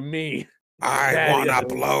blowjob from me. I want a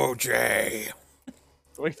blow, Jay.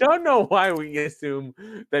 We don't know why we assume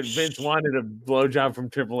that Vince wanted a blowjob from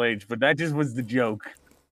Triple H, but that just was the joke.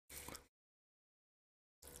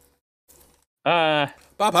 Bob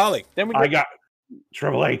Holly. I got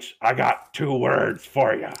Triple H. I got 2 words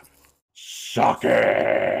for you. Suck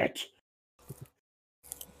it.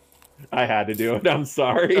 I had to do it. I'm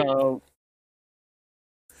sorry. One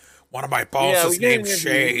of my bosses named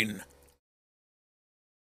Shane.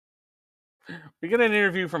 We get an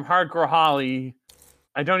interview from Hardcore Holly.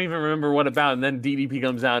 I don't even remember what about. And then DDP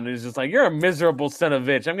comes out and is just like, "You're a miserable son of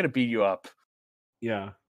a bitch. I'm going to beat you up." Yeah.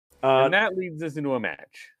 And that leads us into a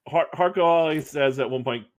match. Hardcore Holly says at one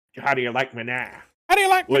point, "How do you like me now?" How do you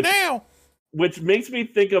like me now? Which makes me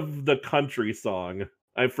think of the country song.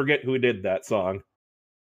 I forget who did that song.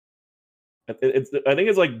 I think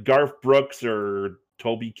it's like Garth Brooks or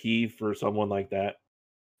Toby Keith or someone like that.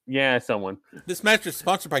 Yeah, someone. This match is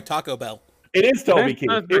sponsored by Taco Bell. It is Toby Keith.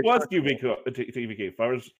 It was Toby Keith.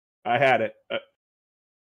 I had it.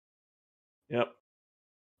 Yep.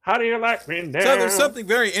 How do you like me now? So there's something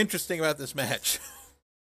very interesting about this match.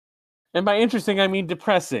 And by interesting, I mean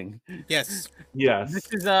depressing. Yes. Yes.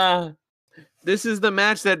 This is the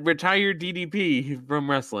match that retired DDP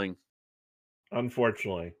from wrestling.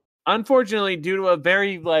 Unfortunately, due to a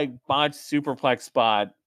very botched superplex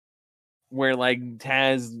spot where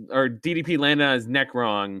Taz or DDP landed on his neck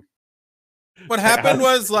wrong. What happened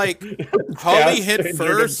was Holly hit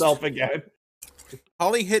first. Again.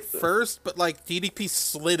 Holly hit first, but DDP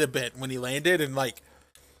slid a bit when he landed, and I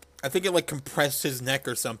think it compressed his neck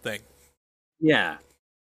or something. Yeah.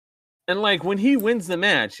 And when he wins the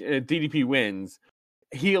match, DDP wins.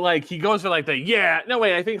 He goes for I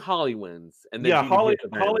think Holly wins. And then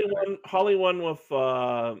Holly won with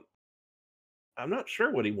I'm not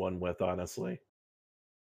sure what he won with, honestly.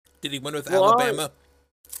 Did he win with Alabama?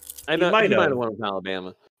 I know he might have won with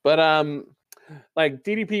Alabama. But like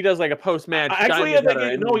DDP does like a post match. Actually, I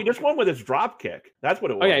think no, he just won with his drop kick. That's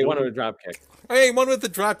what it was. Oh yeah, he won with a drop kick. Hey, one with the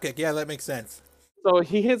drop kick. Yeah, that makes sense. So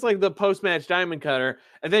he hits like the post match diamond cutter,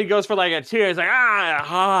 and then he goes for like a cheer. It's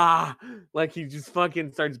like like he just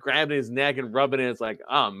fucking starts grabbing his neck and rubbing it. It's like,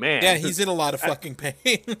 oh man. Yeah, he's in a lot of fucking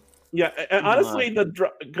pain. Yeah, and honestly,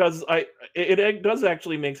 because it does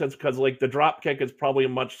actually make sense because like the drop kick is probably a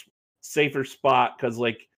much safer spot because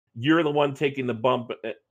like you're the one taking the bump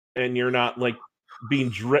and you're not like being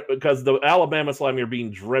driven because the Alabama Slam you're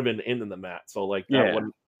being driven into the mat. So like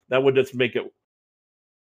that would just make it.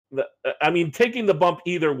 I mean, taking the bump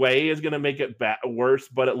either way is going to make it worse,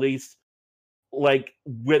 but at least like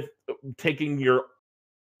with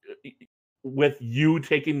you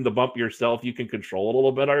taking the bump yourself, you can control it a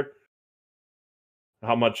little better.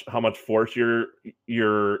 How much force you're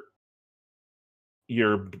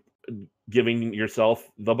giving yourself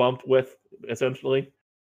the bump with, essentially.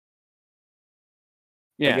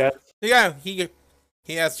 Yeah. Yeah, he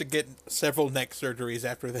has to get several neck surgeries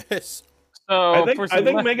after this. So I think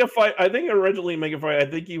originally Mega Fight, I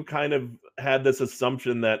think you kind of had this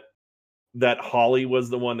assumption that Holly was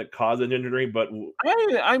the one that caused an injury, but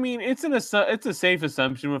I mean it's a safe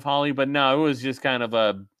assumption with Holly, but no, it was just kind of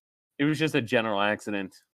a general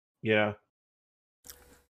accident. Yeah.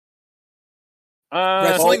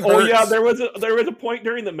 Wrestling hurts. Oh yeah, there was a point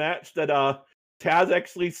during the match that Taz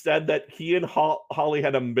actually said that he and Holly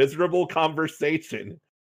had a miserable conversation.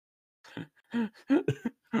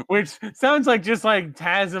 Which sounds like just like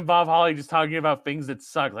Taz and Bob Holly just talking about things that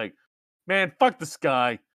suck. Like, man, fuck the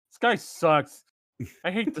sky. This guy sucks.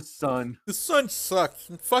 I hate the sun. The sun sucks.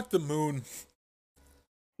 And fuck the moon.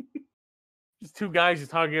 Just two guys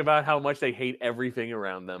just talking about how much they hate everything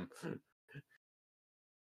around them.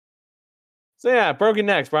 So yeah, Broken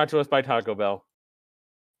Necks brought to us by Taco Bell.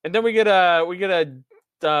 And then we get a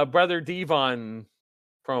Brother Devon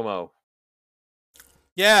promo.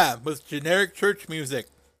 Yeah, with generic church music.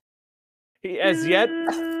 He has yet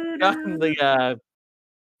gotten the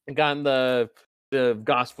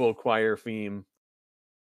gospel choir theme.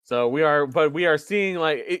 So we are seeing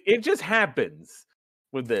like it just happens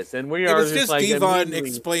with this, and we are just like Devon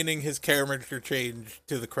explaining his character change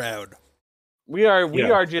to the crowd. We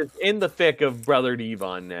are just in the thick of Brother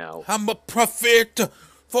Devon now. I'm a prophet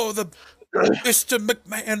for the Mr.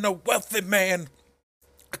 McMahon, a wealthy man,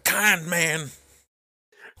 a kind man.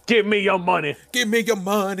 Give me your money. Give me your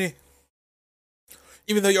money.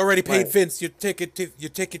 Even though you already paid Vince your ticket fee.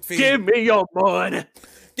 Give me your money.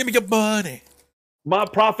 Give me your money. My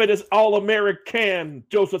prophet is all American,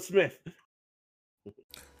 Joseph Smith.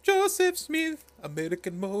 Joseph Smith,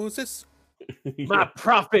 American Moses. My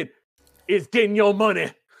prophet is getting your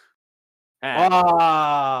money.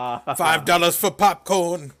 $5 for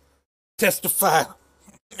popcorn. Testify.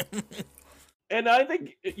 And I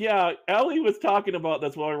think, yeah, Ellie was talking about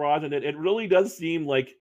this while we were watching it. It really does seem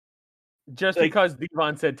like just like, because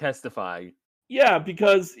Devon said testify. Yeah,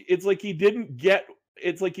 because it's like he didn't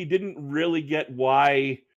really get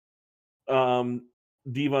why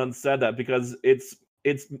Devon said that, because it's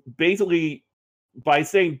basically by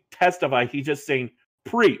saying testify, he's just saying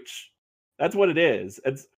preach. That's what it is.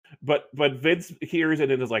 But Vince hears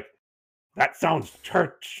it and is like, that sounds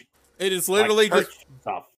church. It is literally like just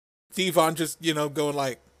stuff. Devon just, going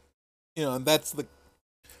like, and that's the...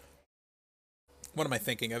 What am I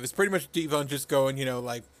thinking of? It's pretty much Devon just going,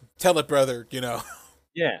 like, tell it, brother, Yeah.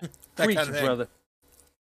 that Preach, kind of thing. brother.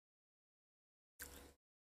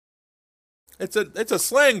 It's a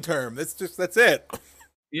slang term. That's it.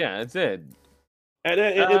 Yeah, that's it. And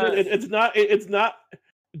it's not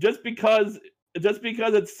just because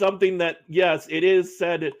it's something that, yes, it is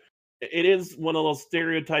said. It is one of those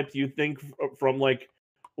stereotypes you think from like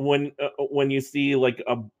when you see like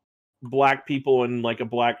a black people in like a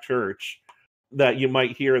black church, that you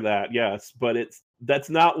might hear that, yes, but that's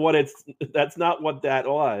not what that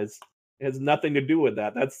was. It has nothing to do with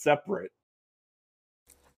that. That's separate.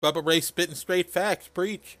 Bubba Ray spitting straight facts,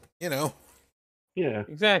 preach. Yeah,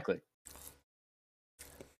 exactly.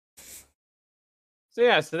 So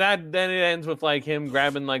yeah, then it ends with like him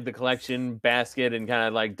grabbing like the collection basket and kind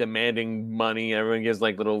of like demanding money. Everyone gives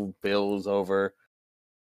like little bills over,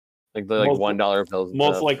 like the $1 bills.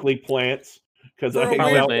 Most likely plants, because I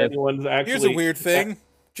doubt anyone's actually. Here's a weird thing.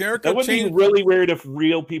 Jericho that would be really weird if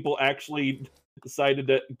real people actually decided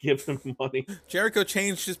to give him money. Jericho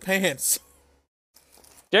changed his pants.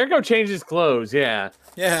 Jericho changed his clothes. Yeah.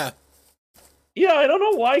 Yeah. Yeah, I don't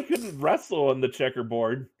know why he couldn't wrestle on the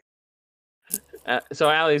checkerboard. So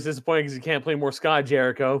Allie is disappointed because he can't play more ska,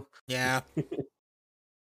 Jericho. Yeah.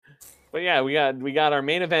 But yeah, we got our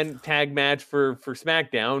main event tag match for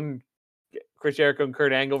SmackDown. Chris Jericho and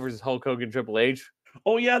Kurt Angle versus Hulk Hogan Triple H.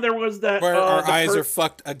 Oh yeah, there was that. Where our eyes are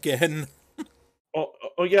fucked again.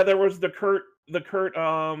 Oh yeah, there was the Kurt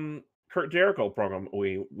Jericho program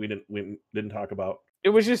we didn't talk about. It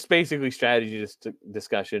was just basically strategy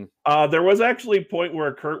discussion. There was actually a point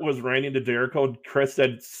where Kurt was ranting to Jericho. Chris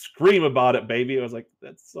said, "Scream about it, baby." I was like,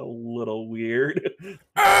 "That's a little weird."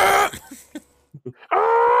 Ah!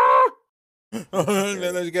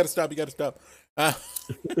 No, you gotta stop. You gotta stop.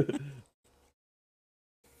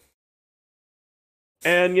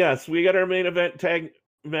 And yes, we got our main event tag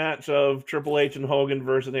match of Triple H and Hogan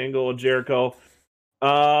versus Angle and Jericho.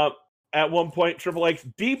 At one point, Triple H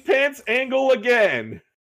deep pants Angle again.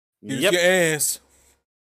 Use your ass.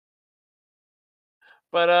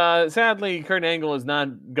 But sadly, Kurt Angle is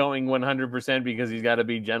not going 100% because he's got to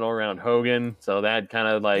be gentle around Hogan. So that kind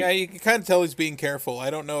of like... Yeah, you can kind of tell he's being careful. I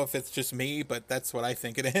don't know if it's just me, but that's what I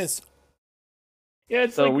think it is. Yeah,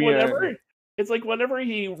 it's so like whenever... It's like whenever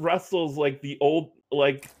he wrestles like the old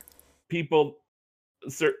like people,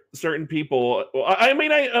 certain people. I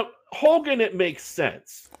mean, Hogan, it makes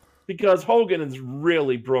sense because Hogan is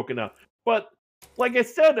really broken up. But like I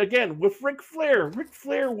said again, with Ric Flair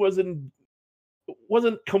wasn't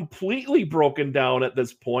completely broken down at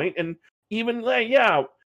this point, and even like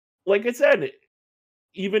I said,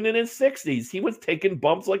 even in his 60s, he was taking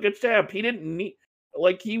bumps like a champ. He didn't need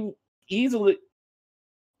he easily.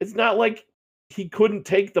 It's not like he couldn't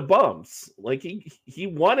take the bumps. Like he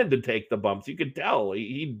wanted to take the bumps. You could tell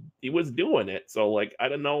he was doing it. So like I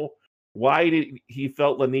don't know why he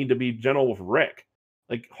felt the need to be gentle with Rick.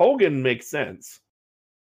 Like Hogan makes sense.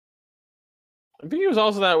 I think he was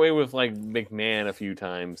also that way with like McMahon a few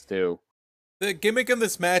times too. The gimmick in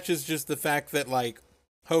this match is just the fact that like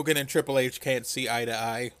Hogan and Triple H can't see eye to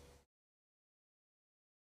eye.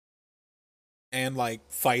 And like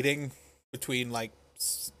fighting between like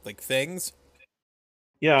things.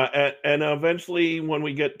 Yeah, and eventually when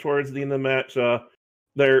we get towards the end of the match,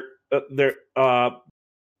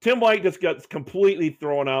 Tim White just gets completely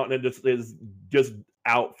thrown out and it is just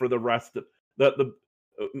out for the rest of the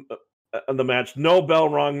match. No bell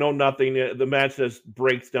rung, no nothing. The match just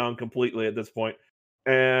breaks down completely at this point.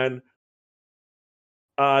 And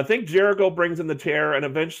I think Jericho brings in the chair, and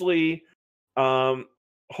eventually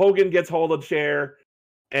Hogan gets hold of the chair,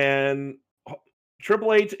 and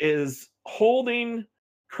Triple H is holding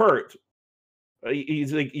Kurt.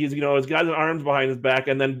 He's he's got his arms behind his back,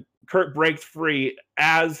 and then Kurt breaks free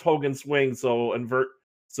as Hogan swings.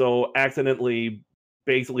 So accidentally,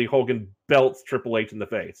 basically Hogan belts Triple H in the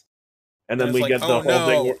face, and then we get the whole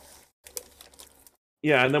thing.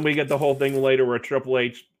 Yeah, and then we get the whole thing later where Triple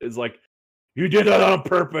H is like, "You did that on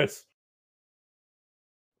purpose,"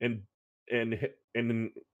 and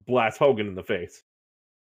blasts Hogan in the face.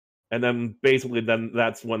 And then basically,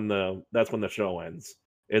 that's when the show ends.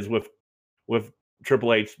 Is with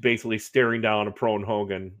Triple H basically staring down a prone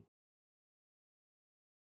Hogan.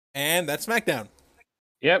 And that's SmackDown.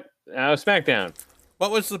 Yep, SmackDown.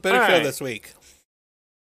 What was the better show this week?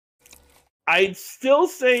 I'd still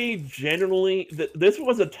say generally that this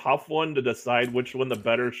was a tough one to decide which one the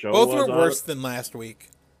better show was. Both were worse than last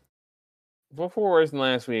week. Both were worse than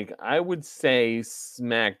last week. I would say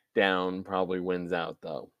SmackDown probably wins out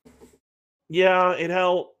though. Yeah, it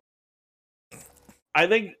helped. I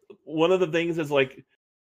think one of the things is like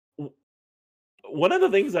one of the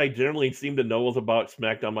things I generally seem to know is about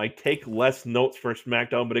SmackDown. I take less notes for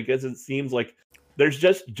SmackDown, but I guess it seems like there's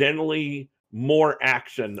just generally more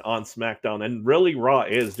action on SmackDown, and really Raw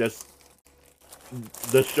is just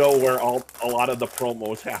the show where a lot of the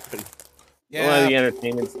promos happen. Yeah, a lot of the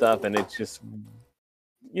entertainment stuff, and it's just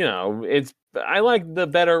I like the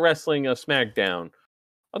better wrestling of SmackDown.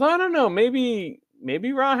 Although I don't know, maybe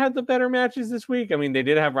Raw had the better matches this week. I mean, they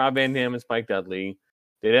did have Rob Van Dam and Spike Dudley.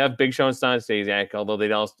 They did have Big Show and Stan Stasiak, although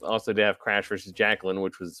they also did have Crash versus Jacqueline,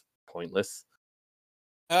 which was pointless.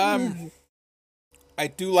 I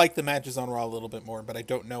do like the matches on Raw a little bit more, but I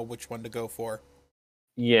don't know which one to go for.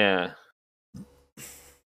 Yeah.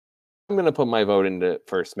 I'm going to put my vote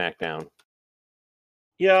for SmackDown.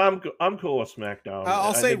 Yeah, I'm cool with SmackDown.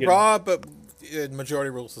 I'll say Raw, but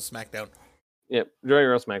majority rules is SmackDown. Yep, majority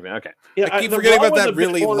rules SmackDown. Okay. Yeah, I keep forgetting about that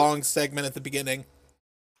really long segment at the beginning.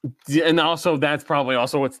 And also, that's probably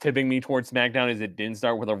also what's tipping me towards SmackDown is it didn't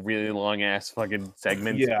start with a really long ass fucking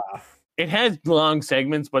segment. Yeah. It has long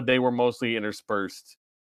segments, but they were mostly interspersed.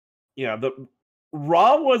 Yeah, the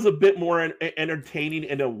Raw was a bit more entertaining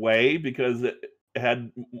in a way because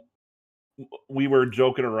we were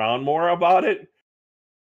joking around more about it.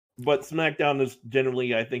 But SmackDown is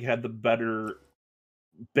generally, I think, had the better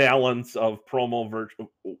balance of promo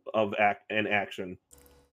and action.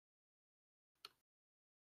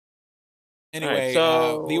 Anyway,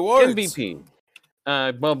 so the awards. MVP.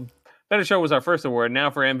 Well, Better Show was our first award.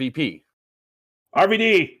 Now for MVP.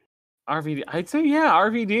 RVD. RVD. I'd say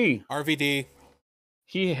RVD. RVD.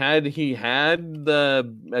 He had a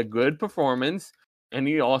good performance, and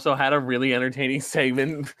he also had a really entertaining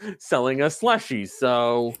segment selling us slushies.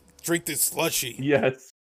 So Drink this slushy.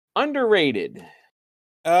 Yes. underrated.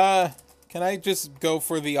 Can I just go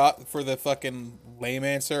for the fucking lame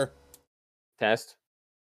answer? Test.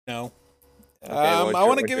 No. Okay, I want to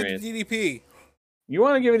what's give your it to DDP You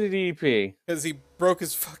want to give it to DDP? because he broke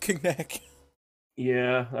his fucking neck.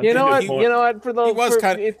 Yeah. You know what? He You know what? For those,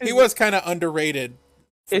 He was kind of underrated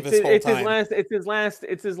for this whole time.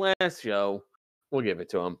 It's his last show. We'll give it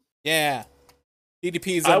to him. Yeah.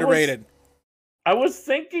 DDP is underrated. I was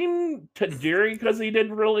thinking Tajiri because he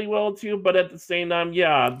did really well too, but at the same time,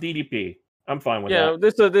 yeah, DDP. I'm fine with that.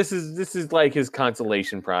 This is like his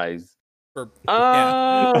consolation prize.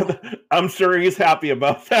 I'm sure he's happy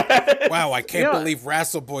about that. Wow, I can't believe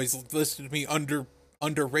Wrestle Boys listed me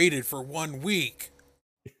underrated for 1 week.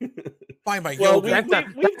 Buy my yoga. That's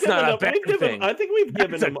not a bad thing. I think we've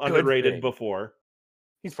given him underrated before.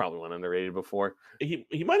 He's probably won underrated before. He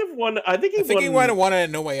might have won. I think he might have won it at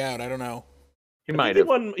No Way Out. I don't know. He might have.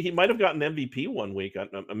 He might have gotten MVP 1 week.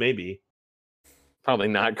 Maybe. Probably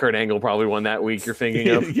not. Kurt Angle probably won that week. You're thinking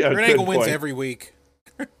of. Kurt Angle wins every week.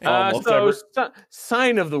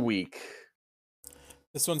 Sign of the week.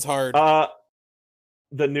 This one's hard.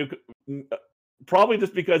 The Nuka, probably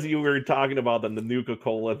just because you were talking about the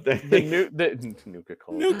Nuka-Cola thing. The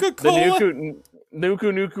Nuka-Cola. Nuka-Cola. The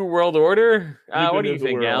Nuku World Order. What do you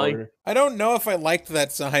think, Allie? I don't know if I liked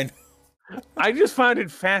that sign. I just found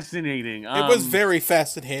it fascinating. It was very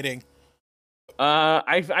fascinating.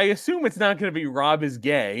 I assume it's not going to be Rob is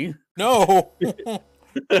gay. No.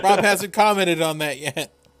 Rob hasn't commented on that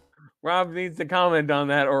yet. Rob needs to comment on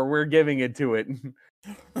that, or we're giving it to it.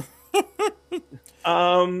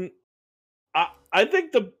 I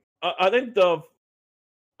think I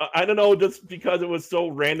don't know, just because it was so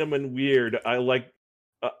random and weird. I want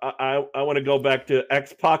to go back to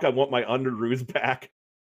X-Pac. I want my underoos back.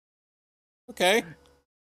 Okay.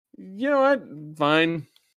 You know what? Fine.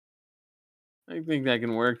 I think that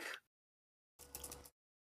can work.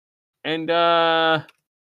 And the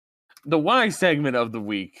why segment of the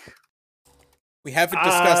week. We haven't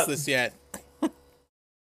discussed this yet.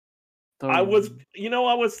 I was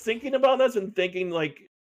thinking about this and thinking, like,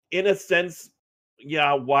 in a sense,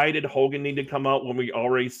 yeah, why did Hogan need to come out when we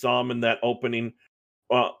already saw him in that opening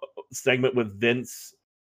segment with Vince?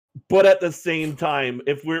 But at the same time,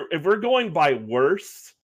 if we're going by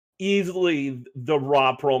worst, easily the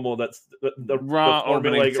Raw promo, that's the Raw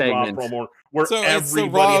opening segment. Raw promo, where so everybody it's the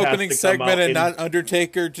Raw has opening to segment and not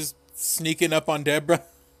Undertaker just sneaking up on Deborah.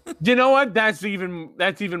 You know what? That's even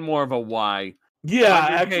more of a why.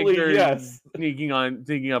 Yeah, Undertaker actually, yes. Sneaking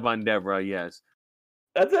up on Deborah, yes.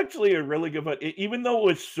 That's actually a really good one. Even though it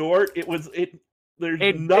was short, there's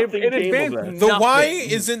nothing came of that. The why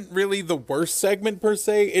isn't really the worst segment per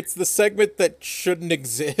se. It's the segment that shouldn't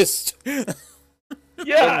exist.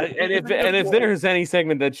 Yeah, and if there's any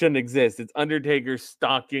segment that shouldn't exist, it's Undertaker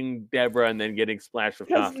stalking Deborah and then getting splashed with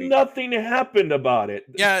coffee. Nothing happened about it.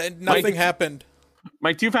 Yeah, nothing happened.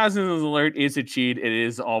 My 2000s alert is a cheat. It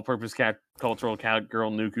is all-purpose cultural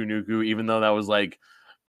cowgirl Nuku, even though that was like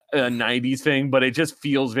a 90s thing, but it just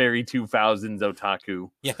feels very 2000s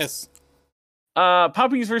otaku. Yes.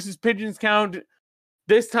 Puppies versus pigeons count.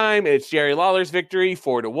 This time it's Jerry Lawler's victory,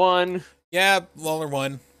 4-1. Yeah, Lawler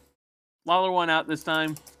won. Lawler won out this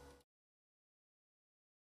time.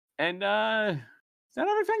 And is that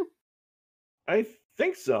everything? I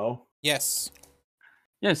think so. Yes.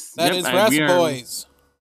 Yes. That is Wrestle Boys.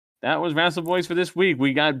 That was Wrestle Boys for this week.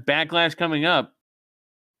 We got Backlash coming up.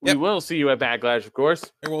 Yep. We will see you at Backlash, of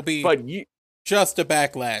course. There will be just a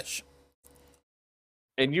Backlash.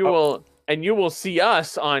 And you will see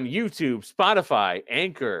us on YouTube, Spotify,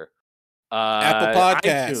 Anchor, Apple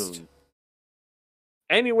Podcast, iTunes,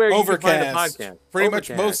 anywhere Overcast. You can find a podcast. Pretty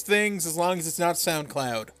much most things, as long as it's not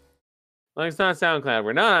SoundCloud. As long as it's not SoundCloud.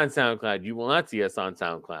 We're not on SoundCloud. You will not see us on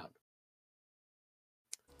SoundCloud.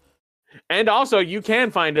 And also, you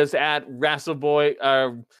can find us at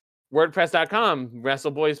WrestleBoy.WordPress.com,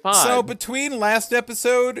 WrestleBoysPod. So between last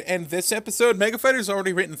episode and this episode, Mega Fighter's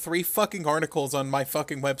already written 3 fucking articles on my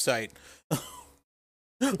fucking website.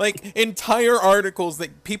 Like, entire articles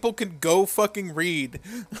that people can go fucking read.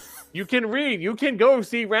 You can read. You can go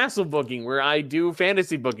see Wrestle Booking, where I do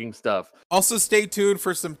fantasy booking stuff. Also, stay tuned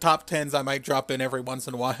for some top 10s I might drop in every once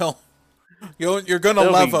in a while. You're gonna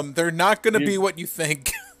love them. They're not gonna be what you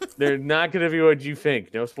think. They're not gonna be what you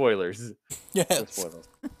think. No spoilers. Yes. No spoilers.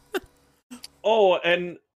 Oh,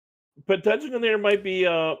 and potentially there might be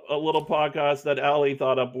a little podcast that Ali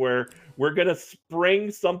thought up where we're gonna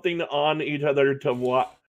spring something on each other to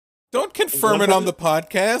what. Don't confirm it on the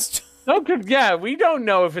podcast. Yeah, we don't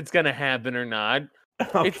know if it's gonna happen or not.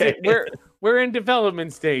 Okay. We're in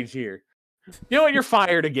development stage here. You know what? You're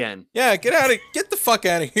fired again. Yeah, get the fuck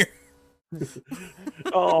out of here.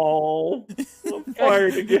 Oh, I'm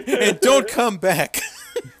fired again. And don't come back.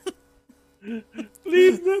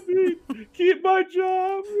 Please let me keep my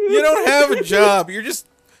job. You don't have a job. You're just.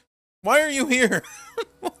 Why are you here?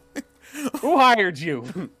 Who hired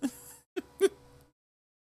you?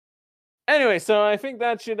 Anyway, so I think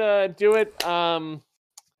that should do it.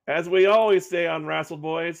 As we always say on Wrestle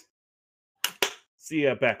Boys, see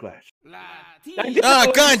ya Backlash. Ah,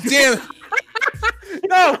 god damn it.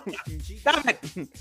 No! Stop it!